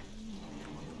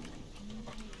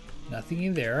 Nothing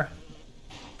in there.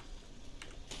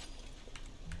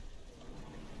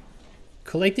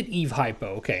 Collected Eve hypo,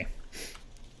 okay.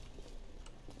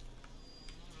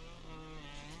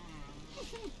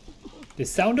 The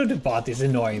sound of the bot is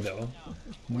annoying though.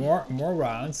 More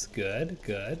rounds, good,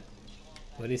 good.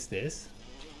 What is this?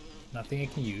 Nothing I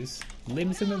can use.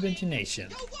 Limbs of imagination.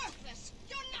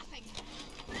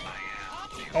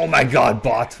 Oh my god,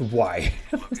 bot, why?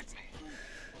 What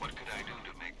could I do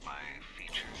to make my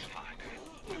features finer?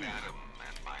 With Adam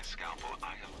and my scalpel,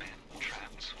 I have been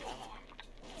transformed.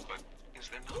 But is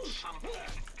there not something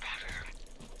better?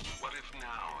 What if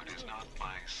now it is not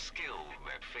my skill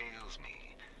that fails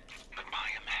me, but my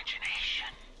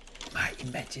imagination? My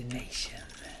imagination.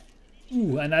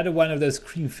 Ooh, another one of those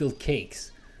cream-filled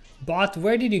cakes. Bot,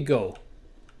 where did you go?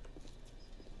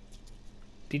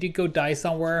 Did you go die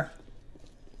somewhere?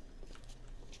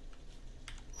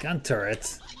 Gun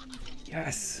turret.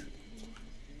 Yes.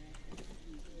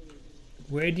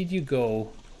 Where did you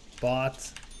go,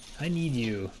 bot? I need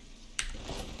you.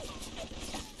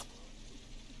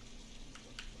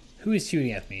 Who is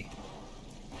shooting at me?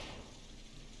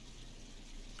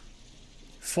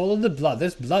 Follow the blood.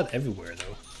 There's blood everywhere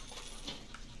though.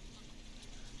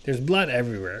 There's blood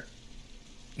everywhere.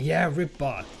 Yeah, rip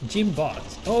bot. Jim bot.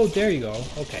 Oh, there you go.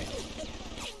 Okay.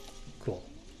 Cool.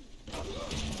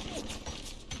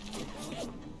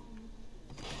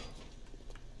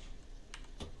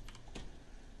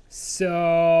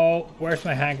 So, where's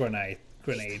my hand grenade?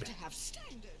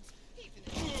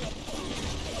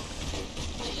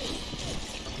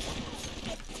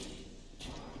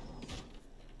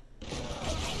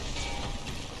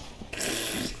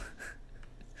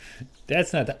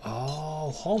 That's not the...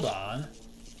 Oh, hold on.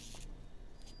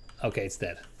 Okay, it's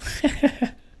dead.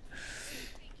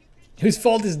 Whose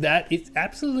fault is that? It's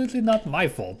absolutely not my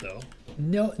fault, though.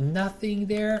 No, nothing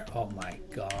there? Oh my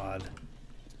god.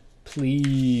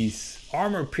 Please.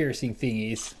 Armor piercing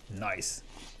thingies. Nice.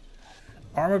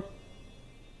 Armor...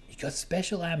 You got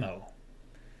special ammo.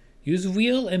 Use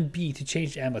wheel and B to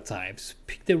change ammo types.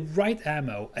 Pick the right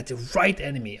ammo at the right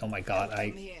enemy. Oh my god,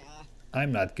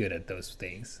 I'm not good at those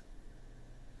things.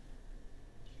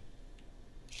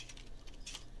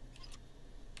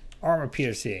 Armor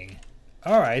piercing.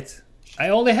 Alright. I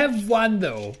only have one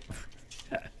though.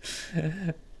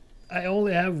 I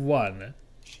only have one.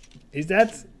 Is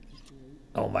that...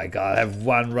 Oh my god, I have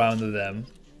one round of them.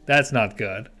 That's not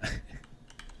good.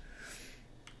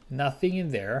 Nothing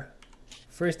in there.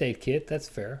 First aid kit, that's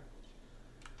fair.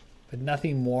 But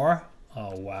nothing more.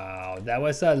 Oh wow, that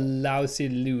was a lousy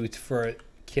loot for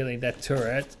killing that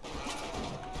turret.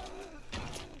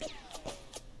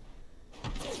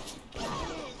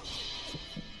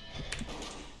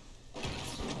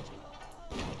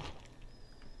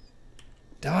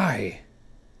 Die.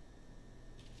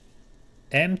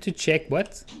 M to check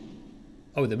what?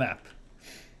 Oh, the map.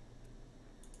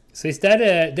 So is that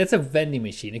a... That's a vending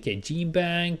machine. Okay, gene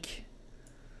bank.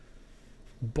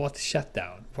 Bot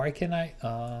shutdown. Why can I...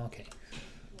 okay.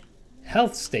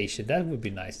 Health station. That would be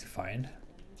nice to find.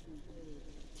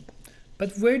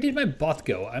 But where did my bot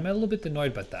go? I'm a little bit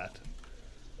annoyed about that.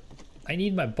 I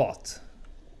need my bot.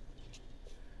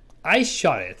 I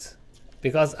shot it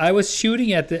because I was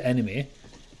shooting at the enemy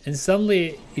and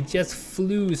suddenly it just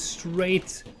flew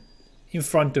straight in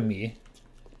front of me.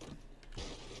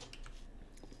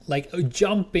 Like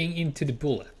jumping into the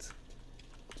bullet.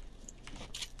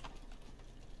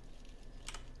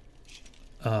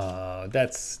 Oh,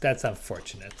 that's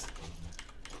unfortunate.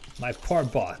 My poor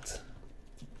bot.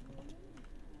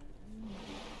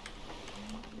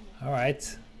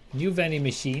 Alright. New vending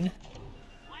machine.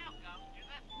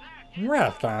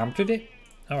 Welcome to the...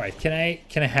 Alright, can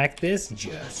I hack this?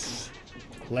 Yes.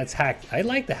 Let's hack. I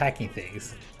like the hacking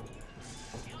things.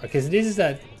 Okay, so this is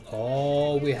that.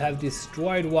 Oh, we have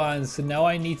destroyed one, so now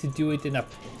I need to do it in a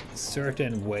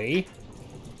certain way.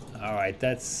 Alright,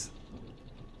 that's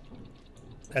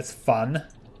fun.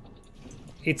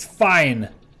 It's fine.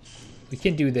 We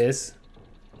can do this.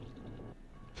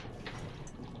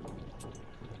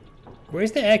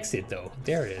 Where's the exit though?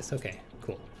 There it is. Okay,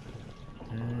 cool.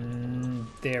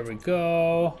 There we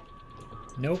go.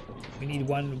 Nope. We need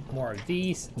one more of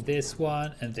these. This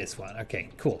one and this one. Okay,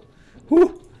 cool.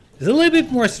 Whew. It's a little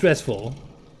bit more stressful.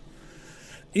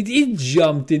 It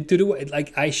jumped into the way.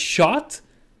 Like I shot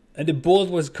and the bullet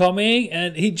was coming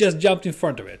and he just jumped in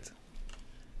front of it.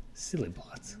 Silly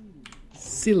bot.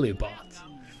 Silly bot.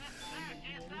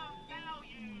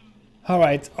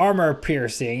 Alright, armor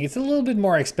piercing. It's a little bit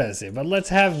more expensive, but let's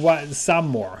have some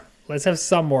more. Let's have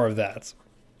some more of that.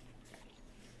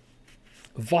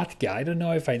 Vodka. I don't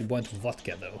know if I want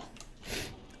vodka though.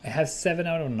 I have 7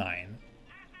 out of 9.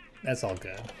 That's all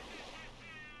good.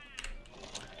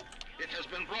 It has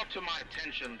been brought to my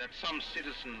attention that some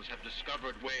citizens have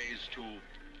discovered ways to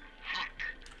hack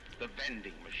the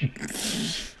vending machine.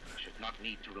 I should not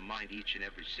need to remind each and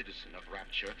every citizen of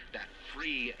Rapture that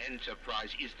free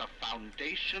enterprise is the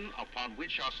foundation upon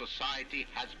which our society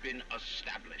has been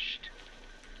established.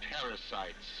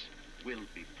 Parasites will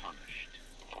be punished.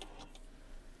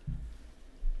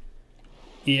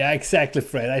 Yeah, exactly,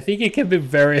 Fred. I think it can be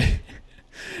very,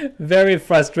 very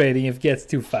frustrating if it gets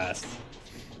too fast.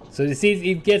 So you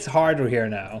see, it gets harder here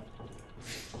now.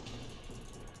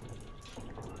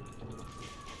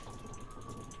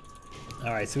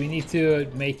 Alright, so we need to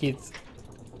make it...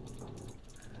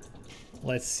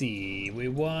 Let's see. We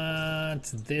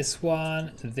want this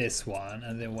one,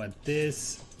 and then we want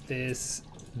this. Let's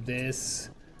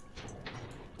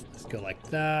go like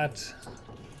that.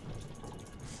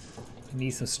 We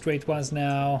need some straight ones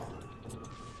now.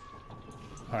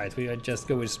 Alright, we just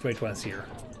go with straight ones here.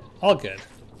 All good.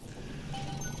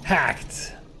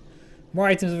 Hacked. More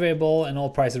items available and all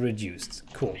prices reduced.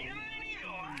 Cool.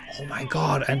 Oh my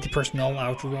god, anti-personnel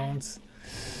outer rounds.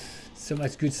 So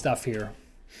much good stuff here.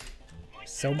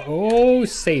 Oh,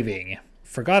 saving.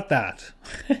 Forgot that.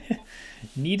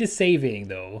 Need a saving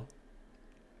though.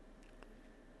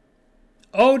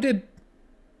 Oh, the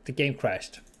game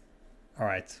crashed.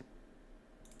 Alright.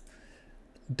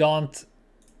 Don't.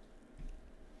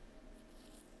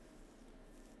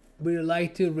 Would you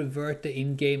like to revert the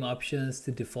in-game options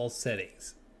to default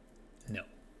settings? No.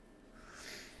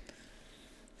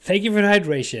 Thank you for the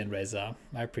hydration, Reza.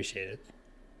 I appreciate it.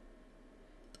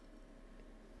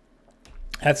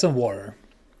 Have some water.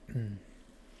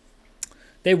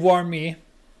 They warned me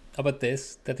about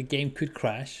this, that the game could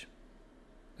crash,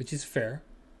 which is fair.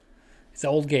 It's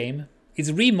an old game. It's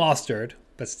remastered,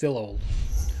 but still old.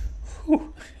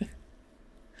 Whew.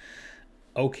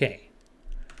 Okay.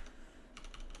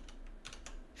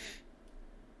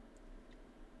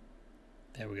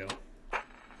 There we go.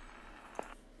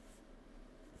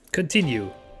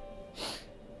 Continue.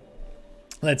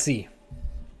 Let's see.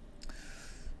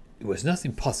 It was not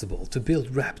impossible to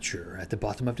build Rapture at the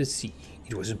bottom of the sea.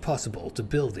 It was impossible to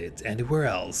build it anywhere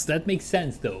else. That makes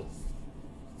sense though.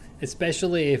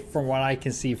 Especially from what I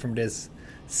can see from this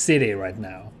city right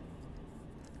now.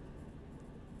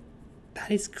 That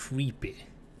is creepy.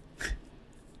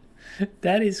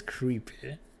 That is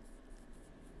creepy.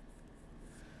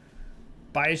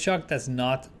 Bioshock does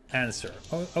not answer.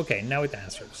 Oh, okay, now it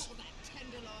answers.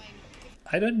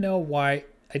 I don't know why.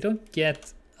 I don't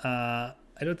get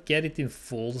it in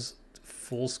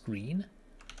full screen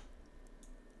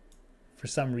for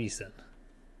some reason.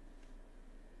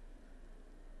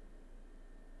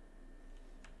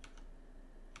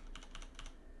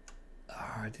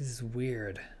 Ah, this is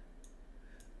weird.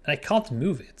 And I can't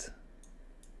move it.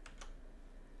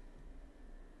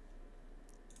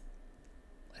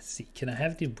 Let's see, can I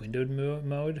have the windowed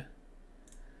mode?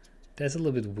 That's a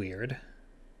little bit weird.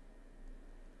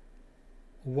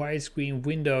 Widescreen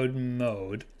windowed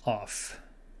mode off.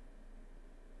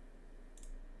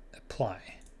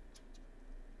 Apply.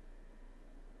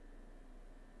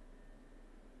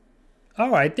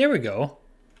 Alright, there we go.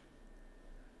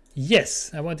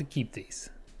 Yes, I want to keep these.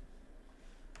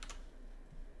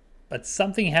 But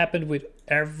something happened with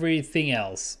everything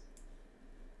else.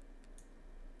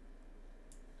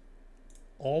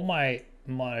 All my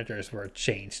monitors were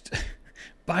changed.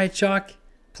 Bioshock,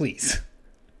 please.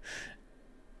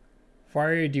 Why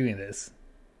are you doing this?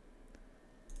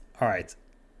 Alright.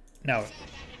 Now.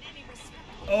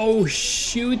 Oh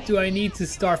shoot, do I need to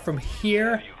start from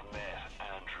here?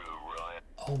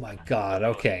 Oh my god,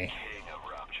 okay.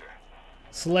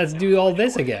 So let's do all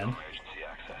this again.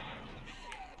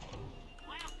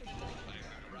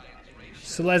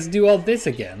 So let's do all this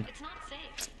again.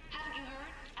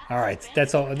 All right,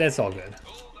 that's all. That's all good.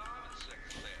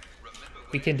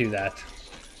 We can do that.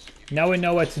 Now we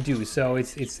know what to do, so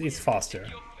it's faster.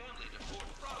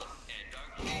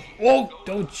 Oh,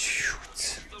 don't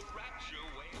shoot,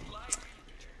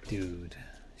 dude.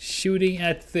 Shooting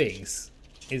at things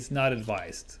is not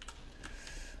advised.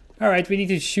 All right, we need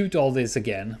to shoot all this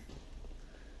again.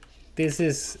 This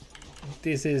is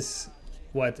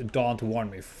what Daunt warned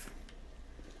me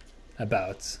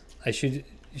about. I should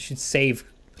save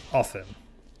often,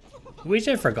 which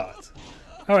I forgot.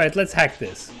 All right, let's hack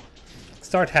this.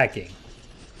 Start hacking.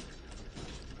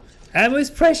 Ammo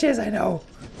is precious, I know.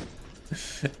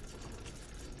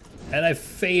 And I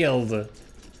failed.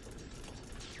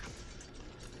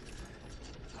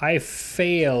 I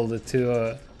failed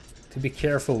to be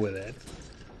careful with it.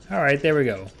 All right, there we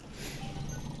go.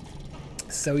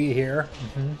 So you hear?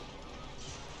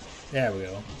 There we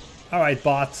go. All right,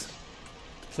 bot,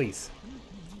 please.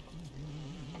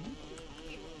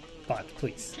 Bot,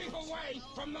 please.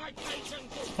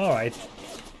 All right,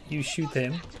 you shoot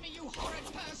him.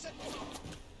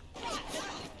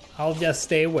 I'll just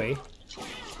stay away.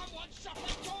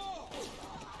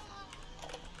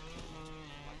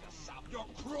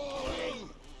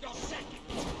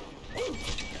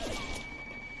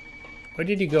 Where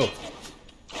did you go?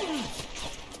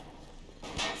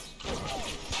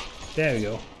 There we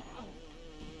go.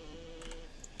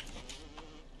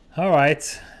 All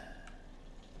right.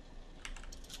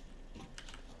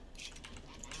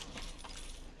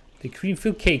 The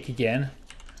cream-filled cake again.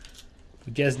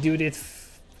 We just do it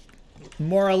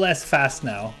more or less fast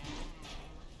now.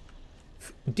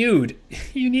 Dude,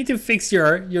 you need to fix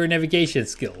your navigation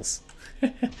skills.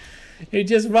 You're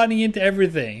just running into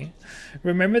everything.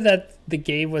 Remember that the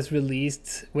game was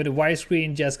released when the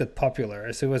widescreen just got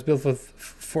popular, so it was built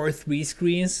for 3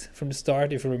 screens from the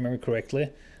start, if I remember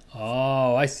correctly.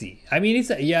 Oh, I see. I mean,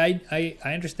 I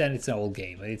understand it's an old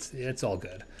game. It's all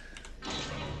good.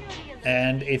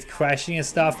 And it's crashing and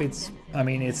stuff. It's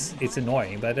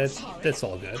annoying, but that's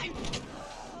all good. If you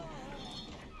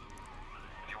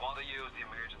want to use the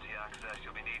emergency access,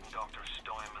 you'll be needing Dr.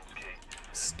 Steinman's key.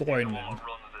 Steinman.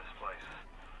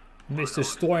 Mr.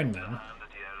 Steinman.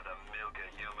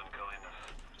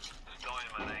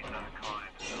 Steinman ain't that kind.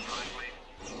 Frankly,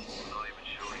 I'm not even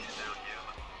sure he's still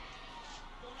human.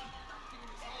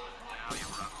 Now you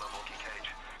run the monkey cage.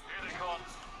 Here they come.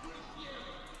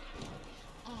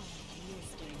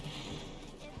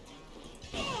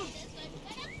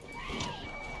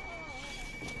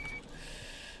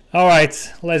 All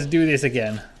right, let's do this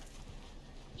again.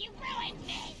 You ruined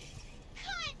me.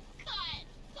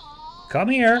 Come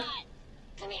here.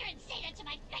 Come here and say that to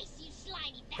my face, you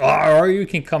slimy bastard. Or you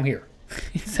can come here.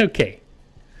 It's okay.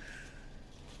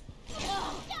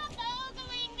 Stop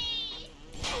ogling me.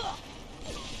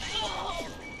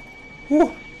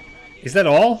 Whew. Is that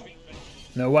all?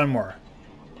 No, one more.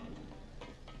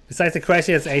 Besides the crash,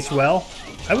 he has aged well?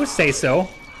 I would say so.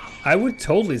 I would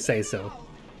totally say so.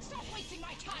 Stop wasting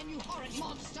my time, you horrid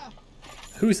monster.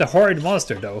 Who's a horrid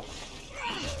monster, though?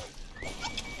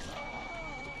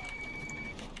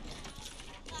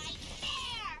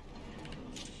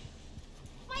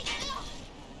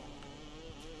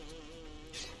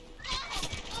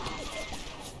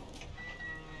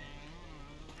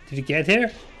 Did you get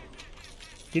here?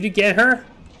 Did you get her?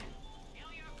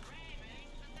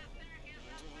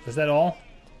 Was that all?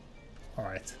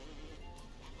 Alright.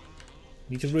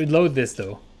 Need to reload this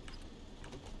though.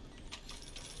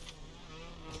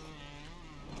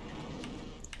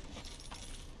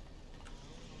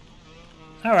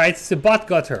 Alright, so bot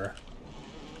got her.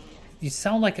 You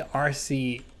sound like an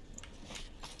RC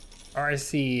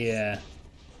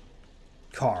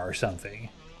car or something.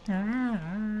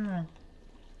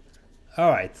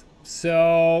 Alright,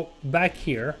 so back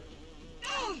here.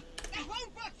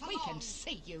 We can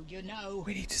see you, you know.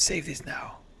 We need to save this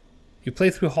now. You play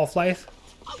through Half-Life?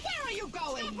 Oh, where are you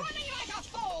going? Stop running like a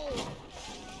fool!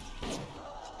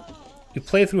 You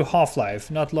played through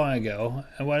Half-Life not long ago,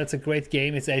 and while it's a great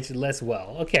game, it's aged less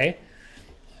well. Okay.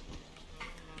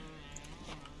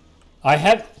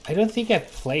 I don't think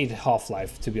I've played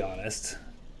Half-Life, to be honest.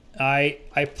 I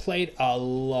played a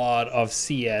lot of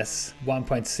CS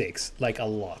 1.6, like a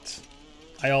lot.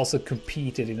 I also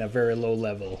competed in a very low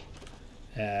level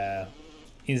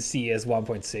in CS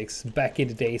 1.6 back in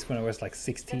the days when I was like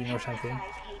 16 or something.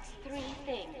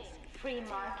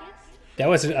 That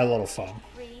was a lot of fun.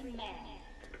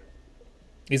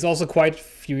 It's also quite a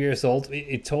few years old.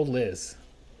 It totally is.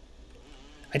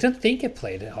 I don't think I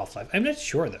played Half-Life. I'm not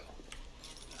sure though.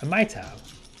 I might have.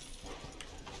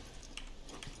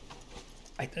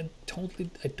 I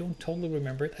don't totally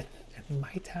remember it. I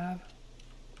might have.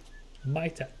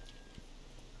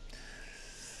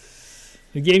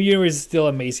 The game universe is still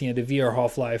amazing, and the VR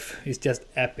Half-Life is just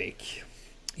epic.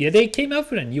 Yeah, they came out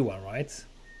with a new one, right?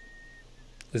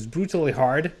 It was brutally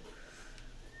hard.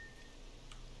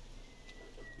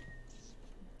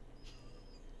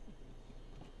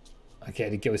 Okay,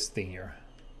 the ghost thing here.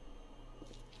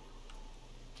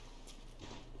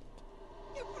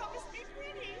 You promised me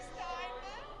pretty, Simon.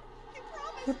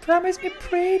 You promised me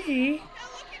pretty. Now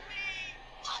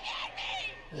look at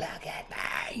me. Look at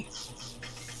me.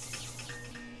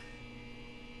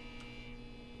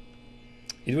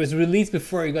 It was released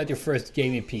before you got your first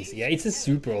gaming PC. Yeah, it's a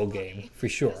super old game, for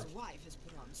sure.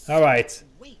 Alright.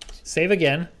 Save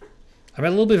again. I'm a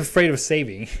little bit afraid of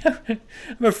saving.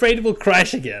 I'm afraid it will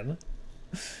crash again.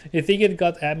 You think it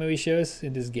got ammo issues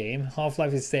in this game?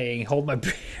 Half-Life is saying, hold my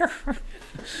beer.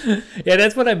 Yeah,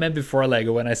 that's what I meant before,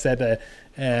 Lego, when I said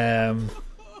The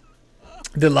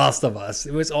Last of Us.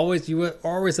 It was always, you were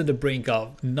always at the brink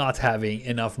of not having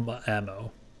enough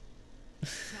ammo.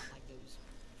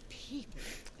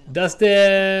 Does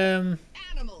the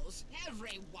Animals,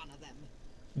 every one of them.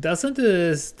 doesn't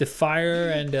the fire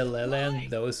and the Leland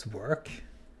those work?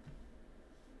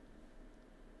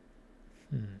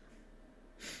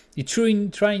 You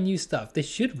trying new stuff. They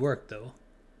should work though.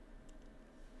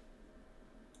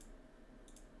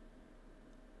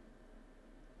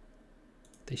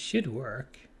 They should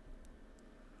work.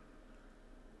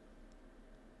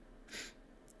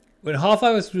 When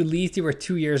Half-Life was released, you were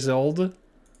 2 years old.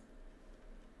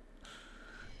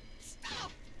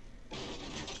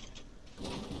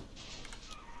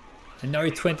 And now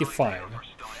you're 25.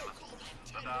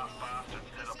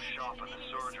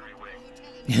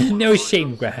 No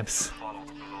shame grabs.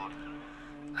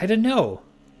 I don't know.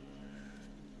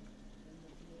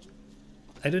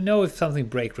 I don't know if something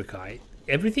break Rikai.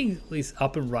 Everything is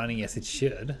up and running as it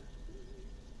should.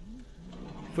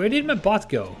 Where did my bot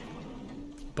go?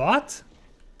 Bot?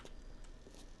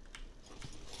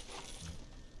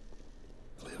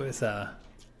 There was a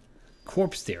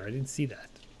corpse there. I didn't see that.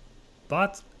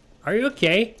 Bot? Are you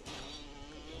okay?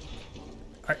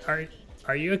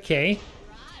 Are you okay?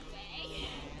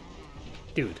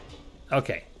 Dude.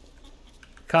 Okay.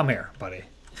 Come here, buddy.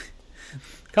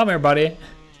 Come here, buddy.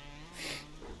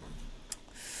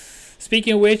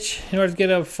 Speaking of which, in order to get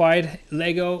a fight,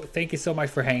 Lego, thank you so much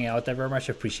for hanging out. I very much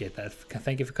appreciate that.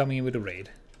 Thank you for coming in with a raid.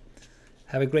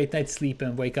 Have a great night's sleep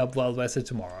and wake up well rested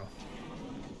tomorrow.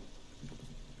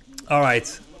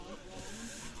 Alright.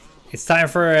 It's time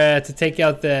for to take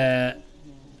out the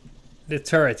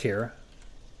turret here.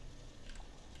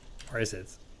 Where is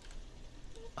it?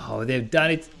 Oh, they've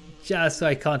done it just so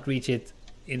I can't reach it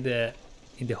in the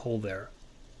hole there.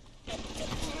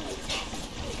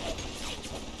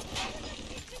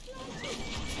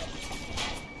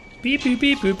 Beep beep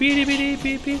beep beep beep beep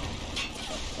beep beep.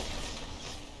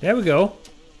 There we go.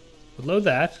 Reload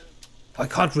that. Oh, I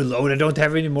can't reload. I don't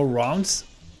have any more rounds.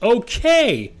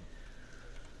 Okay.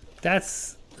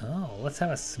 That's... Oh, let's have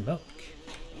a smoke.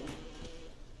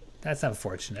 That's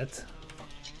unfortunate.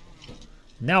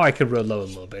 Now I can reload a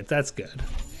little bit. That's good.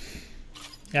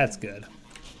 That's good.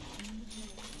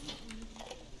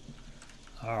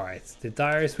 Alright, the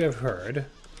diaries we have heard.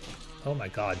 Oh my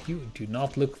god, you do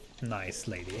not look nice,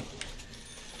 lady.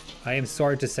 I am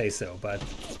sorry to say so, but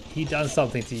he done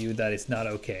something to you that is not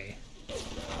okay.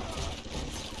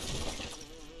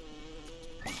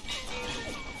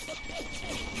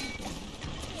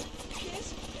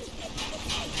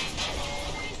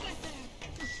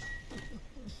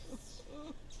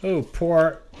 Oh,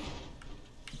 poor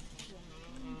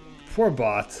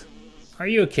bot. Are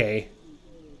you okay?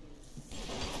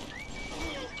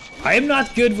 I am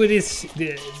not good with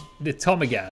the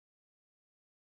Tomagan.